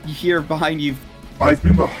you hear behind you. I've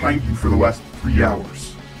been behind you for the last 3 hours.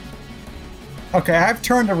 Okay, I've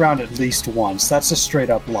turned around at least once. That's a straight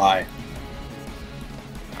up lie.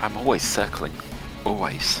 I'm always circling.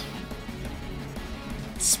 Always.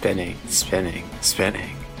 Spinning.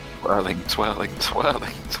 Twirling, twirling,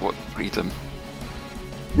 freedom.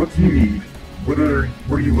 What do you need? What are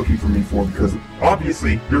you looking for me for? Because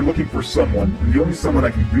obviously you're looking for someone, and the only someone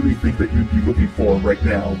I can really think that you'd be looking for right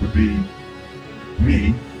now would be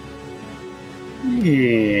me.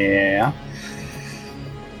 Yeah.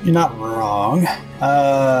 You're not wrong.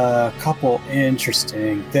 A couple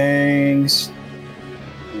interesting things.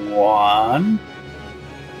 One,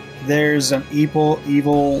 there's an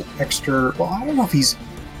evil extra. Well, I don't know if he's.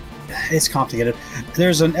 It's complicated.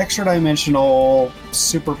 There's an extra dimensional,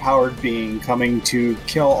 superpowered being coming to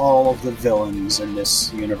kill all of the villains in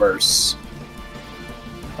this universe.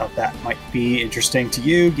 Thought that might be interesting to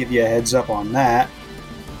you. Give you a heads up on that.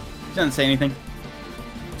 Doesn't say anything.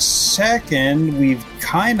 Second, we've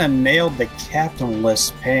kind of nailed the captain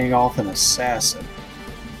list paying off an assassin.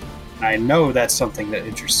 I know that's something that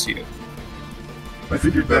interests you. I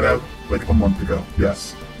figured that out like a month ago,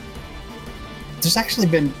 yes. There's actually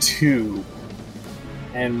been 2,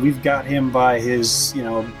 and we've got him by his,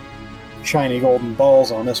 shiny golden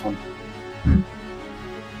balls on this one.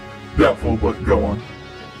 Doubtful, but go on.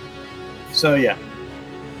 So yeah,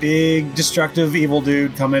 big destructive evil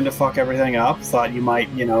dude coming to fuck everything up. Thought you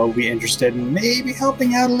might, be interested in maybe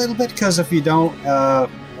helping out a little bit, because if you don't,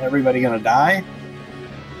 everybody gonna die.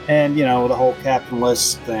 And, the whole captain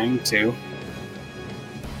list thing, too.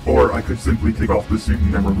 Or I could simply take off the suit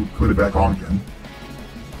and never put it back on again.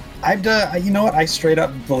 You know what? I straight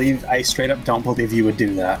up don't believe you would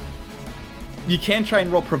do that. You can try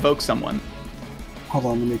and roll provoke someone. Hold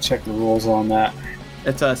on, let me check the rules on that.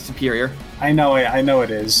 It's a superior. I know it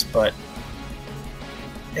is, but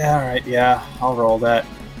yeah, all right, yeah, I'll roll that.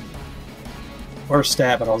 Or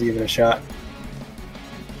stat, but I'll give it a shot.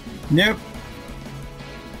 Nope.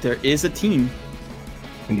 There is a team.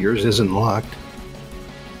 And yours isn't locked.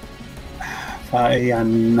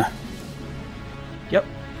 Fine. Yep.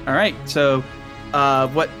 All right. So,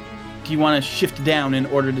 what do you want to shift down in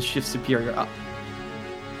order to shift superior up?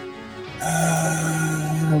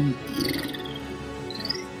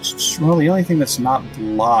 Well, the only thing that's not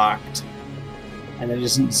locked, and it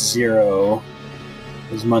isn't 0,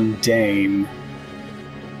 is mundane.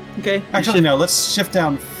 Okay. Actually, no. Let's shift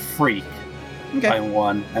down freak by Okay.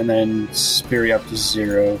 1, and then superior up to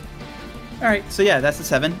 0. All right. So yeah, that's a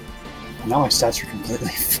 7. Now my stats are completely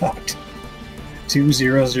fucked.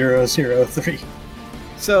 20003.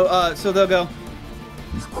 So they'll go.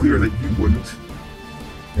 It's clear that you wouldn't.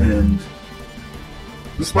 And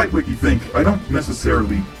despite what you think, I don't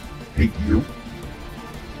necessarily hate you.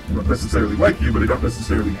 I don't necessarily like you, but I don't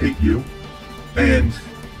necessarily hate you. And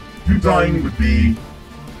you dying would be...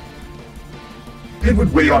 It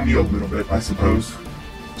would weigh on me a little bit, I suppose.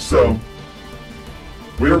 So,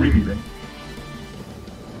 where are we meeting?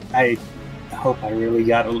 I hope I really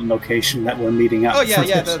got a location that we're meeting up. Oh yeah, for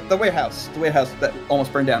yeah. this. The warehouse. The warehouse that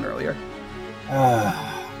almost burned down earlier.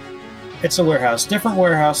 It's a warehouse. Different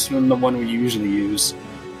warehouse than the one we usually use.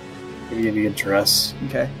 Give you the address.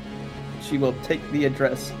 Okay. She will take the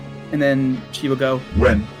address, and then she will go.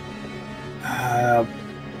 When?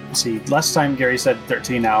 let's see. Last time Gary said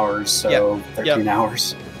 13 hours, so Yep. 13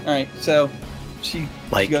 hours. All right, so she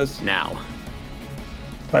goes, now.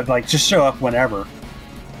 But just show up whenever.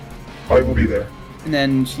 I will be there. and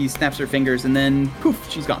then she snaps her fingers, and then poof,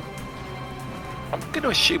 she's gone. I'm going to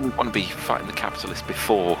assume we want to be fighting the capitalists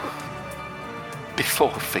before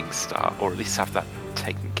things start, or at least have that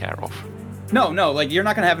taken care of. No, you're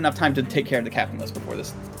not gonna have enough time to take care of the capitalist before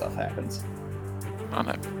this stuff happens. Oh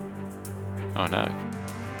no. Oh no.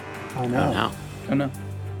 Oh no. No. Oh no.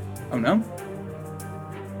 Oh no.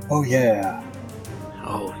 Oh yeah.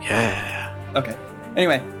 Oh, yeah. Okay.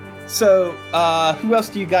 Anyway, so who else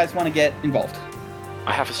do you guys want to get involved?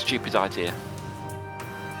 I have a stupid idea.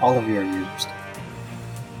 All of you are used.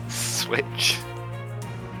 Switch.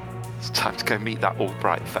 It's time to go meet that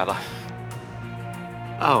Albright fella.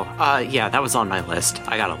 Oh, yeah, that was on my list.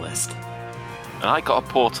 I got a list. And I got a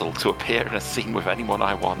portal to appear in a scene with anyone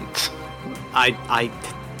I want.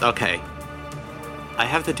 Okay. I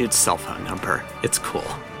have the dude's cell phone number. It's cool.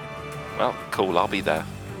 Well, cool, I'll be there.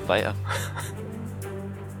 Later.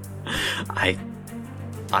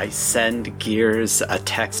 I send Gears a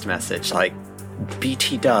text message like,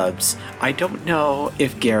 BT dubs. I don't know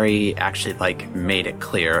if Gary actually made it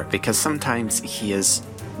clear, because sometimes he is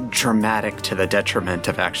dramatic to the detriment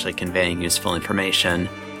of actually conveying useful information.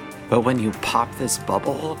 But when you pop this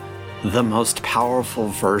bubble, the most powerful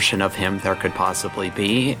version of him there could possibly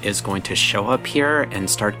be is going to show up here and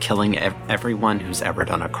start killing everyone who's ever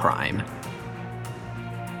done a crime.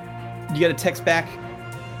 You get a text back.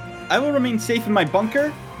 I will remain safe in my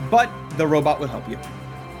bunker, but the robot will help you.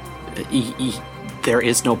 There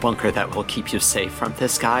is no bunker that will keep you safe from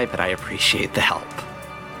this guy, but I appreciate the help.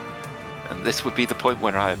 And this would be the point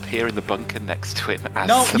where I appear in the bunker next to him as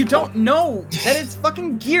No, the you don't know. That is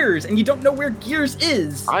fucking Gears, and you don't know where Gears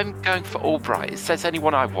is. I'm going for Albright. It says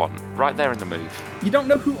anyone I want. Right there in the move. You don't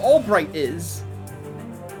know who Albright is.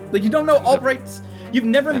 You don't know Albright's... You've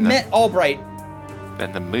never met Albright.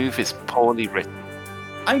 Then the move is poorly written.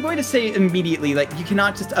 I'm going to say immediately, you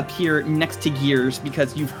cannot just appear next to Gears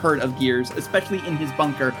because you've heard of Gears, especially in his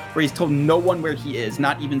bunker, where he's told no one where he is,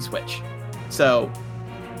 not even Switch. So,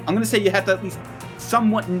 I'm going to say you have to at least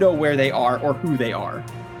somewhat know where they are or who they are.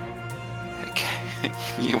 Okay,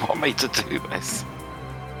 you want me to do this?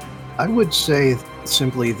 I would say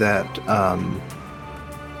simply that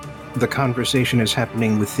the conversation is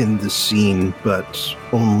happening within the scene, but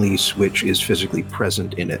only Switch is physically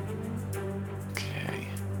present in it. Okay.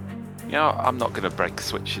 You know, I'm not going to break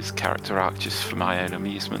Switch's character arc just for my own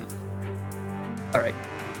amusement. Alright,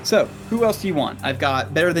 so, who else do you want? I've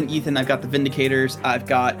got, better than Ethan, I've got the Vindicators, I've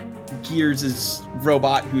got Gears'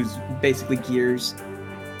 robot, who's basically Gears.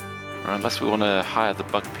 Or unless we want to hire the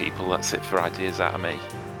bug people, that's it for ideas out of me.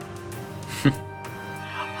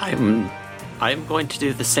 I'm going to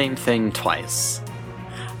do the same thing twice.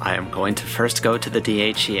 I am going to first go to the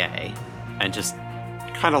DHEA and just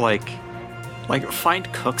kind of like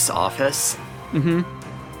find Cook's office. Mm-hmm.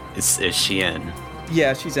 Is she in?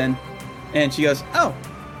 Yeah, she's in. And she goes, oh,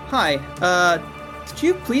 hi, could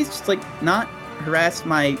you please just, not harass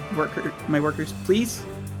my workers, please?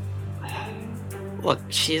 Look,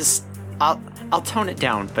 I'll tone it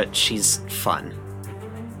down, but she's fun.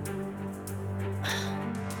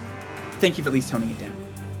 Thank you for at least toning it down.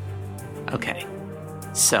 Okay.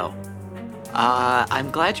 So,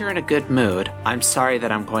 I'm glad you're in a good mood. I'm sorry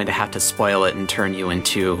that I'm going to have to spoil it and turn you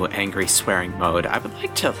into angry swearing mode. I would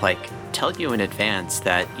like to, tell you in advance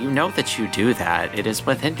that you know that you do that. It is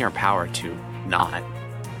within your power to not.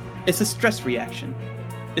 It's a stress reaction.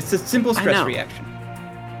 It's a simple stress reaction.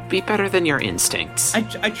 Be better than your instincts.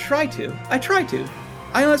 I try to.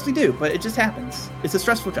 I honestly do, but it just happens. It's a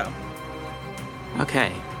stressful job.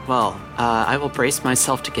 Okay. Well, I will brace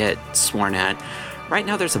myself to get sworn at. Right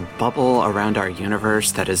now there's a bubble around our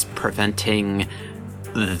universe that is preventing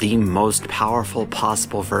the most powerful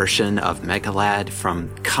possible version of Megalad from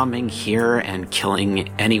coming here and killing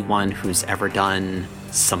anyone who's ever done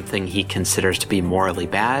something he considers to be morally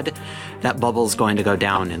bad. That bubble's going to go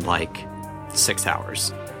down in 6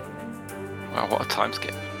 hours. Well, what a time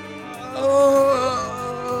skip.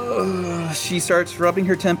 She starts rubbing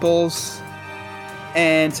her temples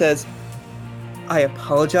and says, I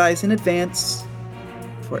apologize in advance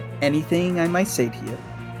for anything I might say to you.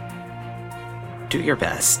 Do your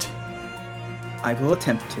best. I will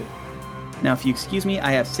attempt to. Now, if you excuse me,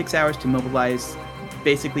 I have 6 hours to mobilize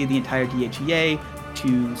basically the entire DHEA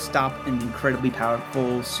to stop an incredibly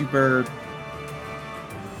powerful super...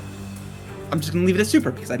 I'm just going to leave it as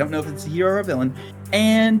super because I don't know if it's a hero or a villain.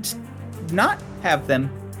 And not have them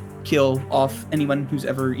kill off anyone who's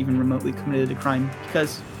ever even remotely committed a crime,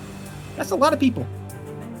 because that's a lot of people.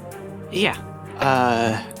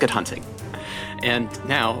 Yeah. Good hunting. And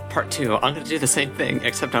now, part 2, I'm gonna do the same thing,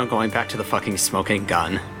 except I'm going back to the fucking smoking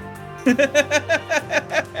gun.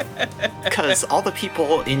 Because all the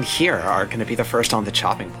people in here are gonna be the first on the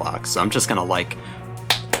chopping block, so I'm just gonna,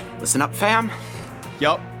 listen up, fam.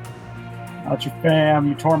 Yup. Not your fam,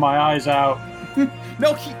 you tore my eyes out.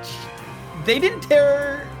 No, they didn't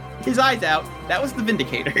tear his eyes out. That was the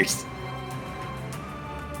Vindicators.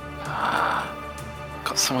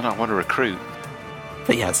 Got someone I want to recruit.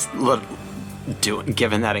 But yes,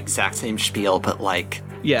 given that exact same spiel, but,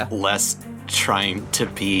 Yeah. less trying to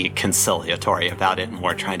be conciliatory about it,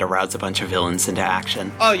 more trying to rouse a bunch of villains into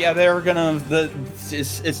action. Oh yeah, they're gonna.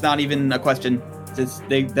 It's not even a question.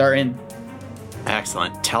 They're in.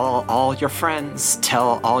 Excellent. Tell all your friends,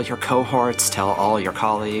 tell all your cohorts, tell all your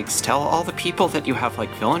colleagues, tell all the people that you have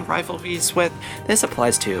villain rivalries with. This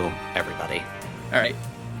applies to everybody. All right.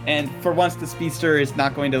 And for once, the speedster is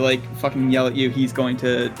not going to fucking yell at you. He's going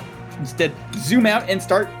to instead zoom out and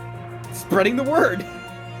start spreading the word.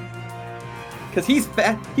 Because he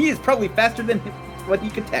is probably faster than what he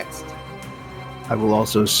could text. I will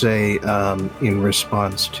also say, in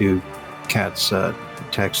response to Kat's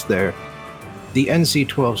text there, the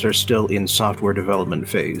NC-12s are still in software development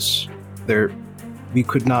phase. We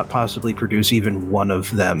could not possibly produce even one of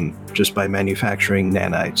them just by manufacturing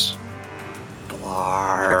nanites.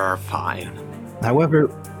 Fine. However,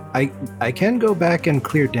 I can go back and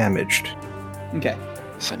clear damaged. Okay.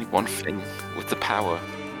 There's only one thing with the power,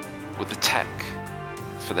 with the tech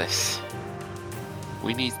for this.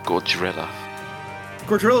 We need Gordrilla.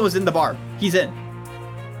 Gordrilla was in the bar. He's in.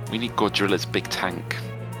 We need Gordrilla's big tank.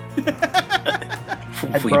 We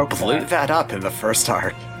blew that up in the first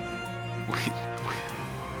arc.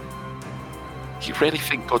 You really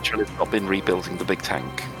think Gordrilla's not been rebuilding the big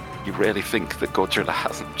tank? You really think that Gordrilla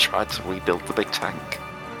hasn't tried to rebuild the big tank?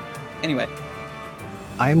 Anyway.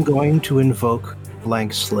 I'm going to invoke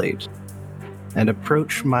Blank Slate and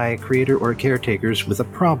approach my creator or caretakers with a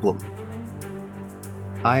problem.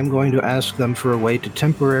 I'm going to ask them for a way to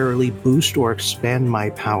temporarily boost or expand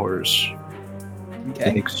my powers.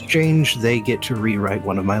 Okay. In exchange, they get to rewrite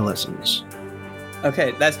one of my lessons.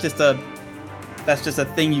 Okay, that's just a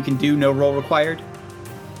thing you can do, no roll required?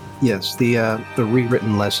 Yes, the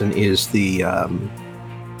rewritten lesson is the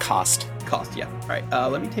Cost, yeah. All right,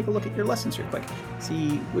 let me take a look at your lessons real quick.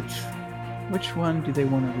 See which one do they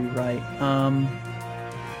want to rewrite?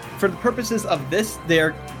 For the purposes of this,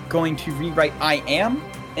 they're going to rewrite I am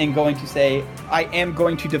and going to say, I am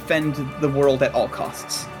going to defend the world at all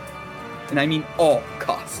costs. And I mean all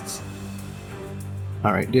costs.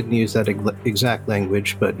 All right, didn't use that exact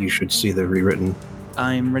language, but you should see the rewritten.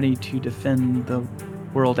 I'm ready to defend the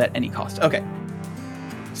world at any cost. Okay.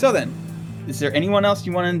 So then, is there anyone else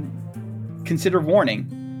you want to consider warning?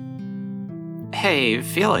 Hey,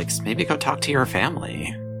 Felix, maybe go talk to your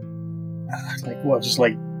family. What, just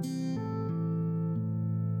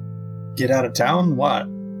get out of town? What?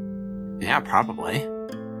 Yeah, probably.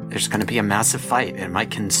 There's gonna be a massive fight. It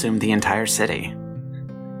might consume the entire city.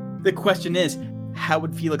 The question is, how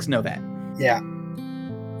would Felix know that? Yeah. I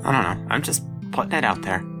don't know. I'm just putting it out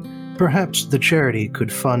there. Perhaps the charity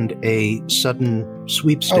could fund a sudden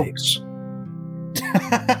sweepstakes.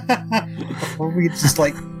 Or we could just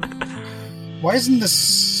why isn't the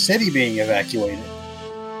city being evacuated?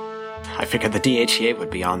 I figured the DHEA would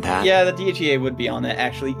be on that. Yeah, the DHEA would be on that,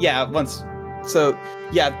 actually. Yeah, So,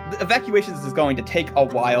 yeah, the evacuations is going to take a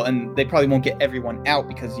while, and they probably won't get everyone out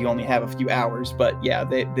because you only have a few hours, but yeah,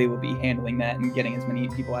 they will be handling that and getting as many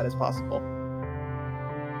people out as possible.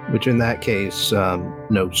 Which in that case,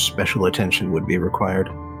 no special attention would be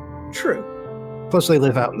required. True. Plus they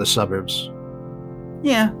live out in the suburbs.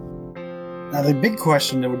 Yeah. Now the big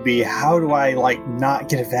question would be, how do I, not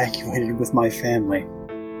get evacuated with my family?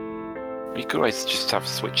 You could always just have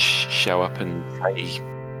Switch show up and say,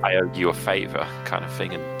 I owe you a favor, kind of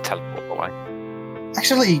thing, and teleport away.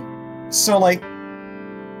 Actually, so,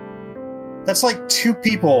 that's 2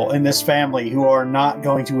 people in this family who are not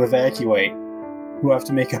going to evacuate, who have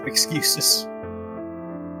to make up excuses.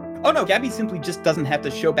 Oh no, Gabby simply just doesn't have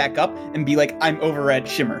to show back up and be like, I'm over at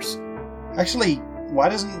Shimmers. Actually, why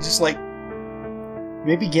doesn't it just,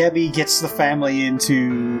 maybe Gabby gets the family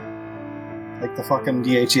into, the fucking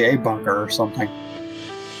DHEA bunker or something.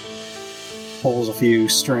 Pulls a few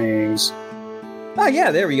strings. Oh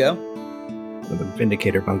yeah, there we go. The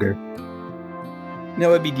Vindicator bunker.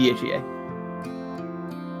 No, it'd be DHEA.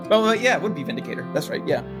 Oh, yeah, it would be Vindicator. That's right,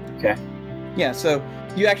 yeah. Okay. Yeah, so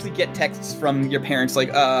you actually get texts from your parents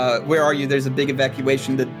like, where are you? There's a big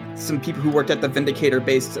evacuation. That some people who worked at the Vindicator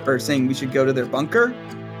base are saying we should go to their bunker.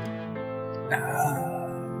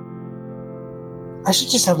 I should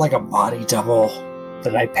just have like a body double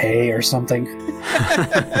that I pay or something.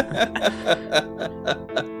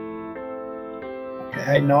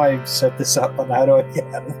 I know I set this up, but how do I get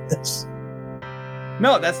out of this?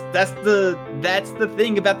 No, that's the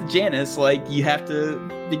thing about the Janus. Like, you have to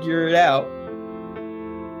figure it out.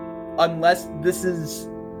 Unless this is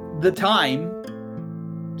the time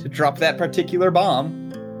to drop that particular bomb.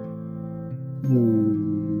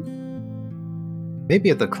 Maybe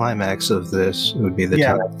at the climax of this would be the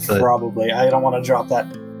time. Yeah, probably. I don't want to drop that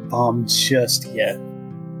bomb just yet.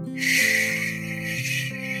 Shit.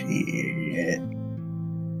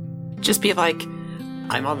 Just be like,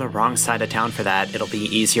 I'm on the wrong side of town for that. It'll be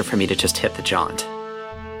easier for me to just hit the jaunt.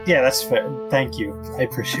 Yeah, that's fair. Thank you. I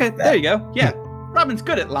appreciate that. There you go. Yeah. Robin's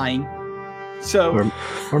good at lying. So,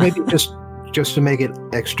 or maybe just to make it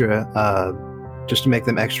extra, just to make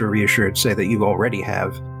them extra reassured, say that you already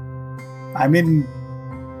have. I'm in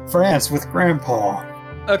France with Grandpa.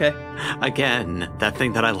 Okay. Again, that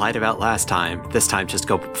thing that I lied about last time. This time, just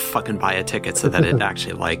go fucking buy a ticket so that it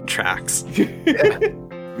actually, like, tracks.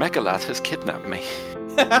 Megalad has kidnapped me.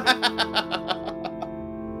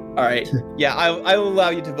 All right. Yeah, I will allow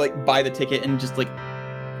you to like buy the ticket and just like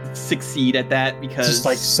succeed at that because just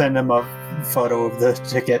like send them a photo of the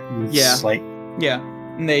ticket. And Yeah. just, like, yeah,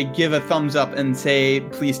 and they give a thumbs up and say,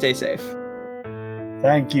 "Please stay safe."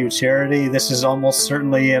 thank you, charity. This is almost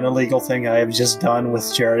certainly an illegal thing I have just done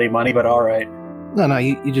with charity money, but all right. No,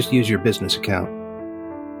 you just use your business account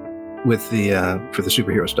with the for the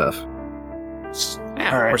superhero stuff.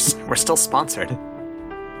 Yeah, All right. we're still sponsored.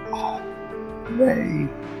 Hooray.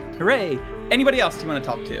 Hooray! Anybody else you want to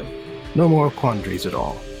talk to? No more quandaries at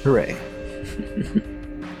all. Hooray.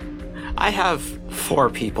 I have 4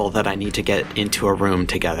 people that I need to get into a room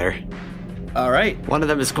together. All right. One of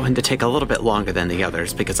them is going to take a little bit longer than the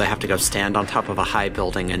others because I have to go stand on top of a high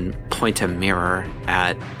building and point a mirror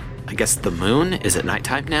at, I guess, the moon? Is it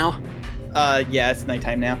nighttime now? Yeah, it's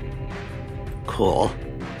nighttime now. Cool.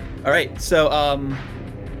 All right. So,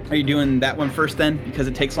 are you doing that one first then because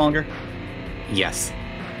it takes longer? Yes.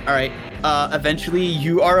 All right. Eventually,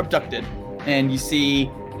 you are abducted, and you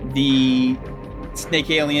see the snake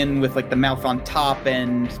alien with like the mouth on top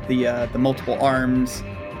and the multiple arms,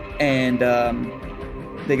 and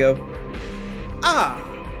they go, "Ah,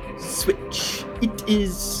 Switch. It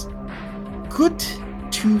is good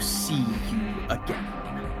to see you again."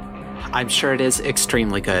 I'm sure it is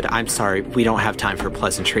extremely good. I'm sorry, we don't have time for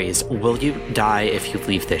pleasantries. Will you die if you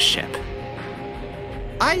leave this ship?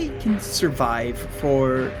 I can survive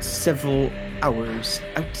for several hours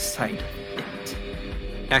outside of it.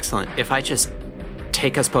 Excellent. If I just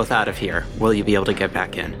take us both out of here, will you be able to get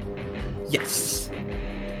back in? Yes.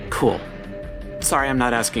 Cool. Sorry, I'm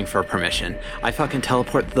not asking for permission. I fucking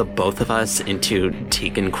teleport the both of us into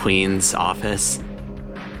Tegan Queen's office.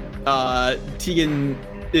 Tegan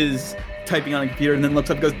is typing on a computer and then looks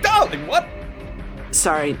up and goes, "Darling, what?"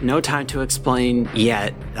 Sorry, no time to explain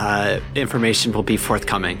yet. Information will be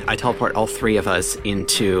forthcoming. I teleport all 3 of us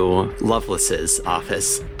into Lovelace's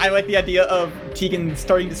office. I like the idea of Tegan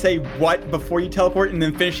starting to say what before you teleport and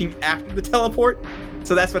then finishing after the teleport.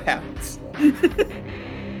 So that's what happens.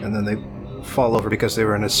 And then they fall over because they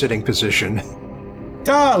were in a sitting position.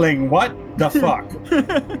 Darling, what the fuck?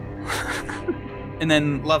 And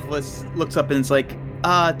then Lovelace looks up and is like,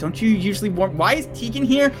 don't you usually warn... Why is Tegan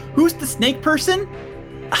here? Who's the snake person?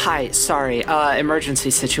 Hi, sorry, emergency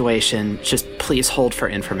situation. Just please hold for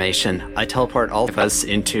information. I teleport all of us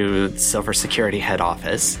into Silver Security head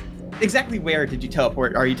office. Exactly where did you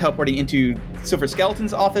teleport? Are you teleporting into Silver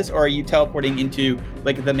Skeleton's office, or are you teleporting into,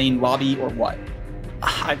 like, the main lobby, or what?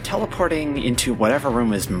 I'm teleporting into whatever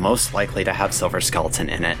room is most likely to have Silver Skeleton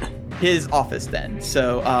in it. His office, then.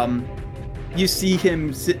 So, you see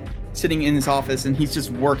him sitting in his office, and he's just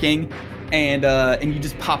working, and you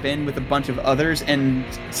just pop in with a bunch of others, and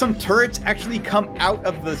some turrets actually come out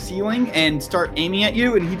of the ceiling and start aiming at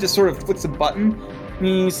you, and he just sort of flicks a button, and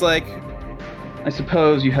he's like, "I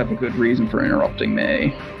suppose you have a good reason for interrupting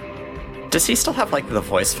me." Does he still have, like, the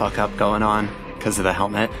voice fuck-up going on because of the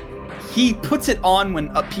helmet? He puts it on when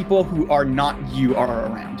people who are not you are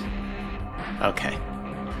around. Okay.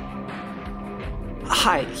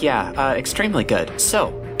 Hi, yeah, extremely good.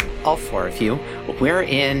 So, all 4 of you, we're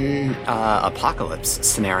in apocalypse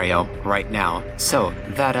scenario right now. So,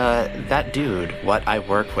 that dude, what I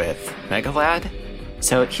work with, Megalad,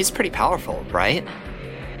 so he's pretty powerful, right?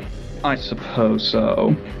 I suppose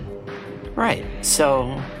so. Right,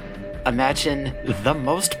 so imagine the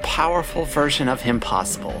most powerful version of him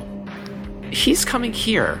possible. He's coming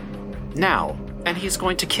here, now, and he's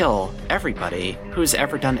going to kill everybody who's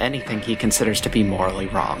ever done anything he considers to be morally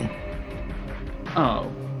wrong.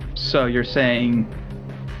 Oh, so you're saying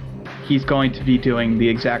he's going to be doing the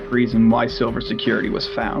exact reason why Silver Security was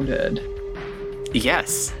founded?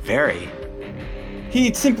 Yes, very.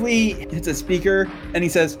 He simply hits a speaker and he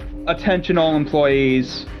says, "Attention all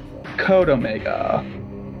employees, Code Omega."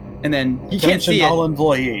 And then you can't see Attention all it.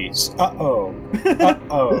 employees. Uh-oh.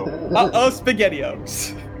 Uh-oh. Uh-oh,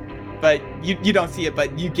 SpaghettiOs. But you don't see it,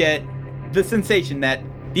 but you get the sensation that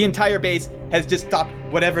the entire base has just stopped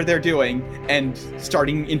whatever they're doing and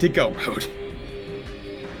starting into go mode.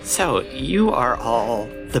 So, you are all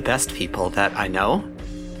the best people that I know.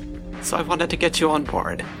 So I wanted to get you on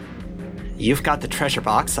board. You've got the treasure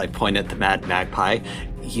box, I point at the Mad Magpie.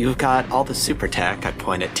 You've got all the super tech, I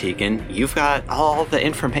point at Tegan. You've got all the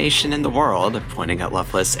information in the world, pointing at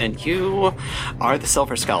Lovelace. And you are the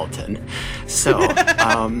Silver Skeleton. So,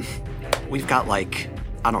 we've got like,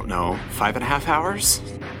 I don't know, 5.5 hours?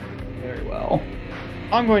 Very well.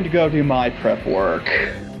 I'm going to go do my prep work.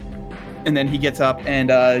 And then he gets up and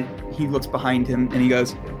he looks behind him and he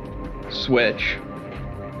goes, "Switch.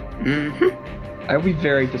 Mm-hmm. I'll be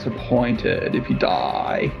very disappointed if you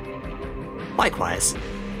die." Likewise.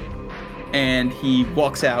 And he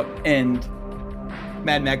walks out and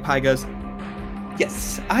Mad Magpie goes,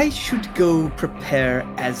 "Yes, I should go prepare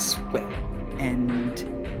as well. And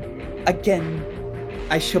again,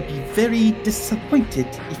 I shall be very disappointed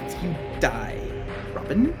if you die,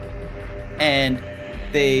 Robin." And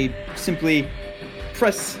they simply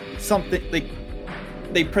press something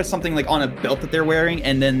like on a belt that they're wearing,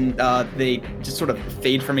 and then they just sort of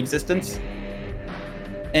fade from existence.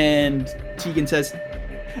 And Tegan says,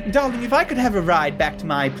 "Darling, if I could have a ride back to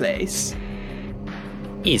my place."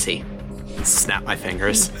 Easy. Snap my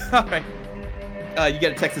fingers. All right. You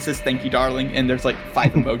get a text that says, "Thank you, darling," and there's like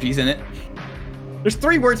 5 emojis in it. There's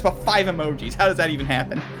 3 words but 5 emojis. How does that even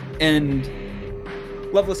happen? And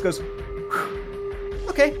Lovelace goes,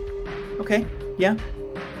 Okay, yeah.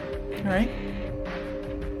 All right.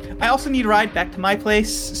 I also need a ride back to my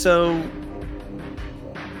place, so...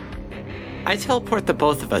 I teleport the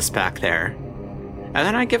both of us back there. And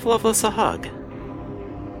then I give Lovelace a hug.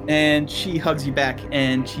 And she hugs you back,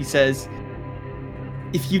 and she says,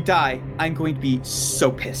 "If you die, I'm going to be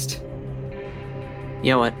so pissed."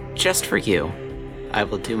 You know what? Just for you, I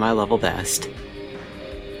will do my level best.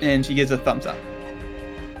 And she gives a thumbs up.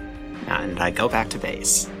 And I go back to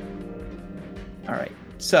base. All right.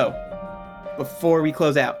 So, before we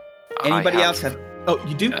close out, anybody else have... Oh,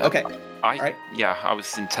 you do? Okay. Alright. Yeah, I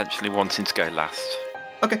was intentionally wanting to go last.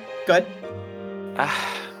 Okay, go ahead.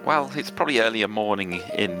 Well, it's probably earlier morning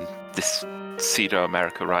in this pseudo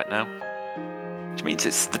America right now, which means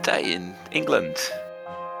it's the day in England.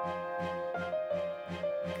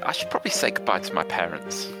 I should probably say goodbye to my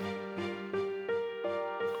parents,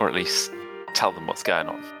 or at least tell them what's going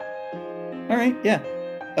on. All right, yeah.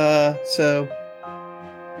 So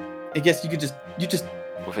I guess you just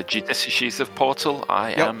with a judicious use of portal,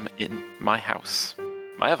 I am in my house,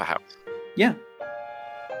 my other house. Yeah.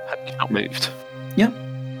 Have you not moved? Yeah.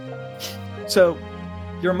 So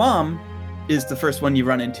your mom is the first one you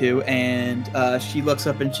run into, and she looks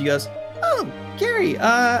up and she goes, "Oh, Gary,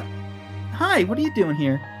 hi, what are you doing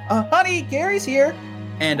here?" "Honey, Gary's here."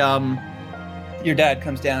 And your dad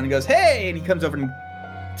comes down and goes, "Hey," and he comes over and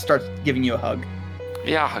starts giving you a hug.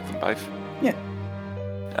 Yeah, I'll hug them both. Yeah.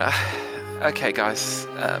 Okay, guys,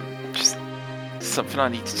 just something I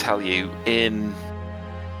need to tell you.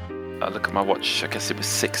 I look at my watch, I guess it was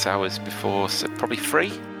 6 hours before, so probably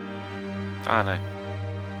 3? I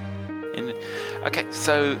don't know. Okay,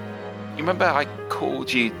 so you remember I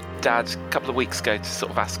called you, Dad, a couple of weeks ago to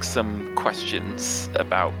sort of ask some questions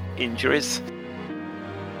about injuries?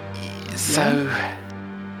 So,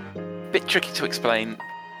 bit tricky to explain,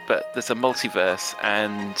 but there's a multiverse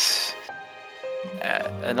and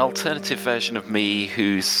an alternative version of me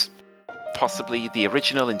who's possibly the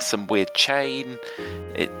original in some weird chain.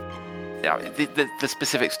 The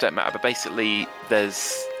specifics don't matter, but basically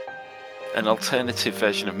there's an alternative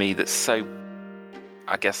version of me that's so,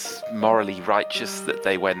 I guess, morally righteous that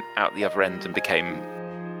they went out the other end and became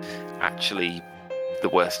actually the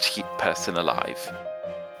worst person alive.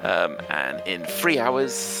 And in 3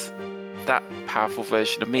 hours, that powerful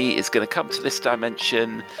version of me is going to come to this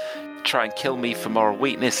dimension, try and kill me for moral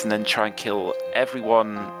weakness, and then try and kill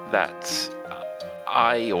everyone that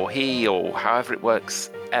I or he or however it works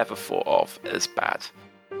ever thought of as bad.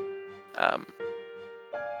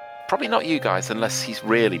 Probably not you guys unless he's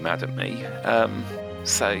really mad at me.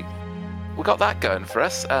 So we got that going for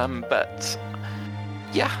us. But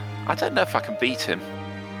yeah, I don't know if I can beat him.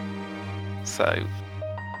 So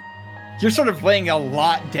you're sort of laying a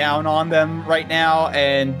lot down on them right now,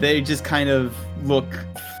 and they just kind of look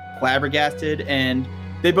flabbergasted, and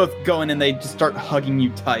they both go in and they just start hugging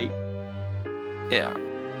you tight. Yeah.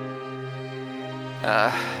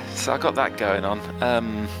 So I got that going on.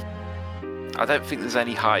 I don't think there's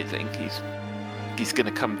any hiding. He's going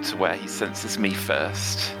to come to where he senses me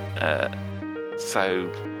first.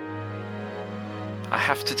 So I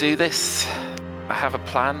have to do this. I have a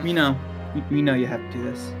plan. We know you have to do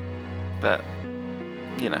this. But,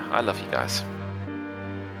 I love you guys.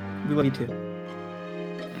 We love you too.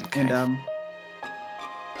 Okay. And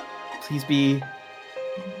please be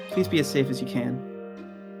as safe as you can.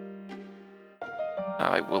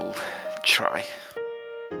 I will try.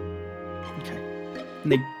 Okay.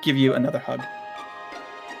 And they give you another hug.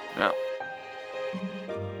 Well,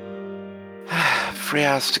 3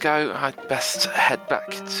 hours to go. I'd best head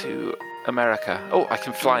back to America. Oh, I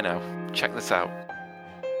can fly now. Check this out.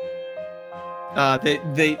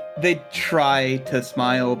 They try to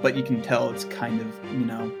smile, but you can tell it's kind of,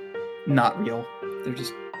 not real. They're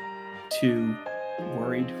just too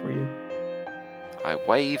worried for you. I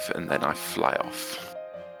wave and then I fly off.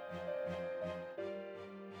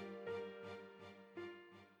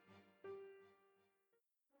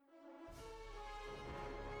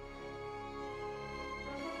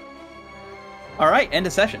 All right, end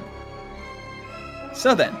of session.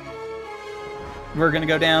 So then, we're going to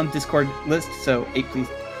go down Discord list, so 8, please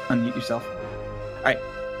unmute yourself. All right.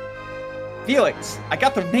 Felix, I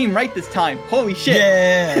got the name right this time. Holy shit.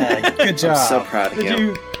 Yeah, good job. I'm so proud of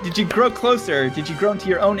you. Did you grow closer? Did you grow into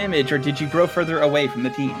your own image, or did you grow further away from the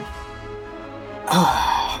team?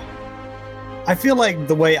 I feel like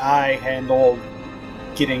the way I handled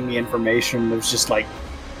getting the information was just like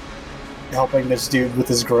helping this dude with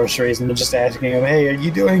his groceries and just asking him, hey, are you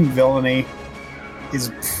doing villainy? He's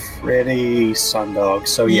pretty sundog,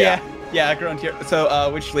 so yeah. Yeah, I grew into your... So,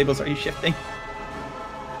 which labels are you shifting?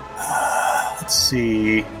 Let's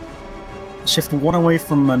see. Shift one away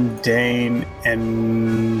from mundane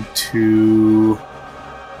and to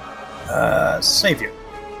savior.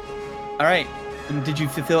 All right. And did you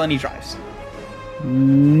fulfill any drives?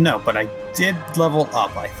 No, but I did level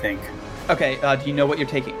up, I think. Okay, do you know what you're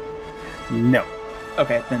taking? No.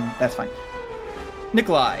 Okay, then that's fine.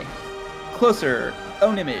 Nikolai, closer,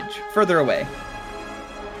 own image, further away.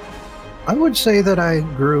 I would say that I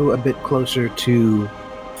grew a bit closer to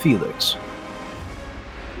Felix.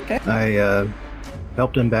 Okay. I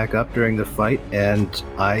helped him back up during the fight, and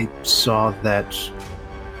I saw that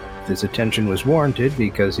his attention was warranted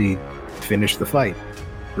because he finished the fight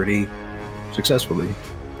pretty successfully.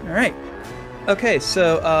 All right. Okay,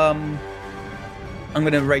 so I'm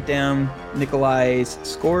going to write down Nikolai's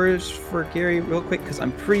scores for Gary real quick, because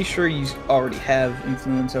I'm pretty sure you already have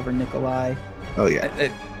influence over Nikolai. Oh, yeah.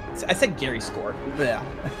 I said Gary's score. Yeah.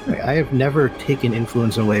 I have never taken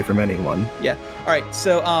influence away from anyone. Yeah. All right,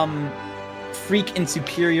 so Freak and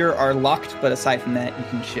Superior are locked, but aside from that, you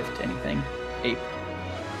can shift anything. Ape.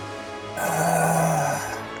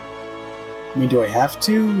 I mean, do I have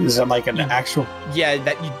to? Is that like an actual... Yeah,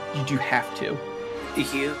 that you do have to.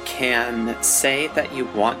 You can say that you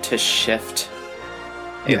want to shift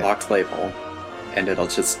a locked label, and it'll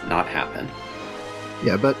just not happen.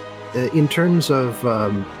 Yeah, but in terms of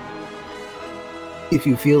if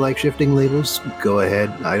you feel like shifting labels, go ahead.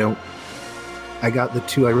 I got the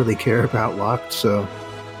 2 I really care about locked, so...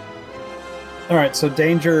 Alright, so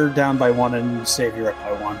Danger down by 1 and Savior up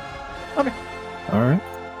by 1. Okay. Alright.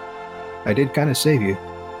 I did kind of save you.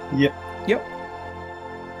 Yep.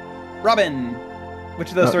 Robin,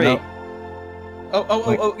 which of those three? No.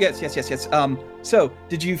 Oh, yes. So,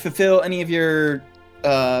 did you fulfill any of your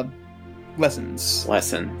lessons?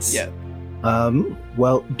 Lessons. Yeah.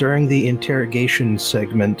 Well, during the interrogation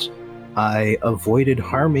segment, I avoided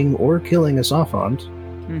harming or killing a Sophont.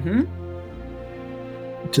 Mm-hmm.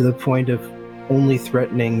 To the point of only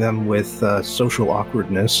threatening them with social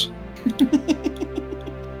awkwardness.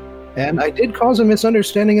 And I did cause a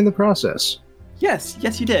misunderstanding in the process. Yes,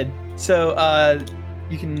 you did. So,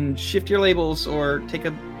 you can shift your labels or take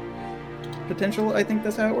a potential, I think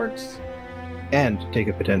that's how it works. And take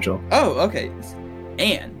a potential. Oh, okay.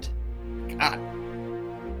 And. God.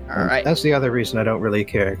 Alright. That's the other reason I don't really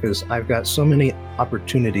care, because I've got so many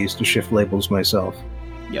opportunities to shift labels myself.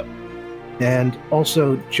 Yep. And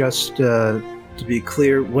also, just to be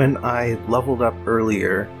clear, when I leveled up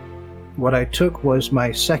earlier, what I took was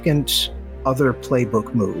my second other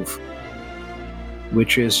playbook move,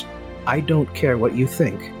 which is, I don't care what you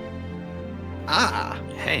think. Ah.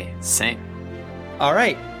 Hey, same.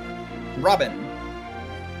 Alright. Robin.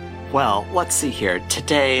 Well, let's see here.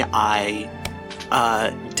 Today I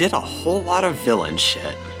did a whole lot of villain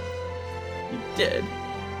shit You did.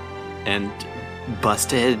 and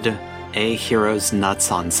busted a hero's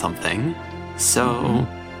nuts on something. So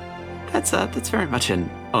that's very much an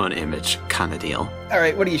own image kind of deal. All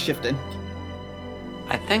right, what are you shifting?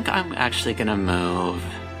 I think I'm actually gonna move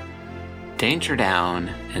Danger down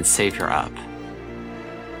and Savior up.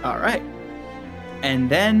 All right. And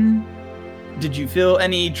then, did you feel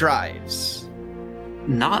any drives?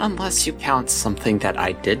 Not unless you count something that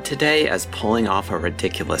I did today as pulling off a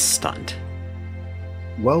ridiculous stunt.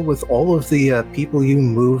 Well, with all of the people you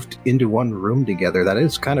moved into one room together, that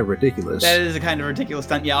is kind of ridiculous. That is a kind of ridiculous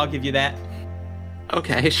stunt. Yeah, I'll give you that.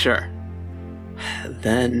 Okay, sure.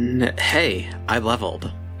 Then, hey, I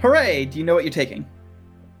leveled. Hooray! Do you know what you're taking?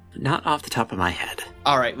 Not off the top of my head.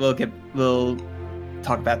 All right, we'll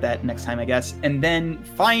talk about that next time, I guess. And then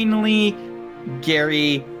finally,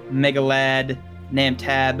 Gary, Megalad,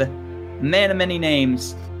 Namtab, man of many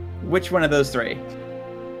names. Which one of those three?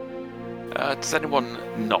 Does anyone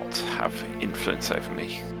not have influence over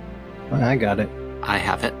me? I got it. I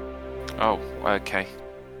have it. Oh, okay.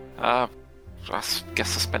 I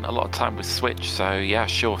guess I spent a lot of time with Switch, so yeah,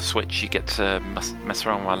 sure, Switch, you get to mess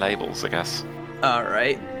around with my labels, I guess. All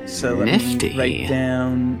right. So Nifty. Let me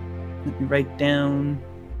write down.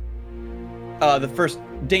 The first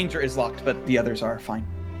danger is locked, but the others are fine.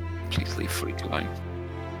 Please leave Freak alone.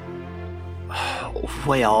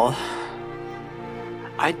 Well,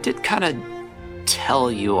 I did kind of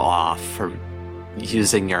tell you off for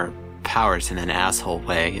using your powers in an asshole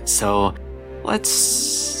way, so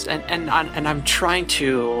let's... And I'm trying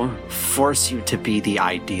to force you to be the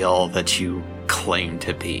ideal that you claim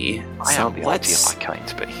to be. I So am the ideal I claim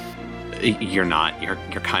to be. You're not. You're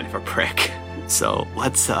kind of a prick. So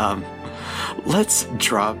let's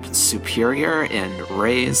drop Superior and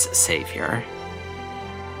raise Savior.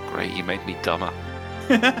 Great, you made me dumber.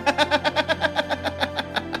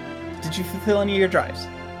 Did you fulfill any of your drives?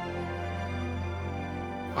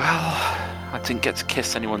 Well, I didn't get to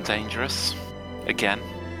kiss anyone dangerous. Again.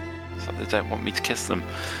 So they don't want me to kiss them.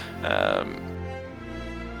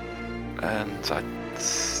 And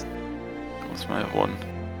what's my other one?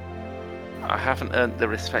 I haven't earned the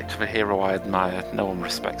respect of a hero I admire. No one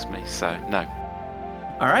respects me, so no.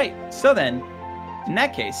 All right. So then, in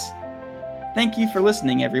that case, thank you for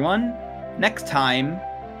listening, everyone. Next time,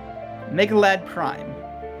 Megalad Prime.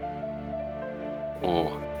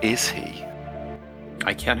 Or is he?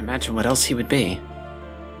 I can't imagine what else he would be.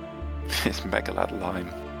 It's Megalad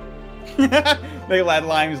Lime. Megalad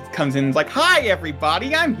Lime comes in and is like, "Hi,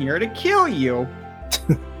 everybody. I'm here to kill you."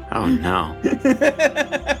 Oh no.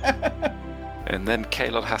 And then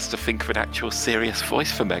Kalon has to think of an actual serious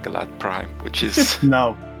voice for Megalad Prime, which is...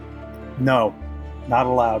 No, not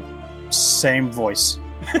allowed. Same voice.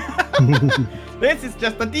 This is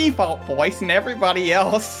just the default voice, and everybody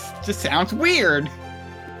else just sounds weird.